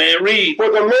drama, man. Read.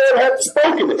 For the Lord hath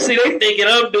spoken it. See, they thinking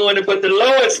I'm doing it, but the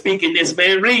Lord's speaking this,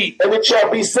 man. Read. And it shall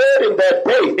be said in that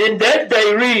day. In that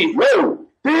day, read. Lo,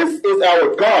 this is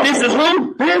our God. This is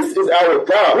who? This is our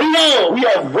God. We know. We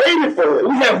have waited for him.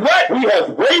 We have what? We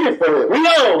have waited for him. We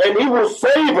know. And he will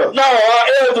save us. No, our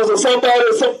elders or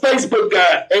somebody, some Facebook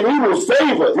guy. And he will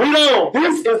save us. We know.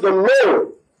 This is the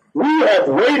Lord. We have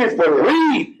waited for him.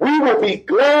 Read. We will be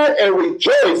glad and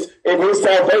rejoice in his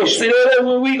salvation. See, that's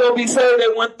when we going to be saved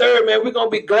at 1/3, man. We're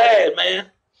going to be glad, man.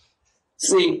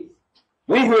 See,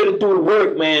 we here to do the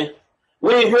work, man.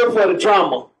 We ain't here for the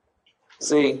drama.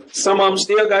 See, some of them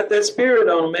still got that spirit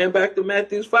on them, man. Back to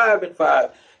Matthew 5 and 5.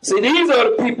 See, these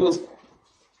are the peoples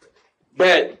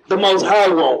that the Most High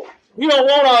want. You don't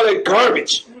want all that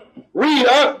garbage. Read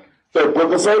up. The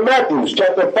book of St. Matthew,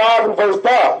 chapter 5 and verse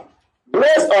 5.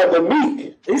 Blessed are the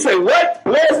meek. He say what?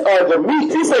 Blessed are the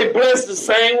meek. He say blessed the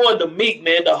same one, the meek,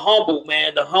 man, the humble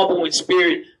in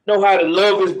spirit, know how to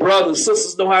love his brothers,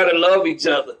 sisters know how to love each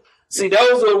other. See,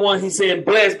 those are the ones he's saying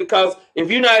blessed, because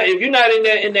if you're not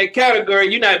in that category,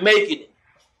 you're not making it.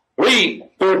 Read.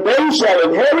 For they shall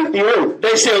inherit the earth.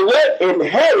 They shall what?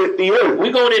 Inherit the earth.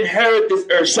 We're going to inherit this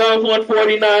earth. Psalms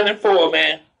 149 and 4,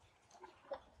 man.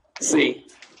 See.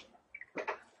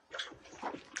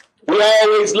 We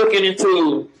always looking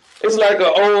into, it's like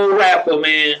an old rapper,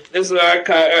 man. This is our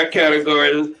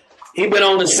category. He been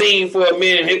on the scene for a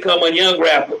minute. Here come a young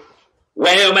rapper.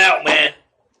 Wear him out, man.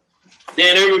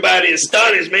 Then everybody is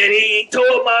astonished, man. He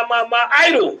tore my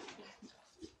idol.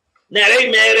 Now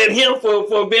they mad at him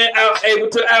for being able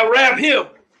to out-rap him.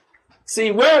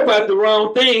 See, worry about the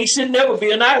wrong thing. He should never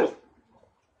be an idol.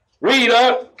 Read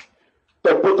up.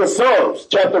 The book of Psalms,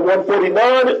 chapter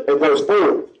 149 and verse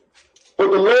 4. For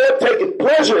the Lord taketh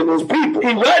pleasure in his people.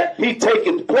 He what? He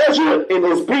taketh pleasure in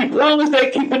his people. As long as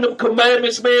they keeping the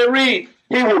commandments, man, read.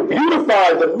 He will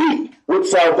beautify the meek with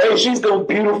salvation. He's going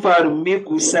to beautify the meek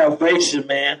with salvation,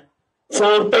 man.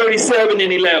 Psalm 37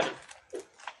 and 11.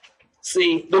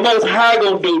 See, the Most High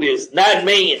going to do this, not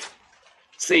man.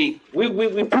 See,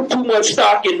 we put too much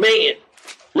stock in man.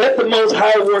 Let the Most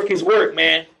High work his work,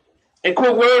 man. And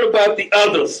quit worrying about the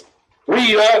others.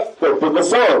 Read up. The book of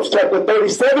Psalms, chapter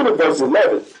 37 and verse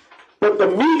 11. But the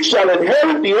meek shall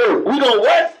inherit the earth. We going to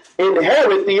what?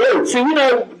 Inherit the earth. See, we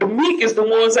know the meek is the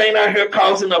ones ain't out here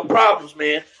causing up problems,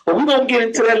 man. But we're going to get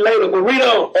into that later. But read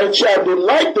on. And shall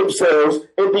delight themselves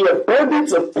in the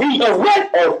abundance of peace. Of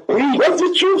what? Of peace. What's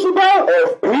the truth about?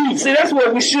 Of peace. See, that's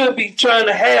what we should be trying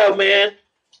to have, man,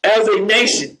 as a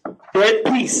nation. That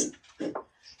peace.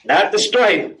 Not the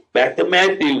strife. Back to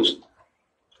Matthew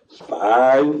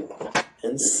 5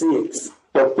 and 6.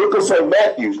 The book of St.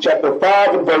 Matthew, chapter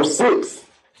 5 and verse 6.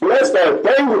 Blessed are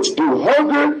they which do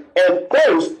hunger and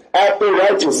thirst after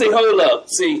righteousness. See, hold up.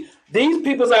 See, these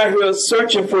people's out here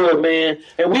searching for it, man,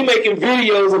 and we making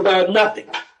videos about nothing.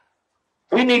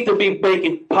 We need to be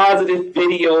making positive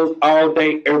videos all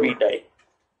day, every day.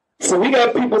 So we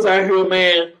got people's out here,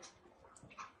 man,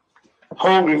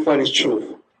 hungry for this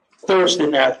truth,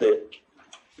 thirsting after it.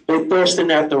 They're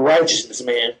thirsting after righteousness,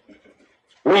 man.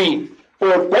 Read.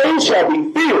 For they shall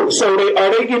be filled. So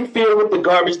are they getting filled with the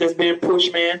garbage that's being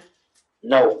pushed, man?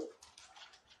 No.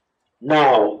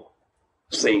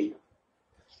 See,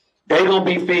 they gonna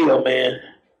be filled, man.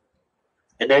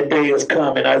 And that day is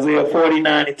coming. Isaiah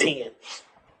 49 and 10.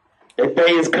 That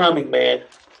day is coming, man.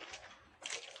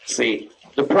 See,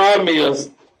 the problem is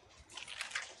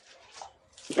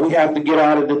we have to get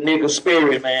out of the nigger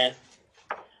spirit, man.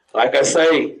 Like I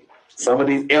say, some of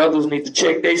these elders need to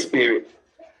check their spirit.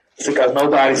 Because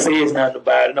nobody says nothing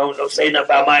about it. Don't say nothing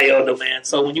about my elder, man.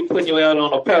 So when you put your elder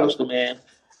on a pedestal, man,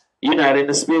 you're not in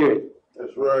the spirit.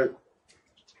 That's right.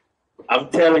 I'm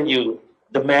telling you,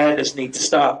 the madness needs to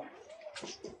stop.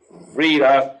 Read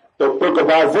the book of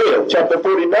Isaiah, chapter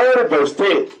 49 and verse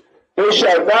 10. They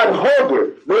shall not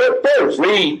hunger nor thirst.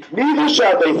 Read. Neither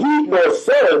shall the heat nor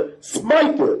sun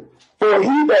smite them. For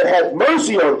he that hath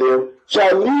mercy on them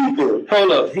shall lead them.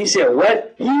 Hold up. He said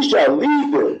what? He shall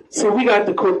lead them. See, we got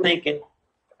to quit thinking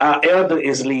our elder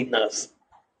is leading us.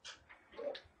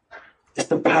 It's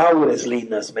the power that's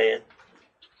leading us, man.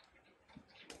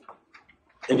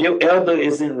 If your elder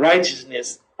is in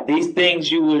righteousness, these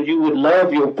things you would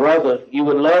love your brother. You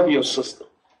would love your sister.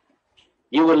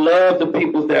 You would love the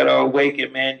people that are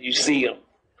awakened, man. You see them.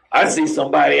 I see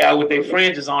somebody out with their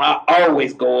fringes on. I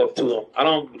always go up to them. I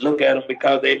don't look at them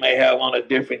because they may have on a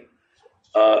different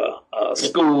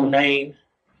school name.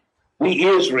 We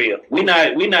Israel. We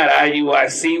not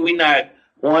IUIC. We not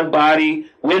one body.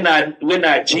 We're not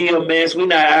GMS. We're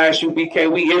not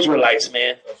ISUBK. We Israelites,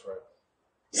 man. That's right.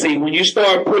 See, when you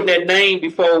start putting that name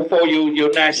before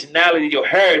your nationality, your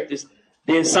heritage,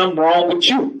 then something wrong with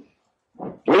you.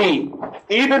 Read.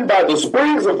 Even by the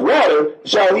springs of water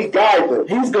shall he guide them.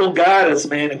 He's going to guide us,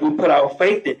 man, if we put our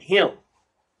faith in him.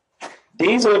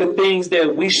 These are the things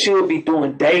that we should be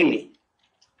doing daily.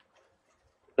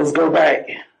 Let's go back.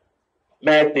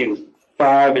 Matthew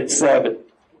 5 and 7.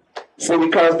 See,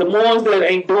 because the ones that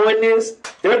ain't doing this,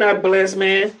 they're not blessed,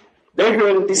 man. They're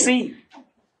here to deceive.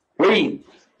 Read.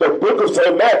 The book of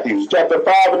St. Matthew, chapter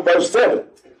 5 and verse 7.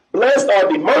 Blessed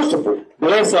are the merciful.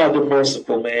 Blessed are the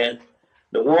merciful, man.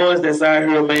 The ones that's out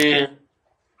here, man,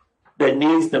 that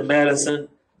needs the medicine,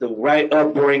 the right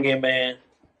upbringing, man,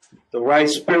 the right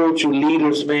spiritual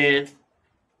leaders, man.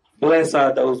 Blessed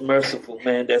are those merciful,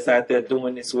 man, that's out there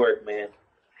doing this work, man.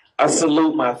 I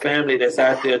salute my family that's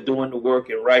out there doing the work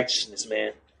in righteousness,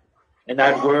 man, and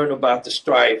not worrying about the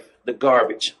strife, the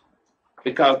garbage,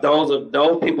 because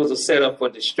those people are set up for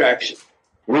distraction.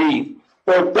 Read.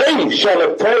 For they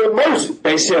shall obtain mercy.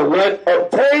 They shall what?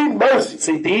 Obtain mercy.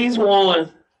 See, these ones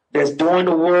that's doing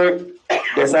the work,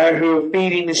 that's out here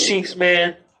feeding the sheep,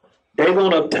 man, they're going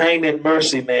to obtain that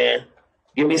mercy, man.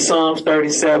 Give me Psalms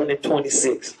 37 and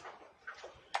 26.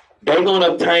 They're going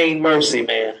to obtain mercy,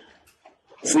 man.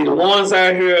 See, the ones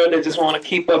out here that just want to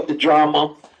keep up the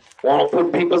drama, want to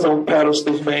put people on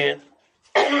pedestals, man.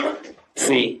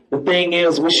 See, the thing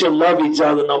is, we should love each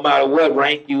other no matter what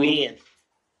rank you in.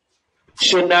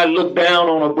 Should not look down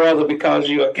on a brother because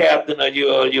you're a captain or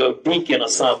you're a deacon or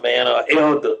something, man, or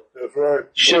elder. That's right.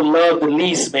 Should love the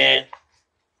least, man,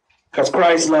 because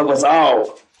Christ loves us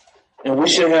all. And we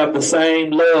should have the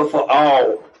same love for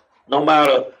all, no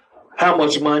matter how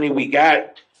much money we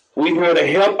got. We're here to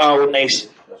help our nation.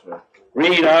 That's right.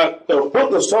 Read out The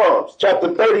book of Psalms,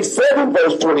 chapter 37,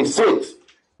 verse 26.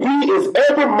 He is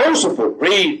ever merciful.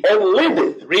 Read. And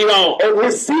lendeth. Read on. And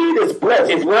his seed is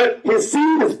blessed. His what? His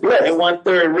seed is blessed. And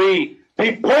 1/3. Read.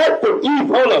 Depart from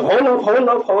evil.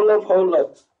 Hold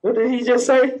up. What did he just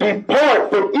say?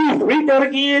 Depart from evil. Read that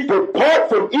again. Depart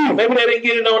from evil. Maybe they didn't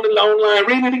get it on the long line.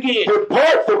 Read it again.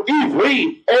 Depart from evil.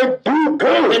 Read. And do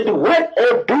good. And do what?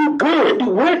 And do good. And do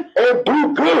what? And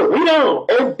do good. Read on.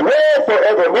 And dwell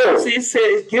forevermore. See, it says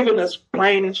it's giving us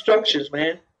plain instructions,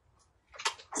 man.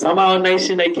 Some of our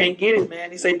nation, they can't get it, man.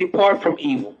 He say, depart from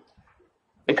evil.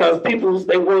 Because people,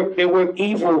 they work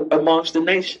evil amongst the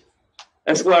nation.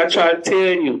 That's why I try to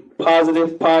tell you,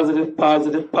 positive.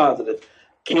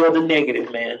 Kill the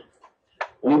negative, man.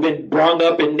 We've been brought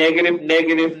up in negative.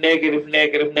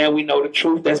 Now we know the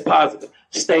truth. That's positive.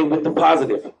 Stay with the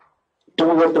positive. Do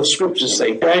what the scriptures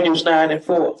say. Daniel's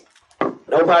 9:4.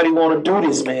 Nobody want to do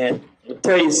this, man. I'll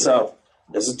tell you something.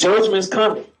 There's a judgment's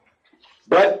coming.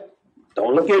 But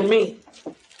don't look at me.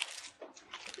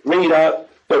 Read out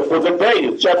The book of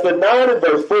Daniel, chapter 9 and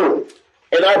verse 4.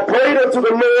 And I prayed unto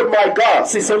the Lord my God.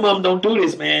 See, some of them don't do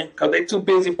this, man, because they too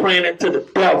busy praying into the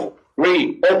devil.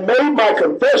 Read. And made my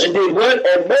confession. And did what?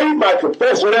 And made my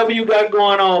confession. Whatever you got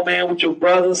going on, man, with your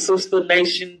brother, sister,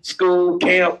 nation, school,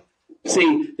 camp.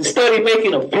 See, instead of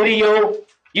making a video,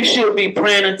 you should be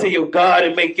praying unto your God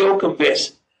and make your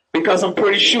confession. Because I'm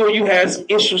pretty sure you had some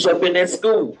issues up in that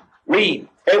school. Read.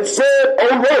 And said,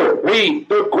 O Lord, Read.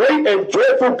 the great and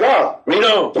dreadful God, Read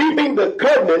on. keeping the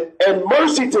covenant and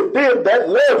mercy to them that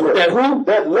love him. That who?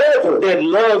 That love him. That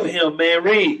love him, man.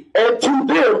 Read. And to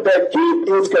them that keep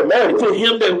his commandments. To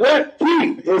him that what?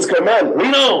 Keep his commandments.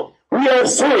 Read on. We have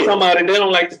sinned. Somebody, they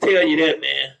don't like to tell you that,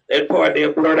 man. That part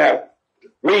they'll blurt out.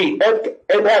 Read.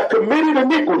 And have committed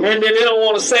iniquity. And then they don't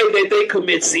want to say that they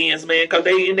commit sins, man, because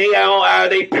they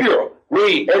pure.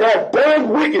 Read. And have done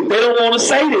wickedness. They don't want to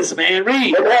say this, man.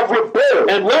 Read. And have rebelled.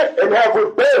 And what? And have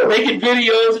rebelled. Making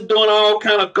videos and doing all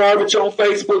kind of garbage on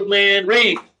Facebook, man.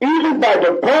 Read. Even by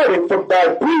departing from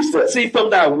thy precepts. See, from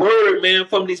thy word, man,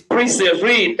 from these precepts.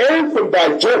 Read. And from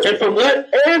thy judgment. And from what?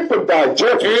 And from thy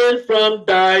judgment. And from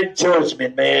thy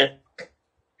judgment, man.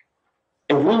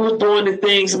 If we was doing the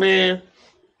things, man,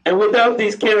 and without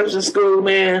these camps in school,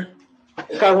 man,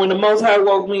 because when the Most High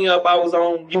woke me up, I was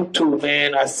on YouTube,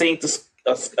 man. I seen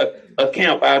a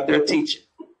camp out there teaching.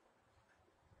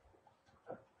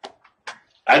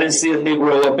 I didn't see a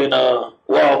Negro up in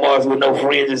Walmart's with no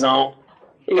fringes on.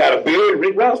 He got a beard.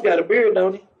 Rick Ross got a beard,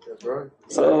 don't he? That's right.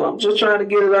 So I'm just trying to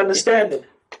get an understanding.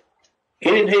 He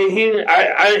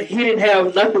didn't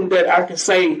have nothing that I can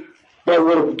say that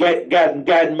would have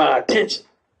gotten my attention.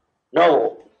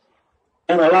 No.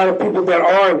 And a lot of people that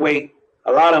are awake,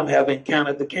 a lot of them have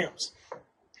encountered the camps.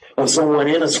 Or someone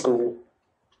in a school,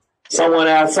 someone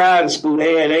outside the school,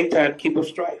 they trying to keep up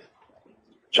strife,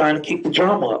 trying to keep the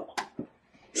drama up.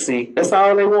 See, that's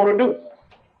all they want to do.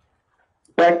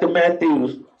 Back to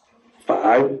Matthew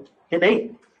 5 and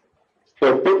 8.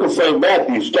 The book of St.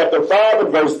 Matthew, chapter 5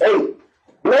 and verse 8.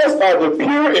 Blessed are the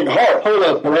pure in heart. Hold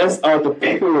up, blessed are the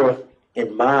pure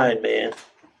in mind, man.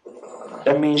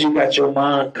 That means you got your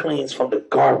mind cleansed from the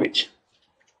garbage.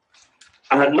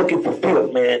 I'm not looking for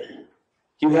filth, man.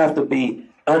 You have to be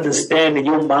understanding.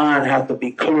 Your mind have to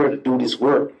be clear to do this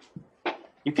work.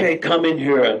 You can't come in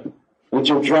here with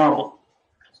your drama.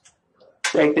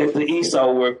 Take that to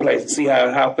Esau workplace and see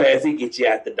how fast he gets you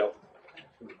out the door.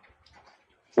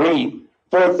 Read.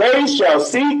 For they shall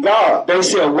see God. They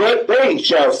shall what? They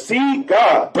shall see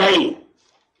God. They.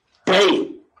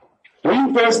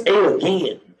 Read verse 8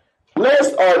 again.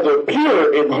 Blessed are the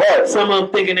pure in heart. Some of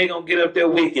them thinking they're going to get up there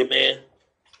wicked, man.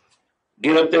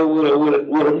 Get up there with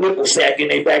a nickel sack in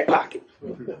their back pocket.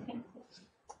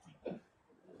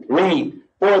 Read.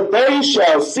 For they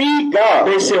shall see God.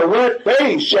 They shall what?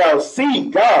 They shall see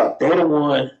God. They're the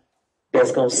one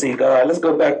that's going to see God. Let's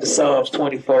go back to Psalms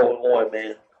 24 and 1,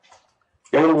 man.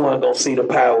 They're the one going to see the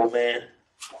power, man.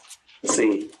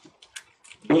 See.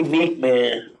 Be meek,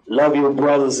 man. Love your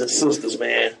brothers and sisters,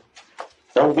 man.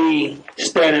 Don't be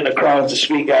standing across the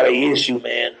street got an issue,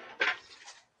 man.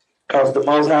 Because the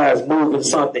Most High is moving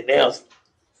something else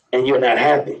and you're not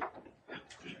happy.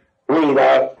 Read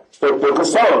out the book of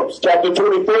Psalms, chapter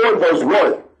 24 and verse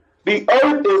 1. The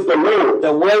earth is the Lord.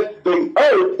 The what? The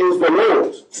earth is the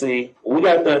Lord's. See, we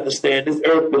got to understand this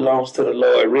earth belongs to the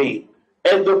Lord. Read.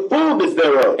 and the fullness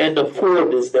thereof. And the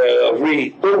fullness thereof.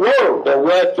 Read. The world. The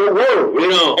what? The world.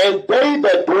 Read on. And they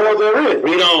that dwell therein.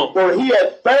 Read on. For he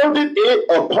had founded it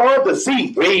upon the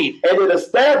sea. Read. And it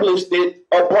established it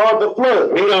upon the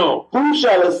flood. Read on. Who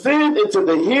shall ascend into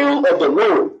the hill of the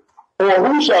Lord? Or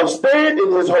who shall stand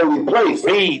in his holy place?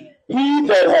 Read. He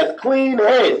that hath clean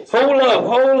hands. Hold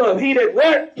up. He that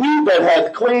what? He that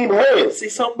hath clean hands. See,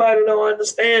 somebody don't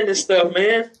understand this stuff,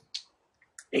 man.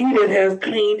 He that has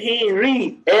clean hands.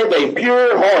 Read. And a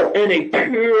pure heart. And a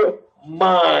pure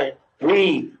mind.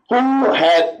 Read. Who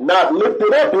hath not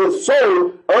lifted up his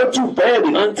soul unto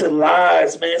vanity. Unto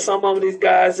lies, man. Some of these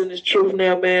guys in this truth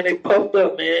now, man, they puffed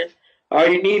up, man. All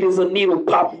you need is a needle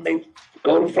pop and they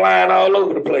go to flying all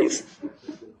over the place.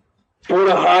 Pull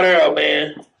the hot air,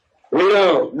 man. Read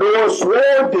on. Nor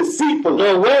sworn deceitful.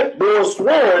 No what? Nor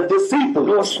sworn deceitful.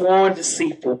 Nor sworn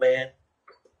deceitful, man.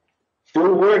 Do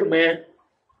the work, man.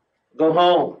 Go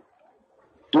home.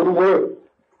 Do the work.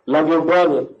 Love your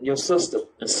brother, your sister,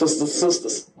 and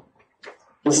sisters.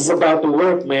 This is about the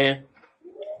work, man.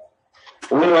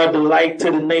 We are the light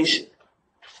to the nation.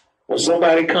 When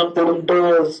somebody come through them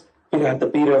doors, we got to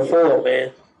be there for them,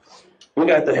 man. We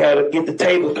got to have to get the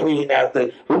table cleaned out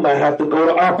there. We might have to go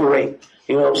to operate.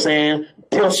 You know what I'm saying?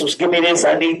 Pencils, give me this.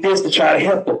 I need this to try to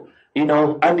help them. You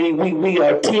know, we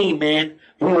are a team, man.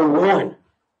 We are one.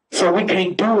 So we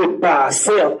can't do it by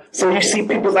ourselves. So you see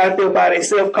people out there by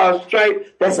themselves called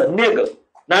stripe, that's a nigga.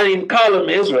 Not even call them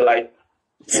Israelite.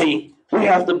 See, we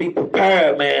have to be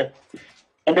prepared, man.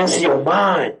 And that's your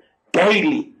mind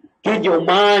daily. Get your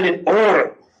mind in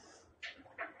order.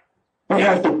 We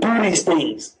have to do these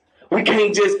things. We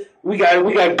can't just, we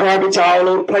got garbage all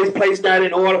over the place not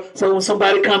in order. So when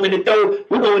somebody come in the door,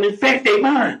 we're going to infect their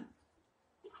mind.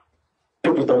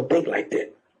 People don't think like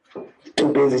that.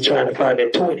 Too busy trying to find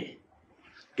that 20.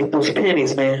 Get those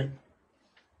pennies, man.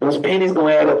 Those pennies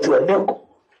going to add up to a nickel.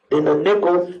 Then the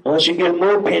nickel, once you get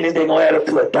more pennies, they're going to add up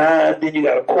to a dime. Then you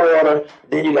got a quarter.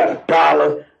 Then you got a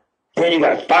dollar. Then you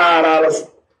got $5.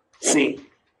 See,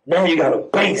 now you got a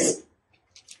base.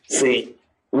 See,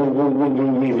 we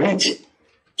reach it.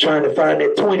 Trying to find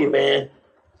that 20, man.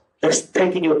 That's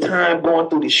taking your time going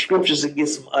through these scriptures and get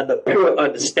some pure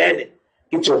understanding.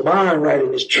 Get your mind right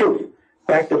in this truth.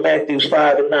 Back to Matthew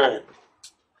 5 and 9.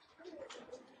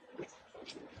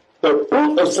 The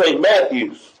book of St.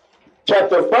 Matthew,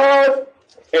 chapter 5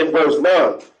 and verse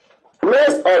 9.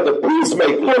 Blessed are the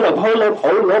peacemakers.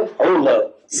 Hold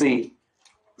up. See,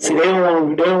 they don't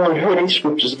want to hear these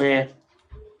scriptures, man.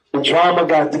 The drama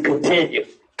got to continue.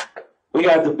 We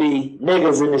got to be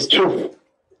niggas in this truth.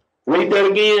 Read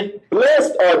that again.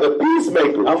 Blessed are the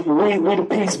peacemakers. We the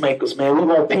peacemakers, man. We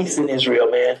want peace in Israel,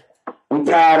 man. We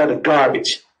tired of the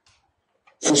garbage.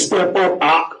 So step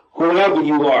up, whoever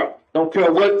you are. Don't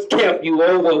care what camp you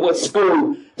over, what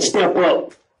school. Step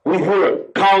up. We here.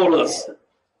 Call us.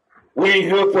 We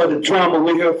ain't here for the drama.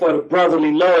 We're here for the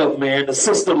brotherly love, man. The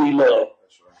sisterly love.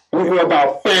 We're here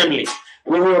about family.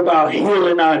 We're here about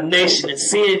healing our nation and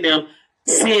seeing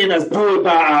us do it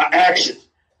by our actions.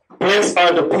 Blessed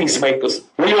are the peacemakers.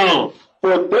 Read on.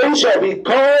 For they shall be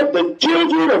called the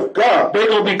children of God. They're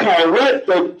going to be called what?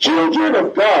 The children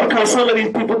of God. Because some of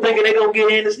these people thinking they're going to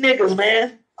get in as niggas,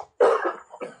 man.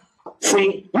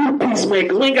 See, we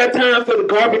peacemakers. We ain't got time for the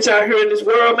garbage out here in this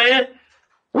world, man.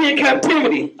 We in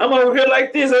captivity. I'm over here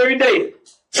like this every day.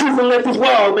 Chiseling at this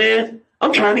wall, man.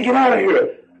 I'm trying to get out of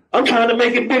here. I'm trying to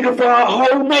make it bigger for our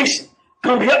whole nation.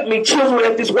 Come help me chisel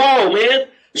at this wall, man.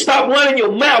 Stop running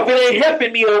your mouth. It ain't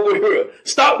helping me over here.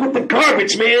 Stop with the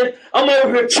garbage, man. I'm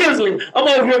over here chiseling. I'm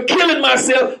over here killing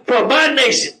myself for my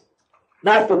nation,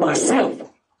 not for myself.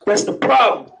 That's the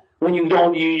problem when you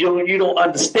don't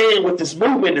understand what this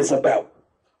movement is about.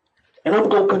 And I'm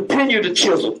going to continue to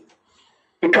chisel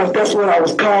because that's what I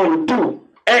was called to do.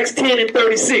 Acts 10 and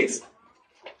 36.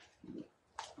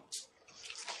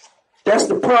 That's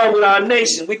the problem with our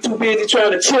nation. We too busy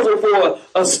trying to chisel for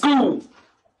a school.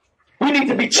 We need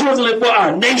to be chiseling for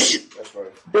our nation. That's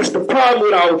right. That's the problem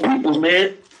with our peoples,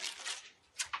 man.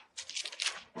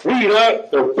 Read up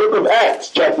The book of Acts,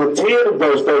 chapter 10 and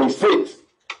verse 36.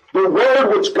 The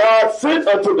word which God sent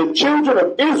unto the children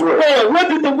of Israel. Man, what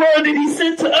did the word that he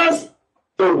sent to us?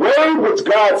 The word which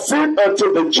God sent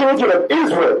unto the children of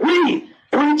Israel. Read.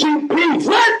 Preaching peace.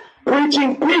 What?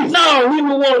 Preaching peace. No, we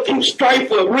will want to keep strife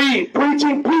for read.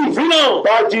 Preaching peace. Read on.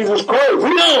 By Jesus Christ.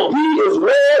 Read on. He is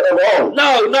Lord of all.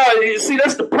 No, you see,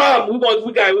 that's the problem.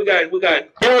 We got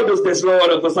elders that's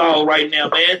Lord of us all right now,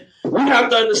 man. We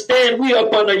have to understand we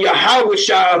up under Yahweh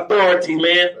authority,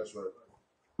 man. That's right.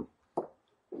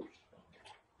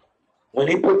 When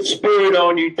he put the spirit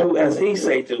on you, do as he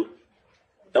say do.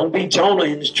 Don't be Jonah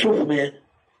in this truth, man.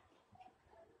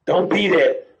 Don't be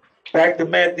that. Back to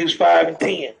Matthew 5 and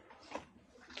 10.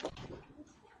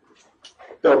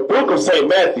 The book of St.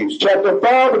 Matthew, chapter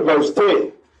 5 and verse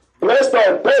 10. Blessed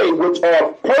are they which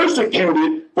are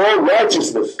persecuted for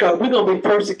righteousness. Because we're going to be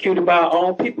persecuted by our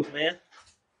own people, man.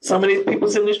 Some of these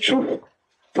people's in this truth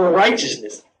for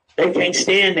righteousness. They can't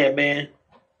stand that, man.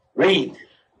 Read.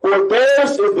 For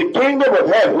theirs is the kingdom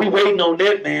of heaven. We waiting on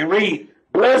that, man. Read.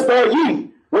 Blessed are ye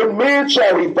when men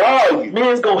shall revile you.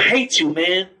 Men's going to hate you,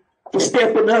 man, for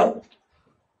stepping up.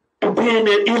 For being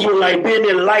that Israelite, being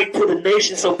that light to the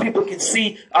nation so people can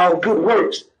see our good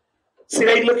works. See,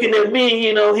 they looking at me,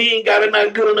 you know, he ain't got a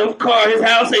not good enough car. His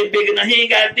house ain't big enough. He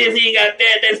ain't got this, he ain't got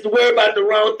that. That's the word about the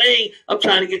wrong thing. I'm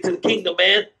trying to get to the kingdom,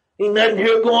 man. Ain't nothing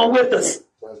here going with us.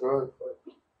 That's right.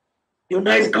 Your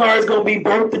nice car is going to be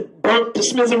burnt to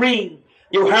smithereens.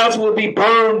 Your house will be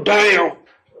burned down.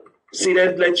 See,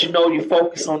 that lets you know you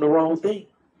focus on the wrong thing.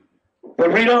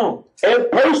 But read on.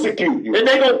 And persecute you. And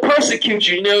they're going to persecute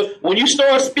you. You know, when you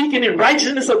start speaking in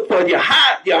righteousness for your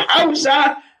house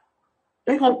side,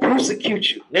 they're going to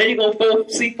persecute you. Now you're going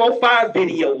to see 4 or 5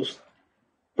 videos.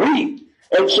 Read.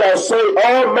 And shall say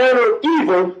all manner of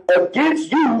evil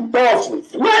against you falsely.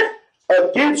 What?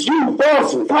 Against you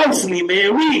falsely. Falsely,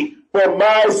 man. Read. For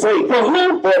my sake. For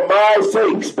who? For my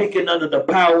sake. Speaking under the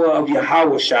power of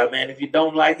Yahweh, man. If you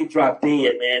don't like it, drop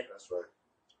dead, man. That's right.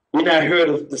 We're not heard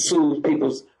of the soothe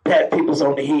people's, pat people's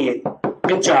on the head.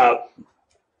 Good job.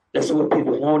 That's what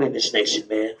people want in this nation,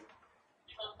 man.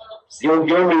 Your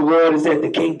reward is at the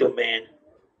kingdom, man.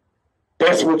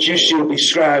 That's what you should be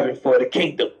striving for, the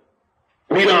kingdom.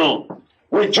 Read on.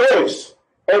 Rejoice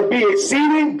and be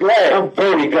exceeding glad. I'm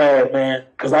very glad, man,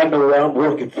 because I know what I'm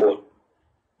working for.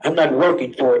 I'm not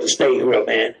working for it to stay here,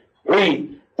 man.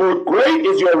 Read. For great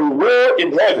is your reward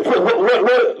in heaven.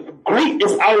 What great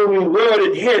is our reward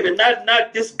in heaven,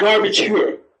 not this garbage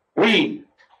here. Read.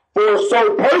 For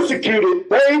so persecuted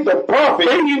they the prophets.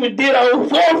 They even did our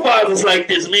forefathers like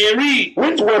this, man. Read.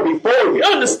 Which were before you. You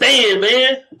understand,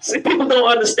 man. See, people don't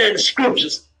understand the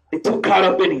scriptures. They're too caught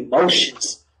up in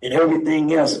emotions and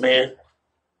everything else, man.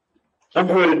 I'm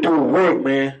here to do the work,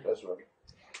 man. That's right.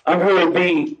 I'm here to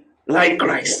be like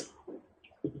Christ.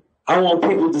 I want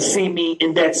people to see me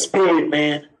in that spirit,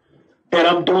 man, that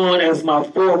I'm doing as my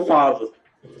forefather,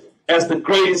 as the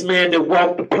greatest man that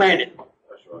walked the planet.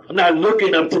 I'm not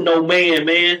looking up to no man,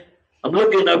 man. I'm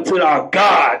looking up to our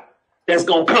God that's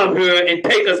going to come here and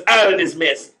take us out of this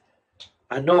mess.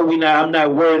 I know I'm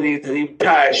not worthy to even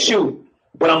tie a shoe,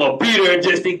 but I'm going to be there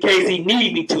just in case he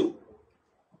need me to.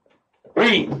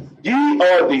 Read. Ye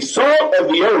are the salt of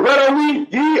the earth. What are we?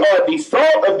 Ye are the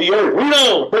salt of the earth. Read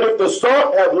on. But if the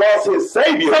salt have lost his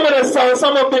savior.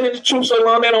 Some have been in the truth so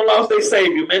long they don't lost their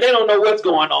savior, man. They don't know what's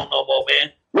going on no more,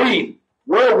 man. Read.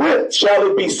 Wherewith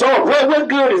shall it be salt? What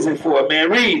good is it for,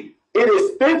 man? Read. It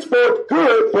is thenceforth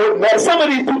good for nothing. Some of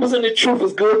these people's in the truth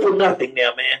is good for nothing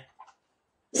now, man.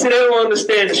 See, they don't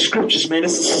understand the scriptures, man.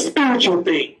 It's a spiritual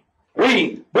thing.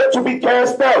 Read. But to be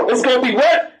cast out. It's going to be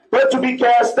what? But to be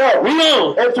cast out. Read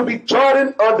on. And to be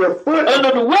trodden underfoot.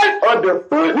 Under the what?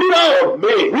 Underfoot Read on. of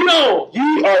men. Read on.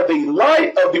 Ye are the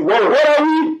light of the world. What are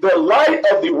we? The light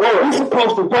of the world. We're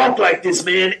supposed to walk like this,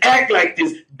 man. Act like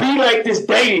this. Be like this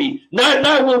daily.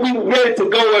 Not when we ready to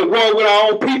go at war with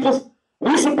our own people.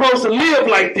 We're supposed to live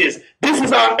like this. This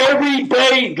is our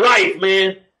everyday life,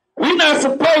 man. We're not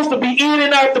supposed to be in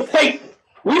and out the faith.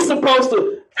 We're supposed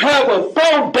to have a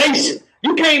foundation.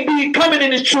 You can't be coming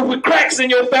in this truth with cracks in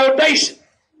your foundation.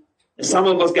 And some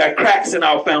of us got cracks in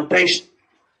our foundation.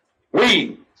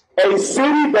 Read. A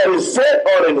city that is set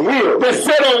on an hill. That's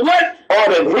set on what?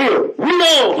 On an hill. Read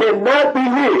on. Cannot be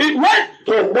hid. What?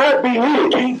 Cannot be hid.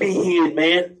 It can't be hid,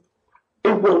 man.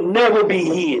 It will never be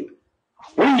hid.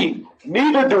 Read.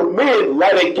 Neither do men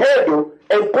light a candle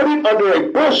and put it under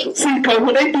a bushel. See, because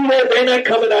when they do that, they're not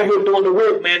coming out here doing the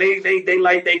work, man. They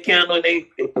light their candle and they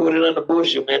put it under the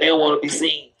bushel, man. They don't want to be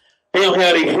seen. They don't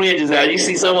have their fringes out. You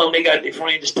see some of them, they got their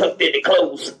fringes tucked in their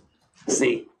clothes.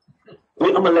 See,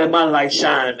 I'm going to let my light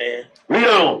shine, man. Read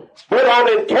on. Put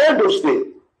on a candlestick,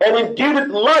 and it giveth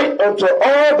light unto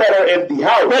all that are in the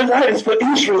house. That light is for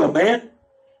Israel, man.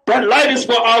 That light is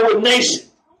for our nation.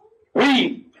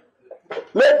 Read.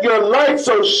 Let your light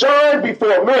so shine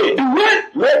before men. Do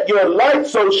what? Let your light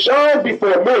so shine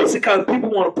before men. It's because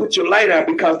people want to put your light out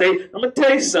because I'm going to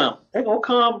tell you something. They're going to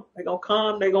come. They're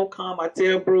going to come. I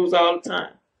tell Bruce all the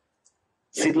time.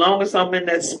 See, as long as I'm in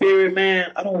that spirit,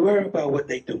 man, I don't worry about what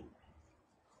they do.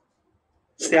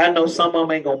 See, I know some of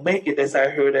them ain't going to make it. That's I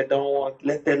heard that don't want to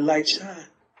let that light shine.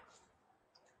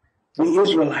 We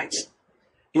Israelites.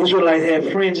 Israelites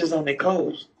have fringes on their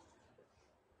clothes.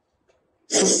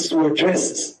 Sisters wear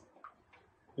dresses.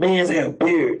 Men have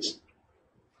beards.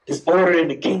 It's order in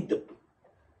the kingdom.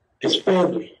 It's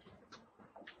family.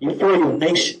 You for your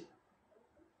nation.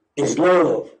 It's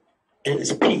love and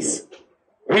it's peace.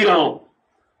 Read on.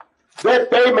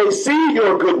 That they may see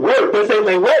your good work. That they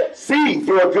may what? See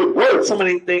your good work. Some of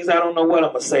these things I don't know what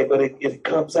I'm going to say, but it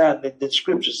comes out and the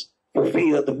scriptures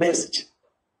fulfill the message.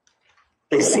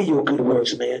 They see your good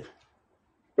works, man.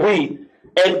 Read.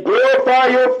 And glorify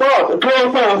your Father.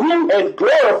 Glorify who? And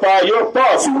glorify your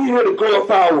Father. See, we here to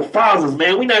glorify our fathers,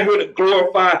 man. We're not here to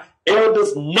glorify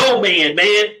elders, no man,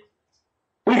 man.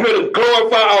 We're here to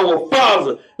glorify our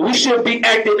Father. We should be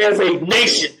acting as a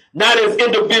nation, not as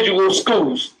individual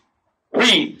schools.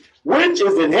 Read. Which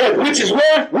is in heaven. Which is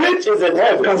where? Which is in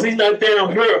heaven. Because he's not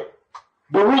down here.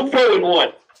 Baruch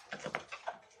 4:1.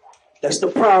 That's the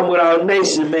problem with our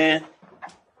nation, man.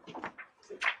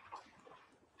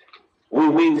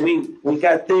 We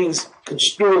got things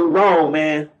construed wrong,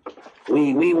 man.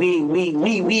 We.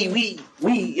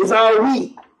 It's all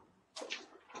we.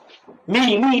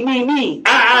 Me.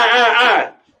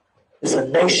 I. It's a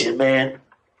nation, man.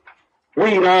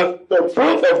 Read out the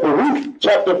book of Baruch,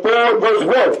 chapter 4, verse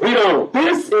 1. Read on.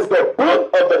 This is the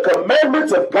book of the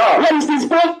commandments of God. What is this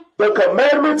book? The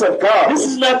commandments of God. This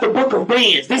is not the book of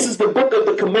man's. This is the book of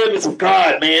the commandments of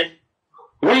God, man.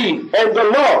 Read. And the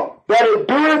law that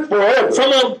endureth forever.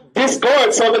 Some of them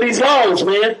discard some of these laws,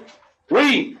 man.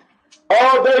 Read.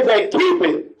 All they that keep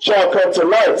it shall come to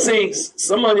life. See,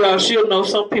 some of y'all should know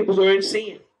some people are in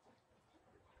sin.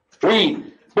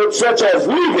 Read. But such as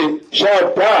leave it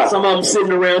shall die. Some of them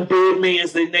sitting around dead men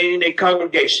in their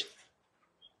congregation.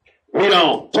 Read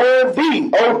on. Turn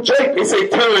thee, O Jacob. It say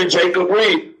turn, Jacob.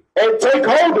 Read. And take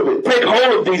hold of it. Take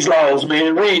hold of these laws,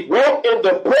 man. Read. Walk in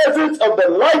the presence of the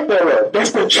light thereof.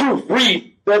 That's the truth.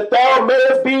 Read. That thou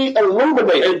mayest be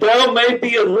illuminated. And thou may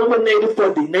be illuminated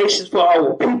for the nations, for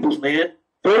our peoples, man.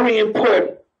 Very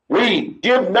important. Read.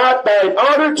 Give not thine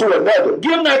honor to another.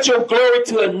 Give not your glory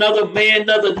to another man,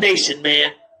 another nation,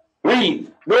 man.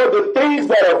 Read. Nor the things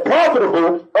that are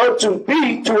profitable unto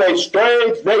thee to a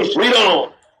strange nation. Read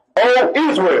on. O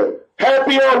Israel,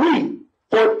 happy are we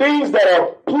for things that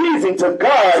are pleasing to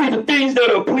God. See, the things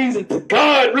that are pleasing to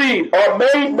God, read, are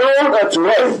made known unto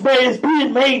us. It's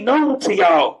being made known to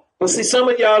y'all. But see, some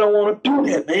of y'all don't want to do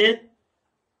that, man.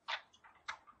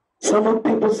 Some of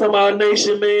people, some of our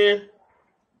nation, man,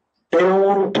 they don't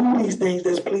want to do these things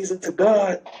that's pleasing to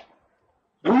God.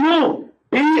 Read on.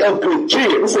 Be of good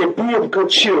cheer. It say, be of good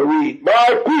cheer. Read.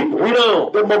 My people. Read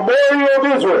on. The memorial of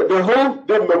Israel. The who?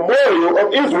 The memorial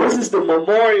of Israel. This is the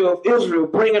memorial of Israel,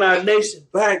 bringing our nation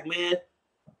back, man,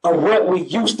 of what we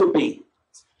used to be.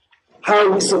 How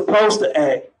are we supposed to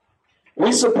act?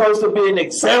 We're supposed to be an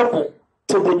example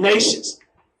to the nations.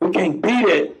 We can't be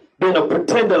that being a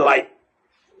pretender like.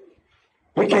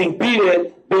 We can't be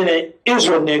that being an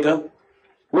Israel nigga.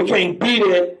 We can't be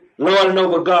that lording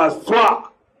over God's flock.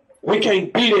 We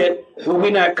can't be that when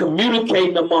we're not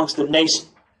communicating amongst the nation.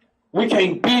 We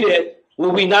can't be that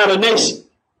when we're not a nation.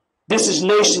 This is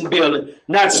nation building,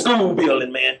 not school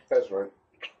building, man. That's right.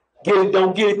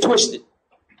 Don't get it twisted.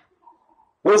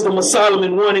 Wisdom of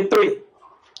Solomon 1:3,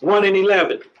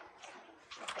 1:11.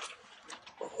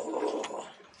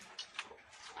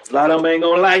 A lot of them ain't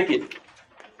gonna like it,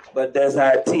 but that's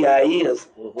how T.I. is.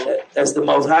 That's the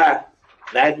Most High,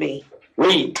 not me.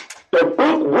 Read. The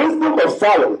book Wisdom of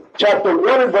Solomon, chapter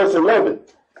 1 and verse 11.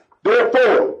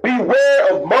 Therefore,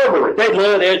 beware of murmuring. They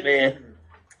love that, man.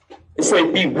 They say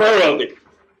beware of it.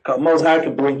 Because Most High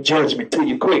can bring judgment to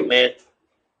you quick, man.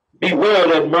 Beware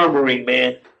of that murmuring,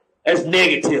 man. That's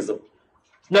negativism.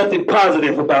 Nothing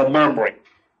positive about murmuring.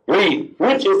 Read.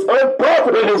 Which is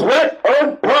unprofitable. It is what?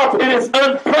 Unprofitable. It is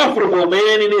unprofitable,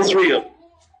 man, in Israel.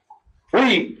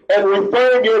 Read. And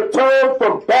refrain your tongue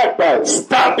from backbiting.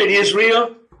 Stop it,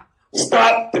 Israel.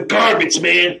 Stop the garbage,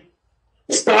 man.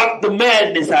 Stop the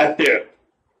madness out there.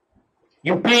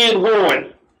 You're being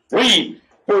warned. Read.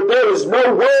 For there is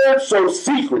no word so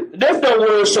secret. There's no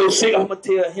word so secret. I'm going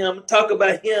to tell him. Talk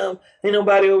about him. Ain't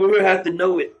nobody over here have to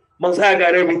know it. Most High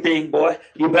got everything, boy.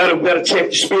 You better check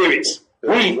your spirits.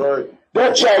 Read. Right.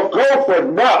 That shall go for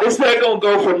naught. It's not going to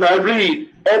go for naught. Read.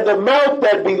 And the mouth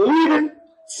that believeth,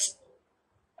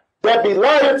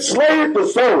 slayeth the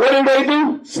soul. What do they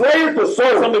do? Slayeth the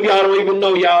soul. Some of y'all don't even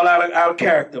know y'all out of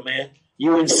character, man.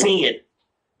 You in sin.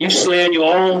 You slaying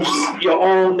your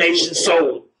own nation's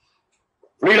soul.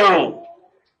 Read on.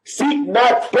 Seek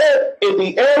not death in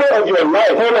the era of your life.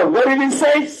 Hold on. What did he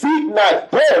say? Seek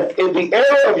not death in the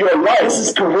era of your life. This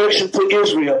is correction to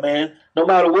Israel, man. No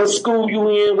matter what school you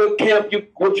in, what camp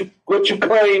what you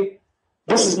claim,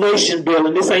 This is nation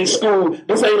building. This ain't school.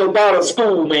 This ain't about a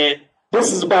school, man.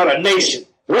 This is about a nation.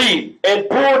 Read. And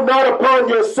pour not upon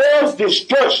yourselves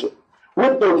destruction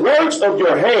with the works of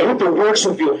your hands. With the works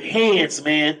of your hands,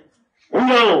 man. Read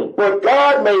on. For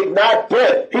God made not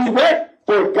death. He what?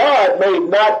 For God made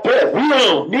not death. Read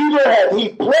on. Neither had he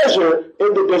pleasure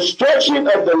in the destruction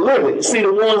of the living. See,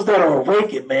 the ones that are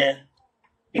awakened, man.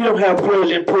 He don't have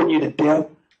pleasure in putting you to death.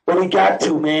 But he got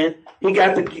to, man. When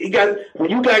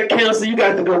you got cancer, you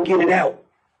got to go get it out.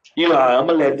 You know, I'm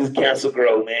going to let this cancer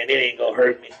grow, man. It ain't going to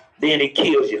hurt me. Then it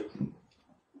kills you.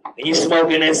 When you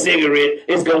smoking that cigarette,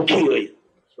 it's going to kill you.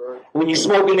 Right. When you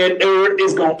smoking that herb,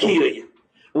 it's going to kill you.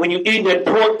 When you eating that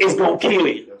pork, it's going to kill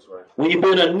you. That's right. When you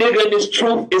been a nigga in this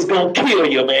truth, it's going to kill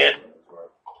you, man.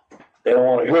 Right. They don't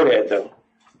want to hear that, though.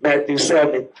 Matthew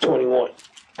 7:21.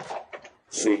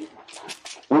 See,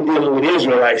 we're dealing with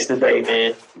Israelites today,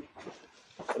 man.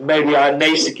 Maybe our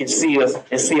nation can see us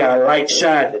and see our light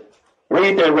shining.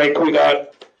 Read that right quick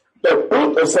out. The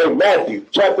book of St. Matthew,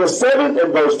 chapter 7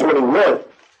 and verse 21.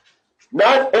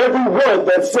 Not every one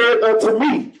that said unto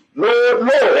me, Lord,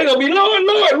 Lord. They're going to be, Lord,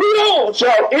 Lord, read on.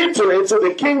 Shall enter into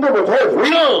the kingdom of heaven.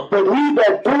 Read on. But he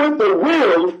that doeth the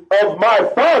will of my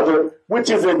Father which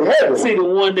is in heaven. See, the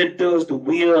one that does the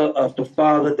will of the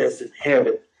Father that's in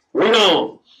heaven. Read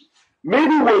on.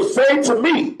 Many will say to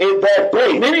me in that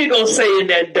day. Many going to say in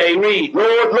that day, read.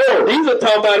 Lord, Lord. These are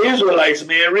talking about Israelites,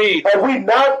 man. Read. Have we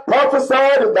not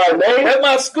prophesied in thy name? At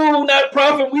my school, not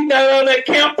prophet. We not on that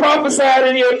camp prophesied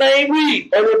in your name.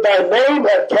 Read. And in thy name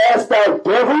have cast out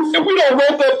devils. And we don't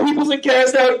woke up peoples and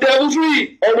cast out devils.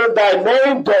 Read. And in thy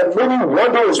name done many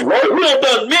wondrous works. We have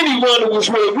done many wondrous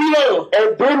works. Read on.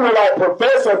 And then will I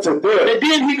profess unto them. And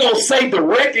then he going to say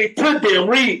directly to them.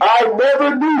 Read. I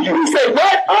never knew you. He say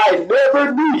what? I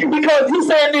never knew you. Because he's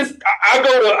saying this, I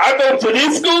go to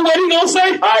this school, what he gonna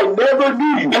say? I never knew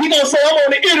you. And he gonna say, I'm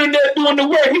on the internet doing the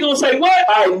work. He gonna say, what?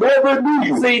 I never knew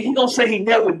you. See, he gonna say he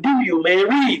never knew you, man.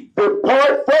 Read.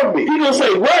 Depart from me. He gonna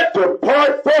say, what?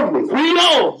 Depart from me. Read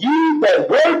on. Ye that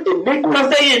work iniquity.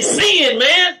 Because they in sin,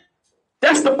 man.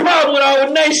 That's the problem with our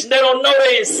nation. They don't know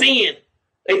they in sin.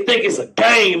 They think it's a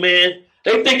game, man.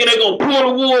 They thinking they're gonna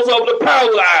pull the wolves over the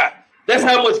power line. That's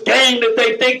how much game that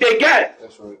they think they got.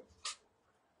 That's right.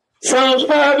 Psalms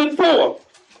 5 and 4.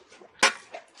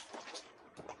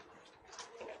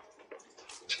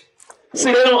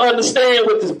 See, they don't understand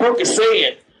what this book is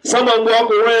saying. Some of them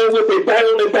walk around with their bag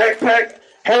on their backpack,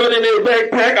 have it in their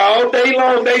backpack all day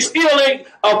long. They still ain't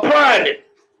applying it.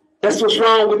 That's what's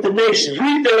wrong with the nation.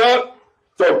 Read that up.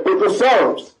 The book of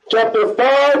Psalms, chapter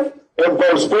 5 and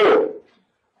verse 4.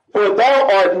 For thou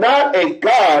art not a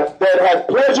God that hath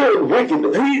pleasure in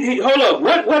wickedness. Hold up.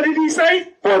 What did he say?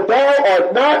 For thou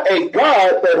art not a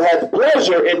God that hath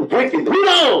pleasure in wickedness. Read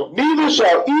on. Neither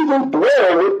shall evil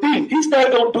dwell with thee. He's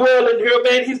not going to dwell in here,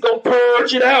 man. He's going to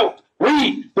purge it out.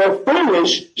 Read. The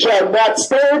foolish shall not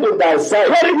stand in thy sight.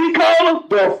 What did he call them?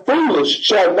 The foolish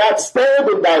shall not stand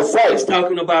in thy sight. He's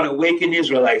talking about awakened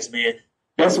Israelites, man.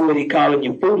 That's what he calling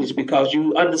you foolish, because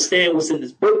you understand what's in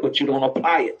this book, but you don't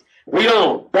apply it. Read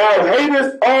on. Thou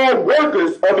hatest all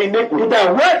workers of iniquity.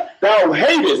 Thou what? Thou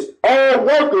hatest all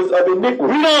workers of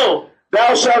iniquity. Read on.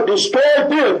 Thou shalt destroy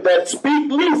them that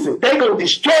speak leasing. They going to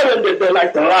destroy them that they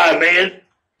like to lie, man.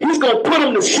 He's going to put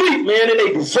them to sleep, man, and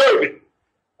they deserve it.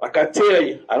 Like I tell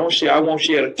you, I won't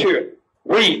share a tear.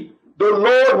 Read. The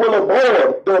Lord will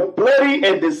abhor the bloody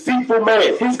and deceitful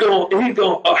man. He's going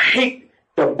to hate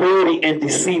the bloody and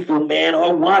deceitful man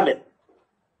or woman.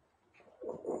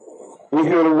 We're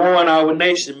here to warn our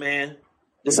nation, man.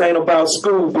 This ain't about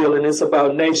school building. It's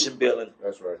about nation building.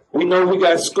 That's right. We know we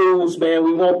got schools, man.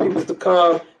 We want people to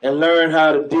come and learn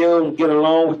how to deal and get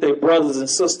along with their brothers and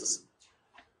sisters.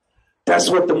 That's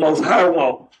what the Most High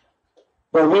want.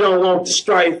 But we don't want the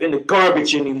strife and the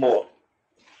garbage anymore.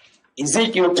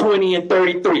 Ezekiel 20 and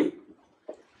 33.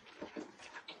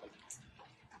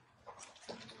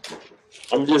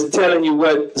 I'm just telling you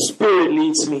what the Spirit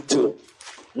leads me to.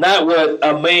 Not what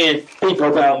a man think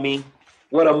about me.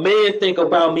 What a man think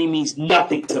about me means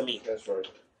nothing to me. That's right.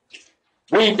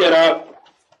 Read that out.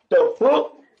 The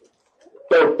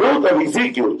book of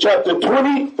Ezekiel, chapter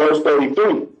 20, verse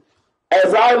 33.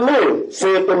 As I live,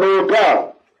 saith the Lord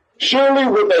God, surely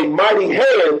with a mighty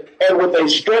hand and with a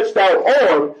stretched out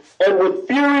arm and with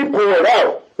fury poured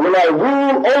out will I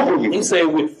rule over you. He said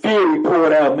with fury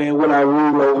poured out, man, will I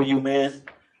rule over you, man.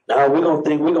 Now we're going to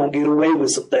think we're going to get away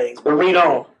with some things. But read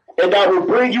on. And I will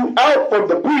bring you out from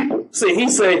the people. He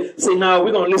said, now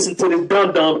we're going to listen to this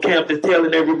dum-dum camp that's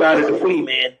telling everybody to flee,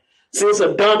 man. See, there's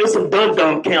some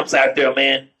dum-dum camps out there,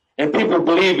 man. And people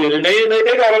believe it. And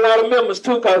they got a lot of members,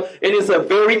 too, and it's a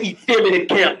very effeminate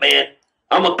camp, man.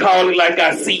 I'm going to call it like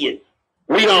I see it.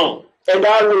 Read on. And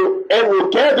I will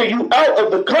gather you out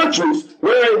of the countries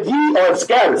wherein ye are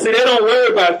scattered. See, they don't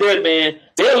worry about that, man.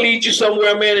 They'll lead you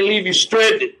somewhere, man, and leave you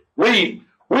stranded. Read.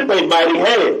 With a mighty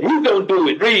hand. He's going to do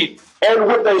it. Read. And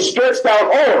with a stretched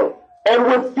out arm. And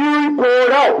with fury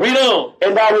poured out. Read on.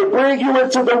 And I will bring you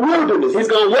into the wilderness. He's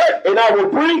going to what? And I will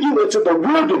bring you into the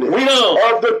wilderness. Read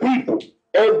on. Of the people.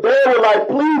 And there will I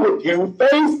plead with you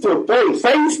face to face.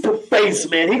 Face to face,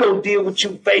 man. He's going to deal with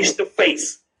you face to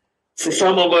face. See,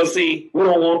 some of us, we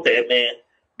don't want that, man.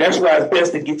 That's why it's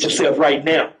best to get yourself right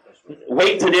now.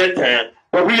 Wait till that time.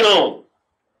 But read on.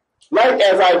 Like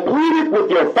as I pleaded with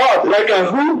your father. Like a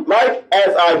who? Like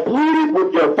as I pleaded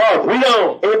with your father. Read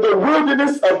on. In the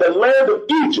wilderness of the land of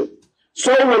Egypt.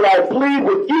 So will I plead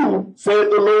with you, said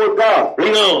the Lord God.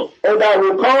 Read on. And I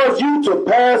will cause you to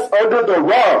pass under the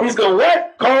rod. He's going to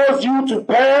what? Cause you to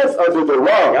pass under the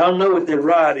rod. Y'all know what that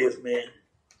rod is, man.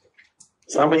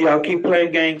 Some of y'all keep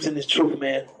playing games in this truth,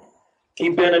 man.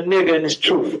 Keep being a nigga in this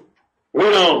truth.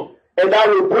 Read on. And I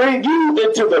will bring you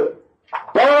into the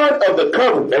bond of the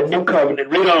covenant. That new covenant.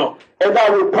 Read on. And I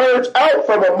will purge out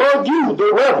from among you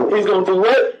the rebel. He's going to do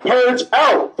what? Purge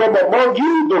out from among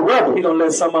you the rebel. He's going to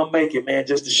let some of them make it, man,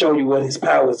 just to show you what his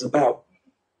power is about.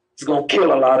 He's going to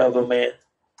kill a lot of them, man.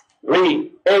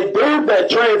 Read. And them that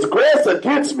transgress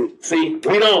against me. See,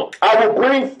 read on. I will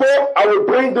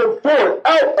bring them forth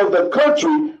out of the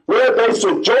country where they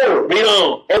sojourn. Read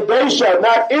on. And they shall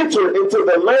not enter into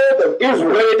the land of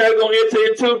Israel. Where they not going to enter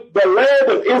into? The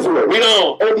land of Israel. Read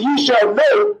on. And ye shall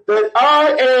know that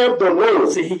I am the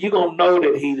Lord. See, you're going to know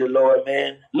that he's the Lord,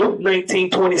 man. Luke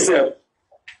 19:27.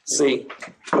 See,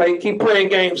 keep playing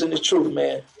games in the truth,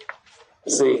 man.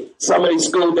 See, some of these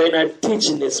schools, they're not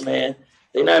teaching this, man.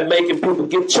 They're not making people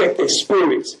check their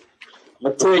spirits. I'm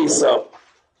going to tell you something.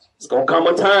 It's going to come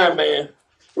a time, man.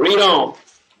 Read on.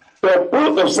 The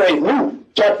book of St. Luke,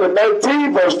 chapter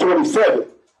 19, verse 27.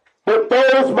 But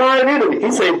those mine enemies.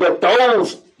 He said, but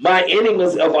those my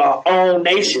enemies of our own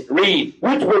nation. Read.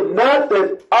 Which would not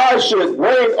that I should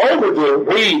reign over them.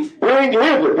 Read. Bring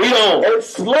hither. Read on. And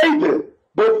slay them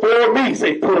before me. He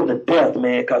said, put them to death,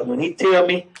 man. Because when he tell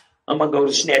me, I'm going to go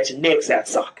to snatching necks out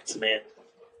sockets, man.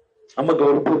 I'm going to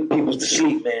go to putting people to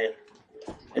sleep, man.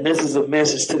 And this is a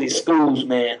message to these schools,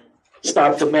 man.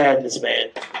 Stop the madness, man.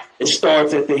 It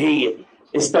starts at the head.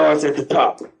 It starts at the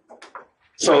top.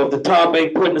 So if the top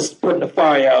ain't putting the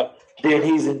fire out, then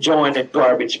he's enjoying that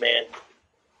garbage, man.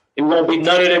 It won't be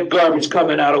none of that garbage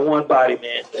coming out of one body,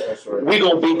 man. That's right. We're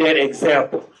going to be that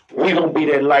example. We're going to be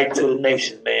that light to the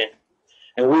nation, man.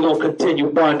 And we're going to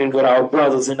continue bonding with our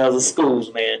brothers in other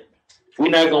schools, man. We're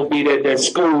not going to be that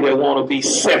school that want to be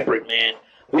separate, man.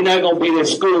 We're not going to be that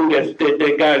school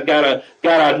that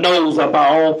got our nose up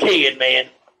our own kid, man.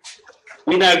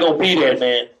 We're not going to be that,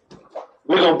 man.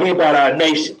 We're going to be about our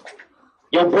nation.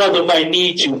 Your brother might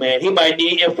need you, man. He might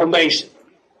need information.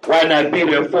 Why not be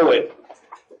there for it?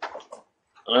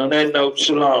 On that note,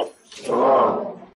 shalom. Shalom.